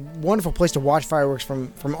a wonderful place to watch fireworks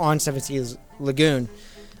from on Seven Seas Lagoon,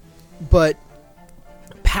 but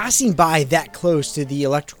passing by that close to the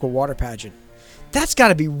electrical water pageant, that's got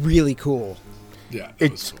to be really cool. Yeah,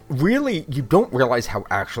 It's really, you don't realize how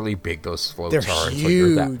actually big those floats They're are until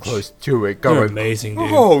you're that huge. close to it. They're Going, amazing,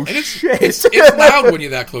 dude. oh and it's, shit! it's loud when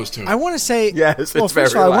you're that close to it. I want to say, Yes, well, it's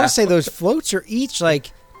first of very all, I want loud. to say those floats are each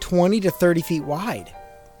like 20 to 30 feet wide.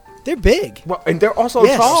 They're big. Well, and they're also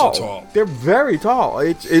Yes. tall. Also tall. They're very tall.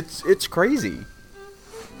 It's crazy.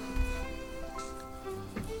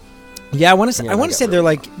 Yeah, I want to say Yeah, I want they to say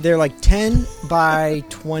got they're like 10 by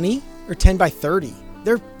 20 or 10 by 30.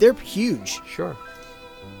 They're huge. Sure.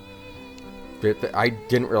 I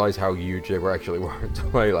didn't realize how huge they were actually were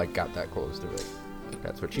until I got that close to it.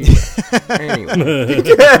 That's what she said. Anyway,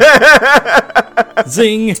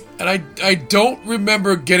 Zing. And I don't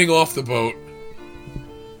remember getting off the boat,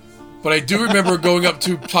 but I do remember going up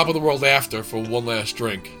to Top of the World after for one last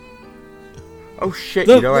drink. oh shit!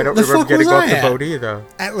 The- I don't the remember fuck getting was off I the at? boat either.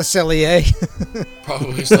 At Le Cellier.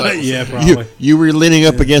 Probably slightly. Yeah, probably. You were leaning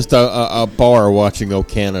up against a bar watching O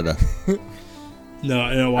Canada. No,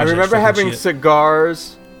 I don't watch I that remember fucking having shit.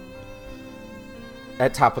 cigars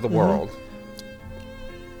at Top of the World.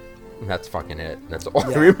 And that's fucking it. That's all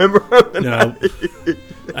I remember. Of the No, night.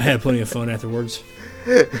 I had plenty of fun afterwards.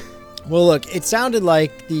 Well, look, it sounded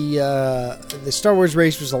like the Star Wars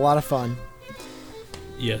race was a lot of fun.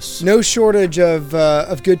 Yes. No shortage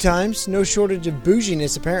of good times. No shortage of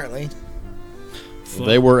bouginess, apparently. Fun.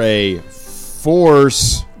 They were a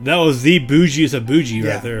force. That was the bougiest of bougie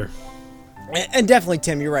Yeah. right there. And definitely,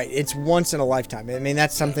 Tim, you're right. It's once in a lifetime. I mean,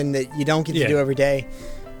 that's something that you don't get to do every day.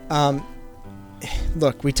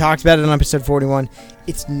 Look, we talked about it on episode 41.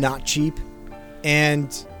 It's not cheap.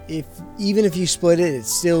 And even if you split it,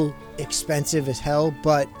 it's still expensive as hell.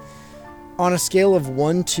 But on a scale of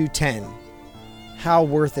 1 to 10, how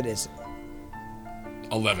worth it is it?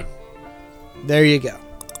 11. There you go.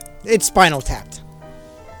 It's Spinal Tapped.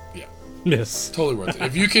 Yeah. Yes. Totally worth it.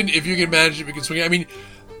 If you can manage it, if you can swing it. I mean,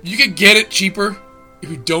 you can get it cheaper if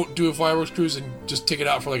you don't do a fireworks cruise and just take it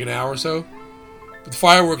out for like an hour or so. But the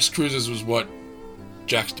fireworks cruises was what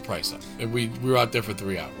jacked the price up. And we were out there for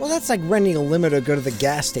 3 hours. Well, that's like renting a limo to go to the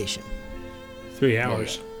gas station. 3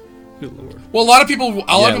 hours. Oh, yeah. Good Lord. Well, a lot of people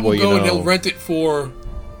go you know. and they'll rent it for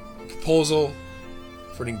proposal,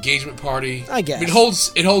 for an engagement party. I guess. I mean,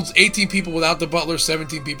 it holds 18 people without the butler,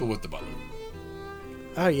 17 people with the butler.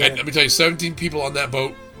 Oh, yeah. And let me tell you, 17 people on that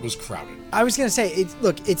boat was crowded. I was going to say,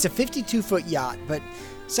 it's a 52-foot yacht, but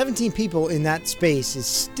 17 people in that space is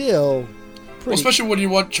still pretty... Well, especially when you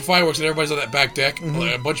watch fireworks and everybody's on that back deck. Mm-hmm.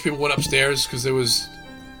 Like, a bunch of people went upstairs because it was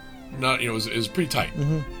not, it was pretty tight.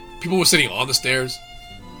 Mm-hmm. People were sitting on the stairs.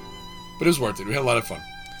 But it was worth it. We had a lot of fun.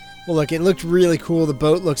 Well, look, it looked really cool. The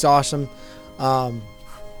boat looks awesome.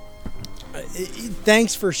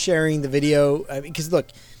 Thanks for sharing the video. Because, look,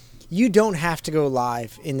 you don't have to go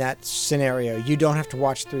live in that scenario. You don't have to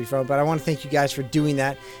watch 3 Phone. But I want to thank you guys for doing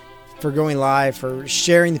that, for going live, for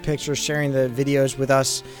sharing the pictures, sharing the videos with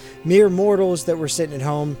us. Mere mortals that were sitting at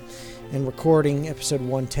home and recording episode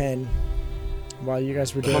 110 while you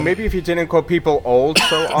guys were doing Well, maybe if you didn't call people old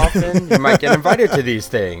so often, you might get invited to these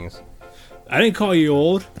things. I didn't call you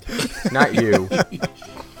old. Not you.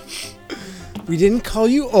 We didn't call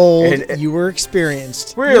you old. And- you were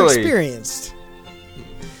experienced. Really? You're experienced.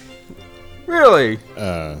 Really?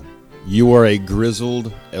 You are a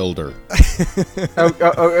grizzled elder.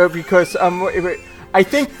 Because I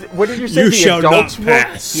think what did you say? You the shall adults not were-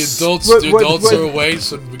 pass. The adults What- are away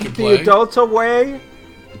so we can play. The adults away,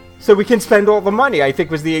 so we can spend all the money. I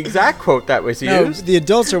think was the exact quote that was No, used. the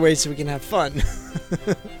adults are away so we can have fun.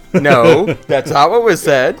 No, that's not what was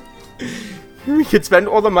said. We could spend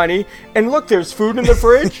all the money, and look, there's food in the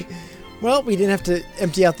fridge. Well, we didn't have to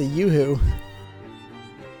empty out the Yoo-hoo.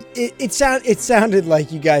 It sounded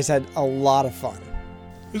like you guys had a lot of fun.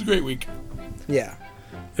 It was a great week. Yeah.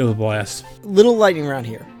 It was a blast. Little lightning round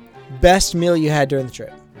here. Best meal you had during the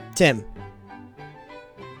trip. Tim.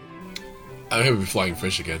 I'm happy to be flying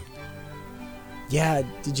fish again. Yeah,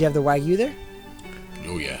 did you have the Wagyu there?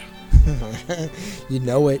 Oh, yeah. You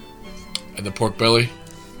know it. And the pork belly.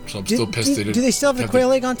 So I'm still pissed they didn't. Do they still have the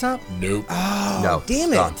quail egg on top? Nope. Oh, No,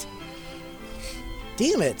 damn gone. it.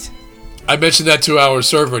 Damn it. I mentioned that to our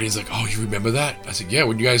server, and he's like, "Oh, you remember that?" I said, "Yeah,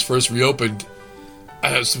 when you guys first reopened,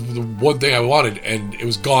 that's the one thing I wanted, and it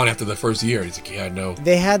was gone after the first year." He's like, "Yeah, I know."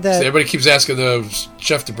 They had that. So everybody keeps asking the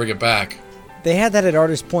chef to bring it back. They had that at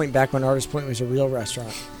Artist Point back when Artist Point was a real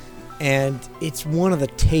restaurant. And it's one of the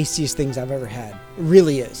tastiest things I've ever had. It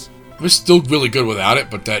really is. It was still really good without it,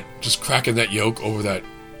 but that just cracking that yolk over that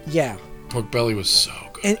Yeah. pork belly was so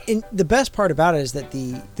good. And the best part about it is that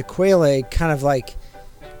the quail egg kind of like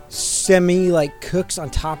cooks on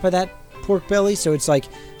top of that pork belly. So it's like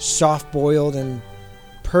soft boiled and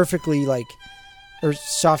perfectly or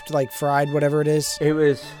soft fried, whatever it is. It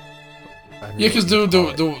was. Yeah, because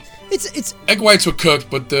the It's egg whites were cooked,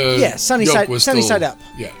 but the sunny yolk side was sunny still, side up.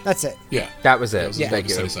 Yeah, That's it. yeah. That was it. Yeah. Thank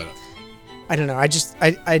you. Sunny side up. I don't know.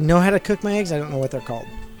 I know how to cook my eggs. I don't know what they're called.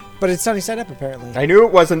 But it's sunny side up apparently. I knew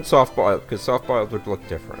it wasn't soft boiled because soft boiled would look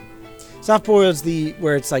different. Soft boiled's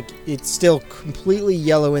where it's still completely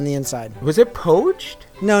yellow in the inside. Was it poached?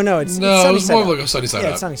 No, it's No, sunny it was side more up. like a sunny side Yeah,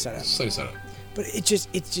 up. it's sunny side up. Sunny side up. But it's just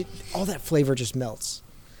all that flavor just melts.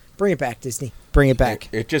 Bring it back, Disney. Bring it back.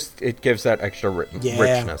 It gives that extra Yeah.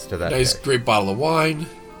 richness to that. Nice, dish. great bottle of wine.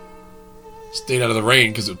 Stayed out of the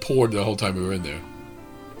rain because it poured the whole time we were in there.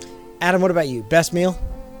 Adam, what about you? Best meal?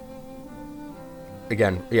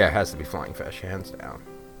 Again, yeah, it has to be flying fish, hands down.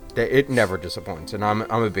 It never disappoints, and I'm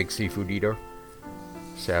a big seafood eater,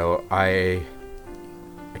 so I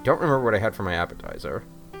don't remember what I had for my appetizer,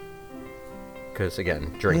 because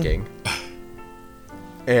again, drinking.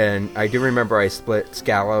 And I do remember I split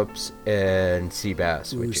scallops and sea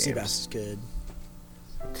bass with Ooh, James. sea bass is good.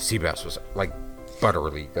 The sea bass was like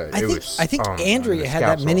butterly good. I think oh my Andrea God, the had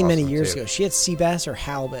that scallops were many awesome, years too. ago. She had sea bass or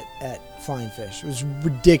halibut at Flying Fish. It was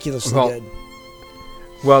ridiculously Well, good.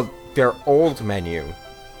 Well, their old menu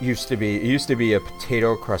used to be a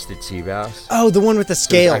potato crusted sea bass. Oh, the one with the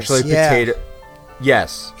So it was scales. actually yeah. potato.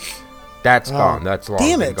 Yes, That's gone. That's long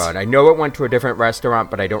damn been it. gone. I know it went to a different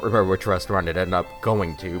restaurant, but I don't remember which restaurant it ended up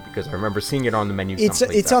going to because I remember seeing it on the menu.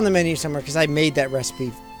 It's on the menu somewhere because I made that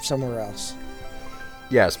recipe somewhere else.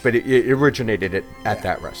 Yes, but it originated at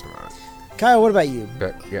that restaurant. Kyle, what about you?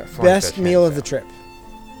 But, yeah, Best meal of the trip?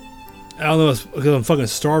 I don't know because I'm fucking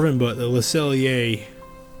starving, but the Le Cellier,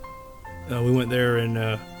 we went there and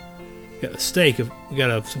got a steak. We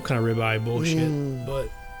got some kind of ribeye bullshit, but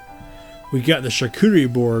we got the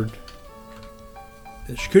charcuterie board.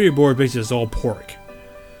 The charcuterie board basically is all pork.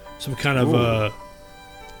 Some kind of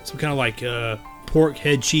like pork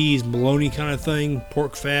head cheese, bologna kind of thing,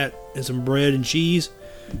 pork fat, and some bread and cheese.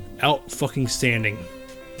 Out fucking standing.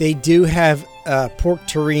 They do have pork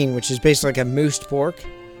terrine, which is basically like a moosed pork.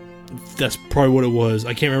 That's probably what it was.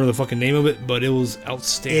 I can't remember the fucking name of it, but it was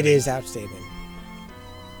outstanding. It is outstanding.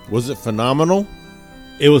 Was it phenomenal?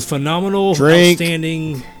 It was phenomenal. Drink.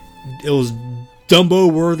 Outstanding. It was Dumbo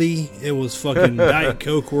worthy. It was fucking Diet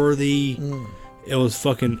Coke worthy. It was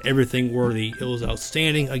fucking everything worthy. It was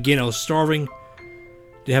outstanding. Again, I was starving.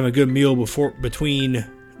 Didn't have a good meal between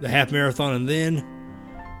the half marathon and then,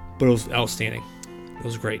 but it was outstanding. It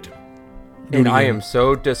was great. And I am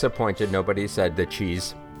so disappointed nobody said the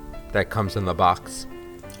cheese that comes in the box.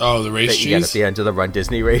 Oh, the race that cheese? you get at the end of the Run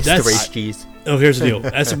Disney race, the race cheese. Oh, here's the deal.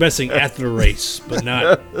 That's the best thing after the race, but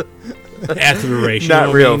not after the race. You know Not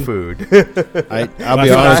what real I mean? food. I'll be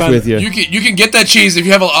honest with you. You can get that cheese if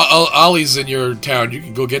you have Ollie's in your town. You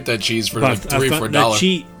can go get that cheese for like $3 for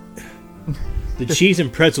 $1. The cheese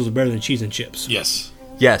and pretzels are better than cheese and chips. Yes.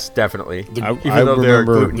 Yes, definitely. I Even though they're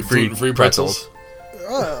remember gluten-free pretzels.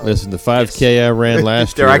 Listen, the 5K I ran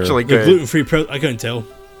last year. They're actually They're good. gluten-free pretzels. I couldn't tell.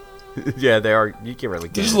 Yeah, they are. You can really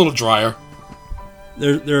They're get just it. a little drier.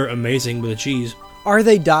 They're amazing with the cheese. Are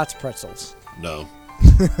they Dots pretzels? No. No,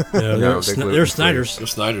 they're they're gluten-free. Snyder's. They're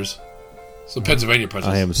Snyder's. Some Pennsylvania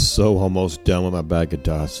pretzels. I am so almost done with my bag of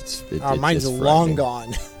dots. Mine's it's long frightening.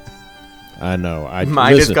 gone. I know.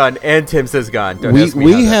 Mine listen, is gone and Tim's is gone. Don't ask me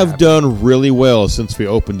how We that have happened. done really well since we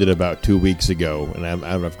opened it about 2 weeks ago, and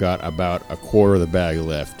I've got about a quarter of the bag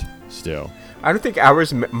left still. I don't think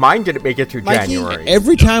mine didn't make it through Mikey, January.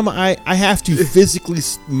 Every time I have to physically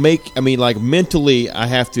mentally, I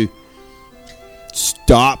have to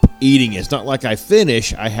stop eating it. It's not like I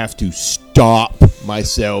finish. I have to stop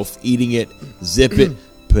myself eating it, zip it,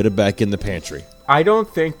 put it back in the pantry. I don't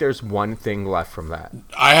think there's one thing left from that.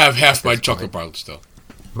 I have half my chocolate bar still.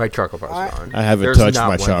 My chocolate bar's gone. I haven't There's touched not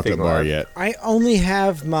my one chocolate thing bar left. yet. I only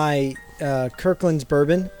have my Kirkland's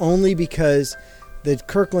bourbon, only because the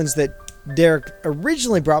Kirkland's that Derek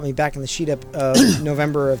originally brought me back in the sheet up of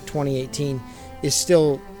November of 2018 is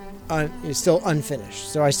still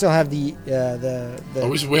unfinished. So I still have the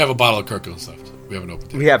We have a bottle of Kirkland's left. We haven't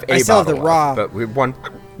opened it. We have a I still have bottle the raw- left, but we one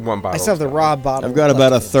bottle. I still have the raw bottle. I've got left about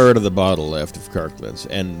to a finish. third of the bottle left of Kirkland's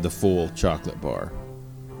and the full chocolate bar.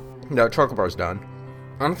 No, chocolate bar's done.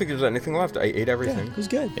 I don't think there's anything left. I ate Yeah, everything. it was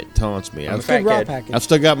good. It taunts me. I'm a I've, fat Good raw kid. package. I've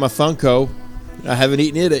still got my Funko. I haven't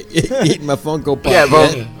eaten eaten my Funko Pop Yeah,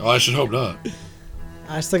 well- yet. Oh, I should hope not.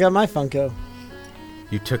 I still got my Funko.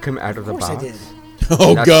 You took him out of the Of course box. I did.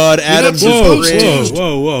 Oh That's- God, Adam's You're not Whoa, supposed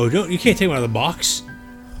whoa, whoa, whoa! You can't take them out of the box,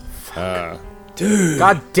 dude.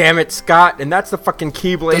 God damn it, Scott! And that's the fucking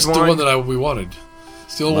Keyblade That's one. the one that we wanted.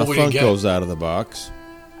 Still my what we didn't get. Funko's out of the box.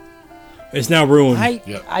 It's now ruined.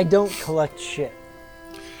 Yeah. I don't collect shit.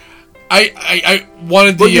 I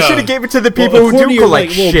wanted the. Well, you should have gave it to the Well, people who according to do your, collect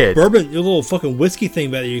little shit. bourbon, your little fucking whiskey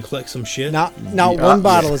thing back there, you collect some shit. Not one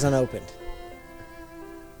bottle is unopened.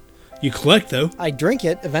 You collect though. I drink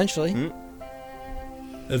it eventually.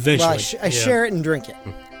 Eventually, Well, I Yeah. share it and drink it.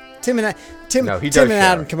 Tim and No, he Tim does and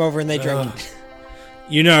Adam share. come over and they drink it.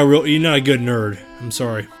 You're not a good nerd. I'm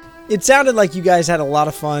sorry. It sounded like you guys had a lot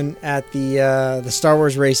of fun at the Star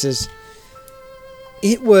Wars races.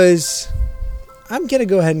 It was. I'm gonna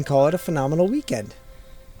go ahead and call it a phenomenal weekend.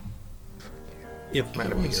 Yep.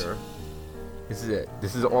 Madam Beer. This is it.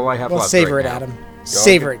 This is all I have Well, left. savor right it, now. Adam.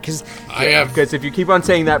 Savor it, because I have. Because if you keep on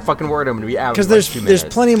saying that fucking word, I'm going to be out. in like there's 2 minutes.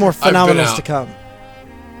 plenty more been phenomenals out. to come.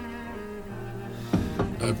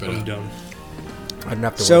 I've been I'm out. done. I don't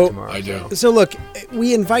have to So- work tomorrow. I do. So look,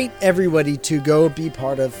 we invite everybody to go be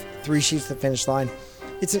part of Three Sheets to the Finish Line.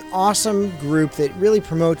 It's an awesome group that really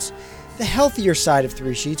promotes the healthier side of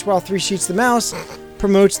Three Sheets, while Three Sheets the Mouse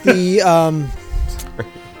promotes the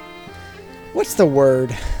what's the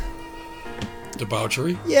word?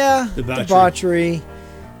 Debauchery, Yeah, Debauchery. debauchery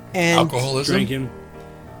and alcoholism. Drinking,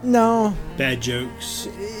 no, bad jokes,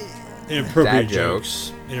 inappropriate Dad jokes.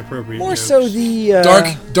 jokes, inappropriate. more jokes. so the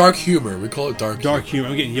Dark humor. We call it dark. dark humor.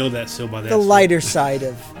 I'm getting yelled at still by that. the lighter side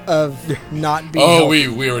of not being. Oh, healthy.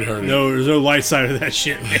 we already heard it. No, there's no light side of that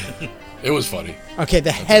shit, man. It was funny. Okay,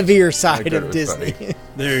 the heavier side of was Disney. funny.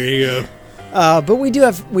 There you go. But we do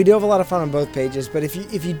have a lot of fun on both pages. But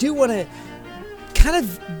if you do want to kind of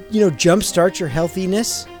jumpstart your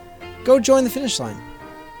healthiness, go join the Finish Line.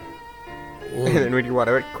 And then when you want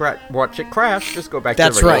to watch it crash, just go back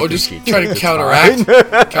That's to the regular right. Or just sheet. try to It's counteract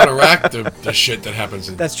the shit that happens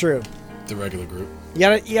in That's true. the regular group. You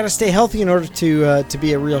gotta stay healthy in order to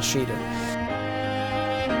be a real cheater.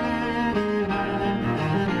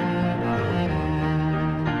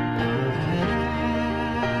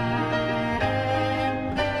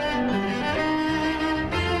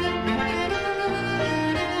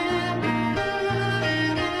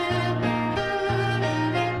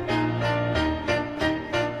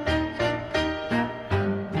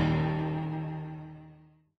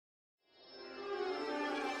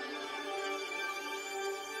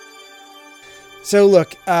 So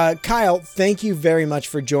look, Kyle, thank you very much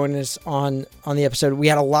for joining us on the episode. We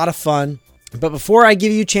had a lot of fun. But before I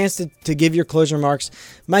give you a chance to give your closing remarks,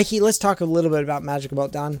 Mikey, let's talk a little bit about Magical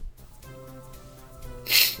Meltdown.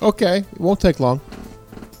 Okay, it won't take long.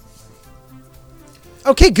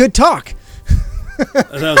 Okay, good talk.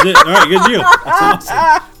 That was it. All right, good deal. That's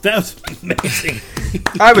awesome. That was amazing.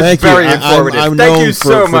 I was Thank very you. informative. I'm Thank known you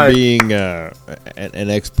so for much. being an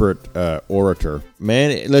expert orator.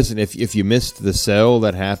 Man, listen, if you missed the sale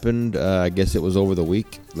that happened, I guess it was over the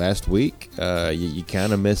last week, you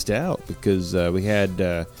kind of missed out because we had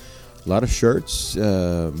a lot of shirts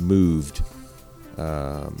moved.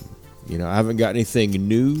 I haven't got anything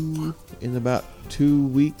new in about 2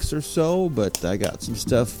 weeks or so, but I got some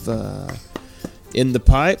stuff in the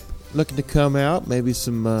pipe looking to come out. Maybe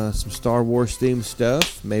some Star Wars themed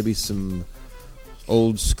stuff, maybe some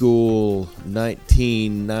old school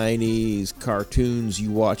 1990s cartoons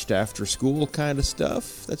you watched after school kind of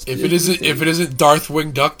stuff. If it isn't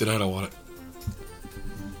Darthwing Duck, then I don't want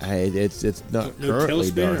it. It's not No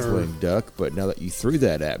currently Tailspin or- Darthwing Duck, but now that you threw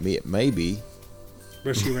that at me, it may be.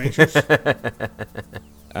 Rescue Rangers.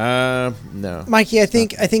 No. Mikey, I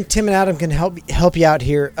think Tim and Adam can help you out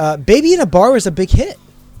here. Baby in a Bar was a big hit.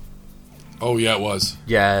 Oh yeah, it was.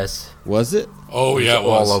 Yes. Was it? Oh yeah, it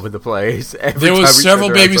was. All over the place. Every There time was we several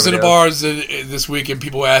turned around, babies in the somebody else. bars this week, and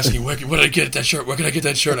people were asking, "Where can I get that shirt? Where can I get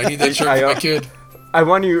that shirt? I need that shirt for my kid." I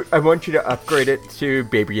want you to upgrade it to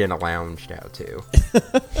Baby in a Lounge now too.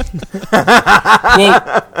 Well,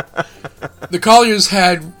 the Colliers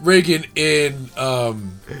had Reagan in.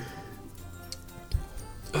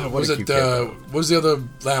 What was a it? cute kid. What was the other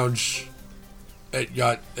lounge at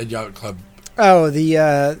Yacht Club? Oh,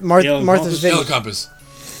 the Martha's Ellen Vineyard. Ellen Compass.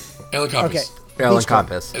 Okay. Ellen Beach Club.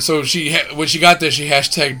 Compass. So when she got there, she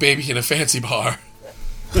hashtagged baby in a fancy bar.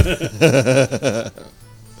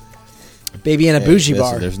 Baby in a bougie Listen,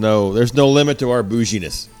 bar. There's no limit to our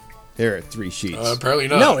bouginess here at Three Sheets. Apparently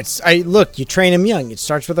not. No, look, you train them young. It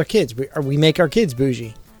starts with our kids. We make our kids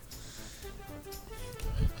bougie.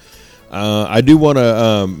 I do want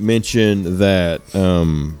to mention that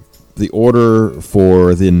the order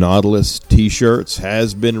for the Nautilus T-shirts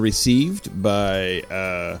has been received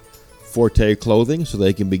by Forte Clothing, so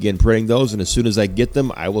they can begin printing those. And as soon as I get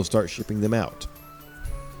them, I will start shipping them out.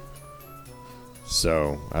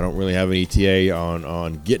 So I don't really have an ETA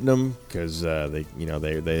on getting them because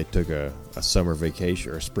they took a summer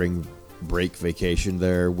vacation or a spring break vacation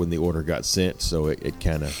there when the order got sent. So it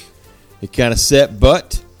kind of set,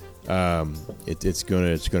 but. It's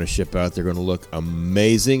gonna ship out. They're gonna look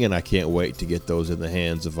amazing, and I can't wait to get those in the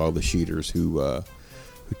hands of all the cheaters who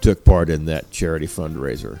took part in that charity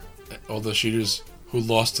fundraiser. All the shooters who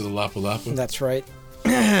lost to the Lapu Lapu. That's right.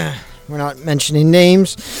 We're not mentioning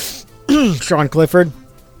names. Sean Clifford.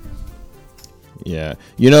 Yeah,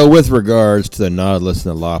 with regards to the Nautilus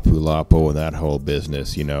and the Lapu Lapu and that whole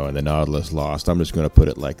business, and the Nautilus lost, I'm just going to put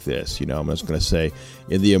it like this. I'm just going to say,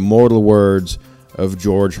 in the immortal words of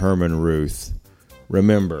George Herman Ruth,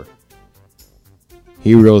 remember,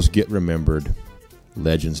 heroes get remembered,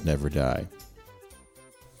 legends never die.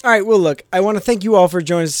 All right, well, look, I want to thank you all for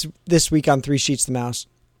joining us this week on Three Sheets to the Mouse.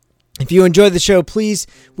 If you enjoyed the show, please,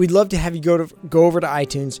 we'd love to have you go over to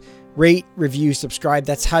iTunes, rate, review, subscribe.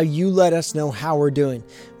 That's how you let us know how we're doing.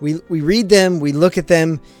 We read them, we look at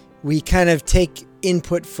them, we kind of take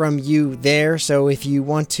input from you there. So if you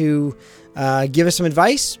want to give us some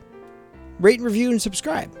advice, rate, review, and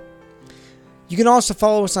subscribe. You can also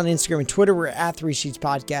follow us on Instagram and Twitter. We're at 3 Sheets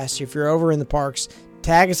Podcast. If you're over in the parks,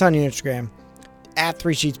 tag us on your Instagram at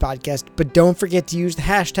 3 Sheets Podcast. But don't forget to use the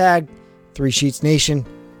hashtag 3 Sheets Nation.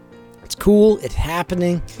 It's cool. It's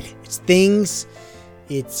happening. It's things.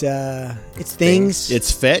 It's things.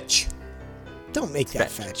 It's fetch. Don't make that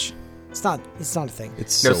fetch. It's not a thing.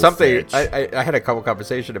 It's No, so something. fetch. I had a couple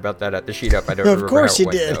conversation about that at the sheet up. I don't Of remember course how you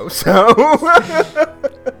it went, did. though, so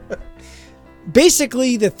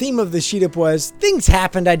Basically, the theme of the sheet up was things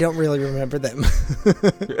happened. I don't really remember them.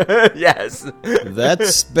 yes,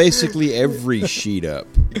 That's basically every sheet up.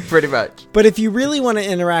 pretty much. But if you really want to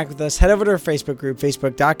interact with us, head over to our Facebook group,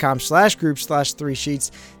 facebook.com/group/3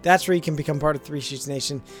 sheets. That's where you can become part of 3 Sheets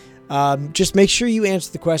Nation. Just make sure you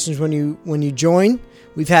answer the questions when you join.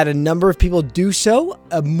 We've had a number of people do so.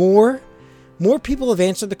 More people have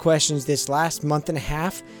answered the questions this last month and a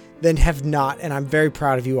half than have not, and I'm very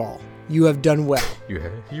proud of you all. You have done well.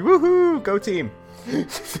 Woohoo! Go team.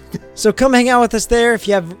 So come hang out with us there. If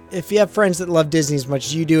you have friends that love Disney as much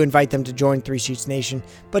as you do, invite them to join 3 Sheets Nation.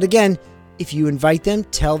 But again, if you invite them,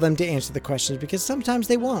 tell them to answer the questions, because sometimes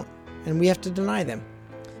they won't, and we have to deny them.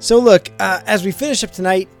 So look, as we finish up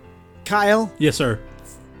tonight, Kyle. Yes, sir.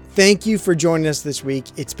 Thank you for joining us this week.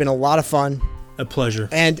 It's been a lot of fun. A pleasure.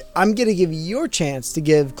 And I'm going to give you your chance to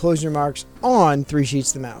give closing remarks on 3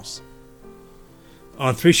 Sheets to the Mouse.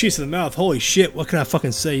 On 3 Sheets to the Mouth, holy shit, what can I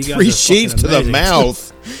fucking say? You guys 3 are sheets fucking to the amazing.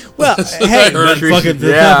 mouth. Well, hey,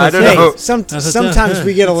 Yeah, I don't know. sometimes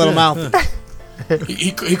we get a little mouthy.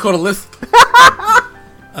 He caught a lisp.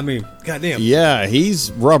 I mean, goddamn. Yeah,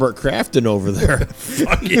 he's Robert Crafton over there.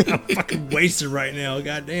 Fuck yeah, I'm fucking wasted right now.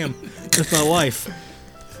 Goddamn. That's my life.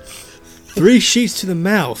 3 Sheets to the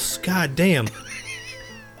Mouse. Goddamn.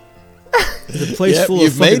 It's a place Yep, full of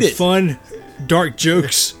you've made fucking it. fun, dark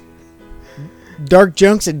jokes. Dark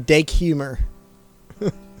jokes and dank humor.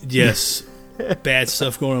 Yes. Bad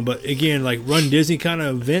stuff going on. But again, like Run Disney kind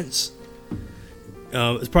of events,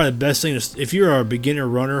 it's probably the best thing. If you're a beginner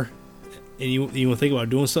runner and you want to think about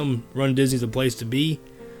doing something, Run Disney's a place to be.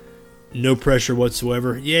 No pressure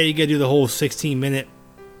whatsoever. Yeah, you got to do the whole 16 and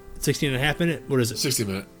a half minute. What is it?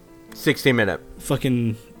 60-minute. 16-minute.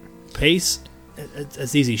 Fucking pace.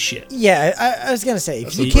 That's easy shit. Yeah, I was going to say,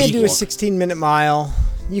 if you can't do a 16-minute mile,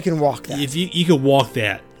 you can walk that. If you can walk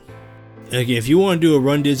that. Again, if you want to do a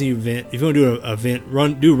Run Disney event, if you want to do an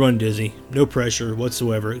event, do Run Disney. No pressure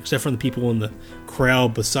whatsoever, except from the people in the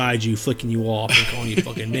crowd beside you flicking you off and calling you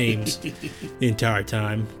fucking names the entire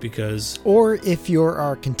time. Because Or if you're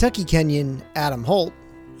our Kentucky Kenyan Adam Holt.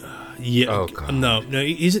 yeah, Oh, God. no,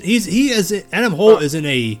 Adam Holt is in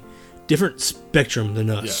a different spectrum than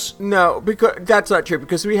us. No, because that's not true.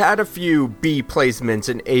 Because we had a few B placements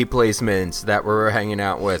and A placements that we were hanging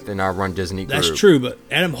out with in our Run Disney group. That's true, but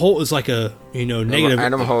Adam Holt is like a negative.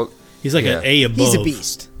 Adam Holt. He's like an A above. He's a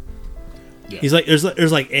beast. He's like there's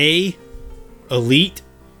like A, elite,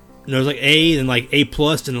 and there's like A and like A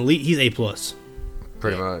plus and elite. He's A plus.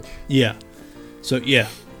 Pretty much. Yeah. So yeah,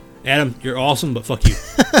 Adam, you're awesome, but fuck you.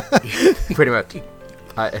 Pretty much.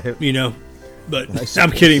 But I I'm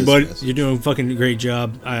support kidding, this bud. message. You're doing a fucking great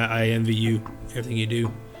job. I envy you, everything you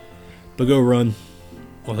do. But go run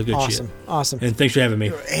all the good shit. Awesome. And thanks for having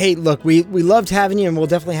me. Hey, look, we loved having you, and we'll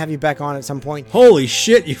definitely have you back on at some point. Holy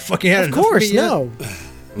shit, you fucking had Of enough course, me yet? no.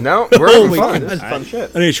 No, we're having Holy fun. God. This is fun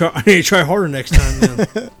shit. I need to try harder next time.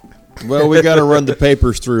 Man. Well, we got to run the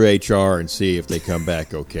papers through HR and see if they come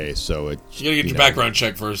back okay. So You gotta get your background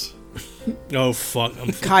check first. Oh fuck.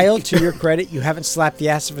 Kyle, to your credit, you haven't slapped the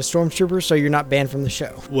ass of a stormtrooper, so you're not banned from the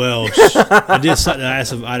show. Well, I did slap the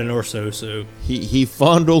ass of Ida Orso, so he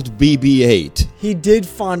fondled BB-8. He did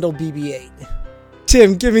fondle BB-8.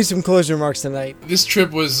 Tim, give me some closing remarks tonight. This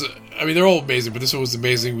trip was, I mean, they're all amazing, but this one was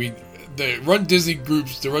amazing. The Run Disney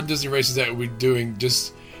groups, the Run Disney races that we're doing,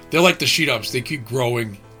 they're like the sheet ups. They keep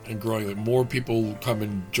growing and growing. Like more people come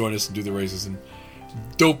and join us and do the races. And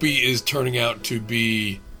Dopey is turning out to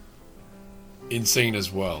be insane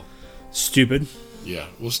as well. stupid. Yeah,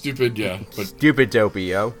 well, stupid, yeah, but Stupid dopey,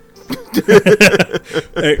 yo.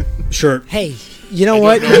 Hey, sure. Hey, you know I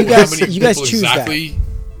what? don't know You guys, how many you guys people choose exactly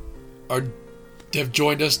have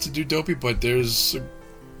joined us to do Dopey, but there's a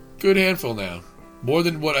good handful now. More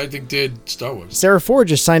than what I think did Star Wars. that. Sarah Ford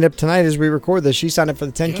just signed up tonight as we record this. She signed up for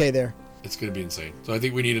the 10K Yeah. there. It's going to be insane. So I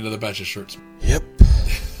think we need another batch of shirts. Yep.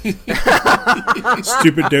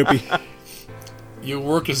 Stupid dopey. Your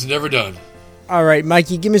work is never done. All right,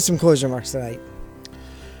 Mikey, give me some closing remarks tonight.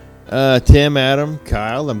 Tim, Adam,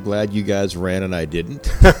 Kyle, I'm glad you guys ran and I didn't.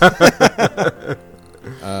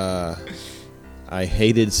 I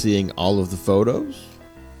hated seeing all of the photos.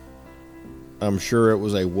 I'm sure it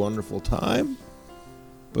was a wonderful time.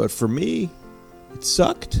 But for me, it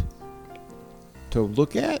sucked to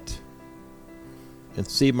look at and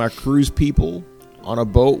see my cruise people on a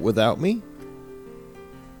boat without me.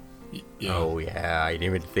 Yeah. Oh, yeah. I didn't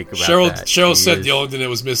even think about Cheryl that. said Jeez. the only thing that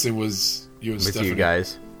was missing was you and With Stephanie. you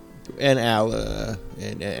guys. And Ala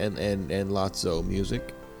and Lotso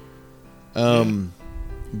music.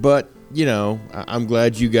 But, you know, I'm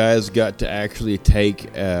glad you guys got to actually take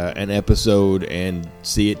an episode and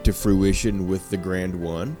see it to fruition with the Grand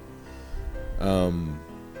One.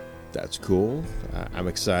 That's cool. I'm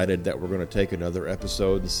excited that we're going to take another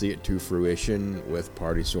episode and see it to fruition with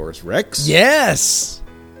Partysaurus Rex. Yes!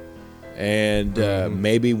 And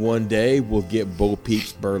maybe one day we'll get Bo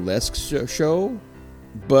Peep's Burlesque show.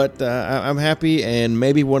 But I'm happy, and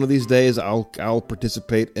maybe one of these days I'll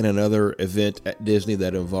participate in another event at Disney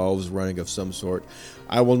that involves running of some sort.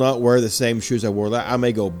 I will not wear the same shoes I wore. I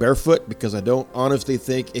may go barefoot because I don't honestly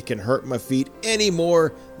think it can hurt my feet any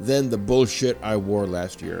more than the bullshit I wore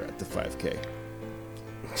last year at the 5K.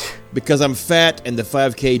 Because I'm fat and the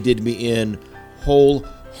 5K did me in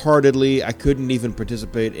wholeheartedly. I couldn't even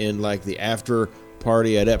participate in like the after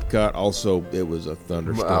party at Epcot. Also, it was a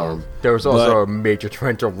thunderstorm. There was also a major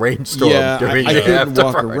torrential rainstorm. Yeah, during I the couldn't walk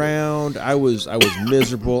after party. around. I was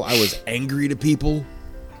miserable. I was angry to people.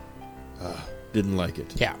 Didn't like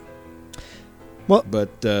it. Yeah. Well,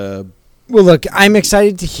 but look, I'm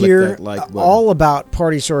excited to hear that like button. all about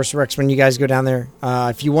Partysaurus Rex when you guys go down there.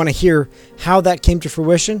 If you want to hear how that came to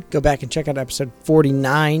fruition, go back and check out episode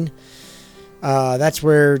 49. That's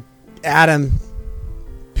where Adam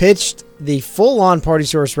pitched the full-on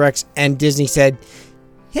Partysaurus Rex, and Disney said,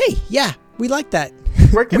 "Hey, yeah, we like that.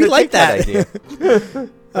 We like that." idea.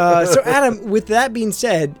 So, Adam, with that being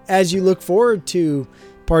said, as you look forward to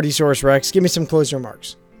Partysaurus Rex, give me some closing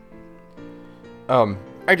remarks.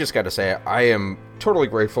 I just got to say, I am totally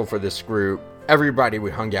grateful for this group. Everybody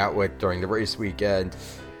we hung out with during the race weekend.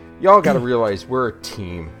 Y'all got to realize we're a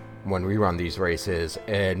team when we run these races,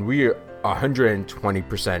 and we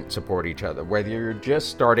 120% support each other. Whether you're just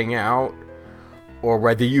starting out or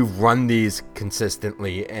whether you've run these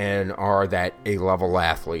consistently and are that A-level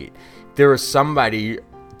athlete, there is somebody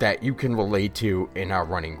that you can relate to in our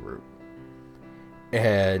running group.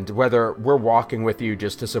 And whether we're walking with you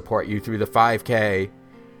just to support you through the 5K,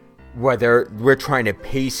 whether we're trying to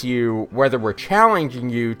pace you, whether we're challenging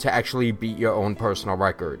you to actually beat your own personal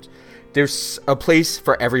records, there's a place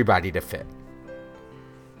for everybody to fit.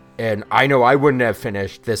 And I know I wouldn't have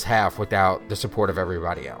finished this half without the support of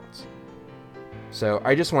everybody else. So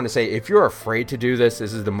I just want to say, if you're afraid to do this,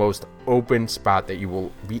 this is the most open spot that you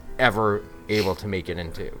will be ever able to make it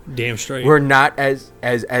into. Damn straight. We're not as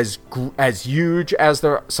huge as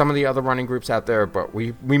some of the other running groups out there, but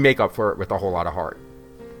we make up for it with a whole lot of heart.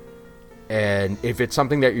 And if it's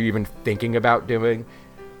something that you're even thinking about doing,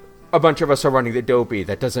 a bunch of us are running the Dopey.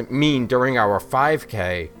 That doesn't mean during our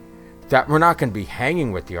 5K that we're not going to be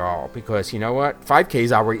hanging with y'all, because you know what? 5K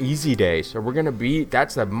is our easy day, so we're going to be,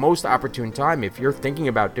 that's the most opportune time. If you're thinking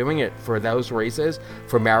about doing it for those races,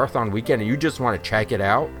 for Marathon Weekend, and you just want to check it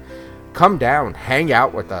out, come down, hang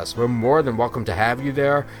out with us. We're more than welcome to have you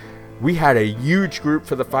there. We had a huge group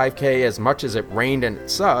for the 5K, as much as it rained and it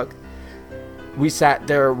sucked. We sat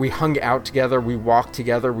there, we hung out together, we walked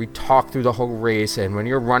together, we talked through the whole race, and when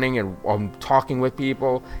you're running and talking with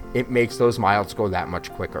people, it makes those miles go that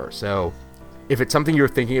much quicker. So if it's something you're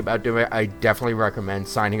thinking about doing, I definitely recommend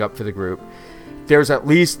signing up for the group. There's at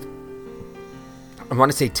least, I want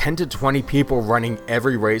to say 10 to 20 people running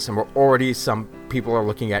every race, and some people are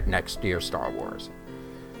looking at next year's Star Wars.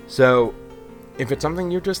 So if it's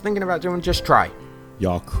something you're just thinking about doing, just try.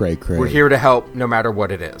 Y'all cray. We're here to help no matter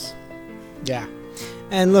what it is. Yeah.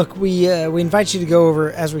 And look, we invite you to go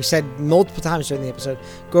over, as we said multiple times during the episode,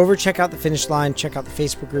 go over, check out the finish line, check out the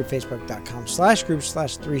Facebook group,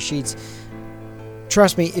 facebook.com/group/3sheets.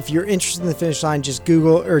 Trust me, if you're interested in the finish line, just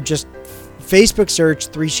Google or just Facebook search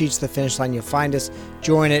 3 Sheets the finish line. You'll find us.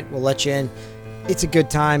 Join it. We'll let you in. It's a good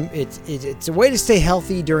time. It's a way to stay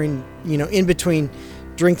healthy during, in between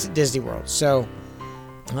drinks at Disney World. So,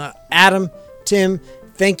 Adam, Tim,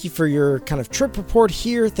 thank you for your kind of trip report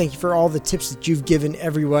here. Thank you for all the tips that you've given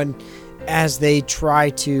everyone as they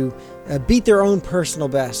try to beat their own personal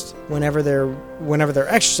best whenever they're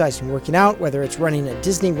exercising, working out, whether it's running at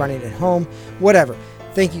Disney, running at home, whatever.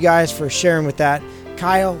 Thank you guys for sharing with that.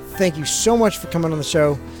 Kyle, thank you so much for coming on the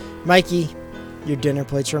show. Mikey, your dinner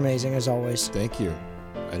plates are amazing as always. Thank you.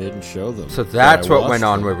 I didn't show them. So that's what went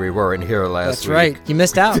on when we weren't here last week. That's right. You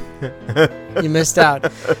missed out. You missed out.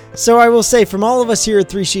 So I will say, from all of us here at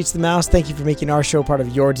 3 Sheets the Mouse, thank you for making our show part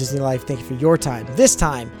of your Disney life. Thank you for your time, this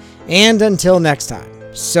time, and until next time.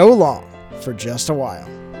 So long for just a while.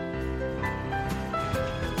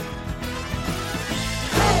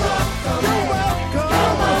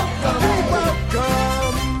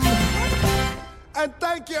 And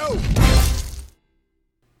thank you.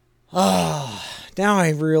 Now I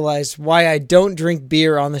realize why I don't drink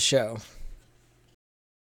beer on the show.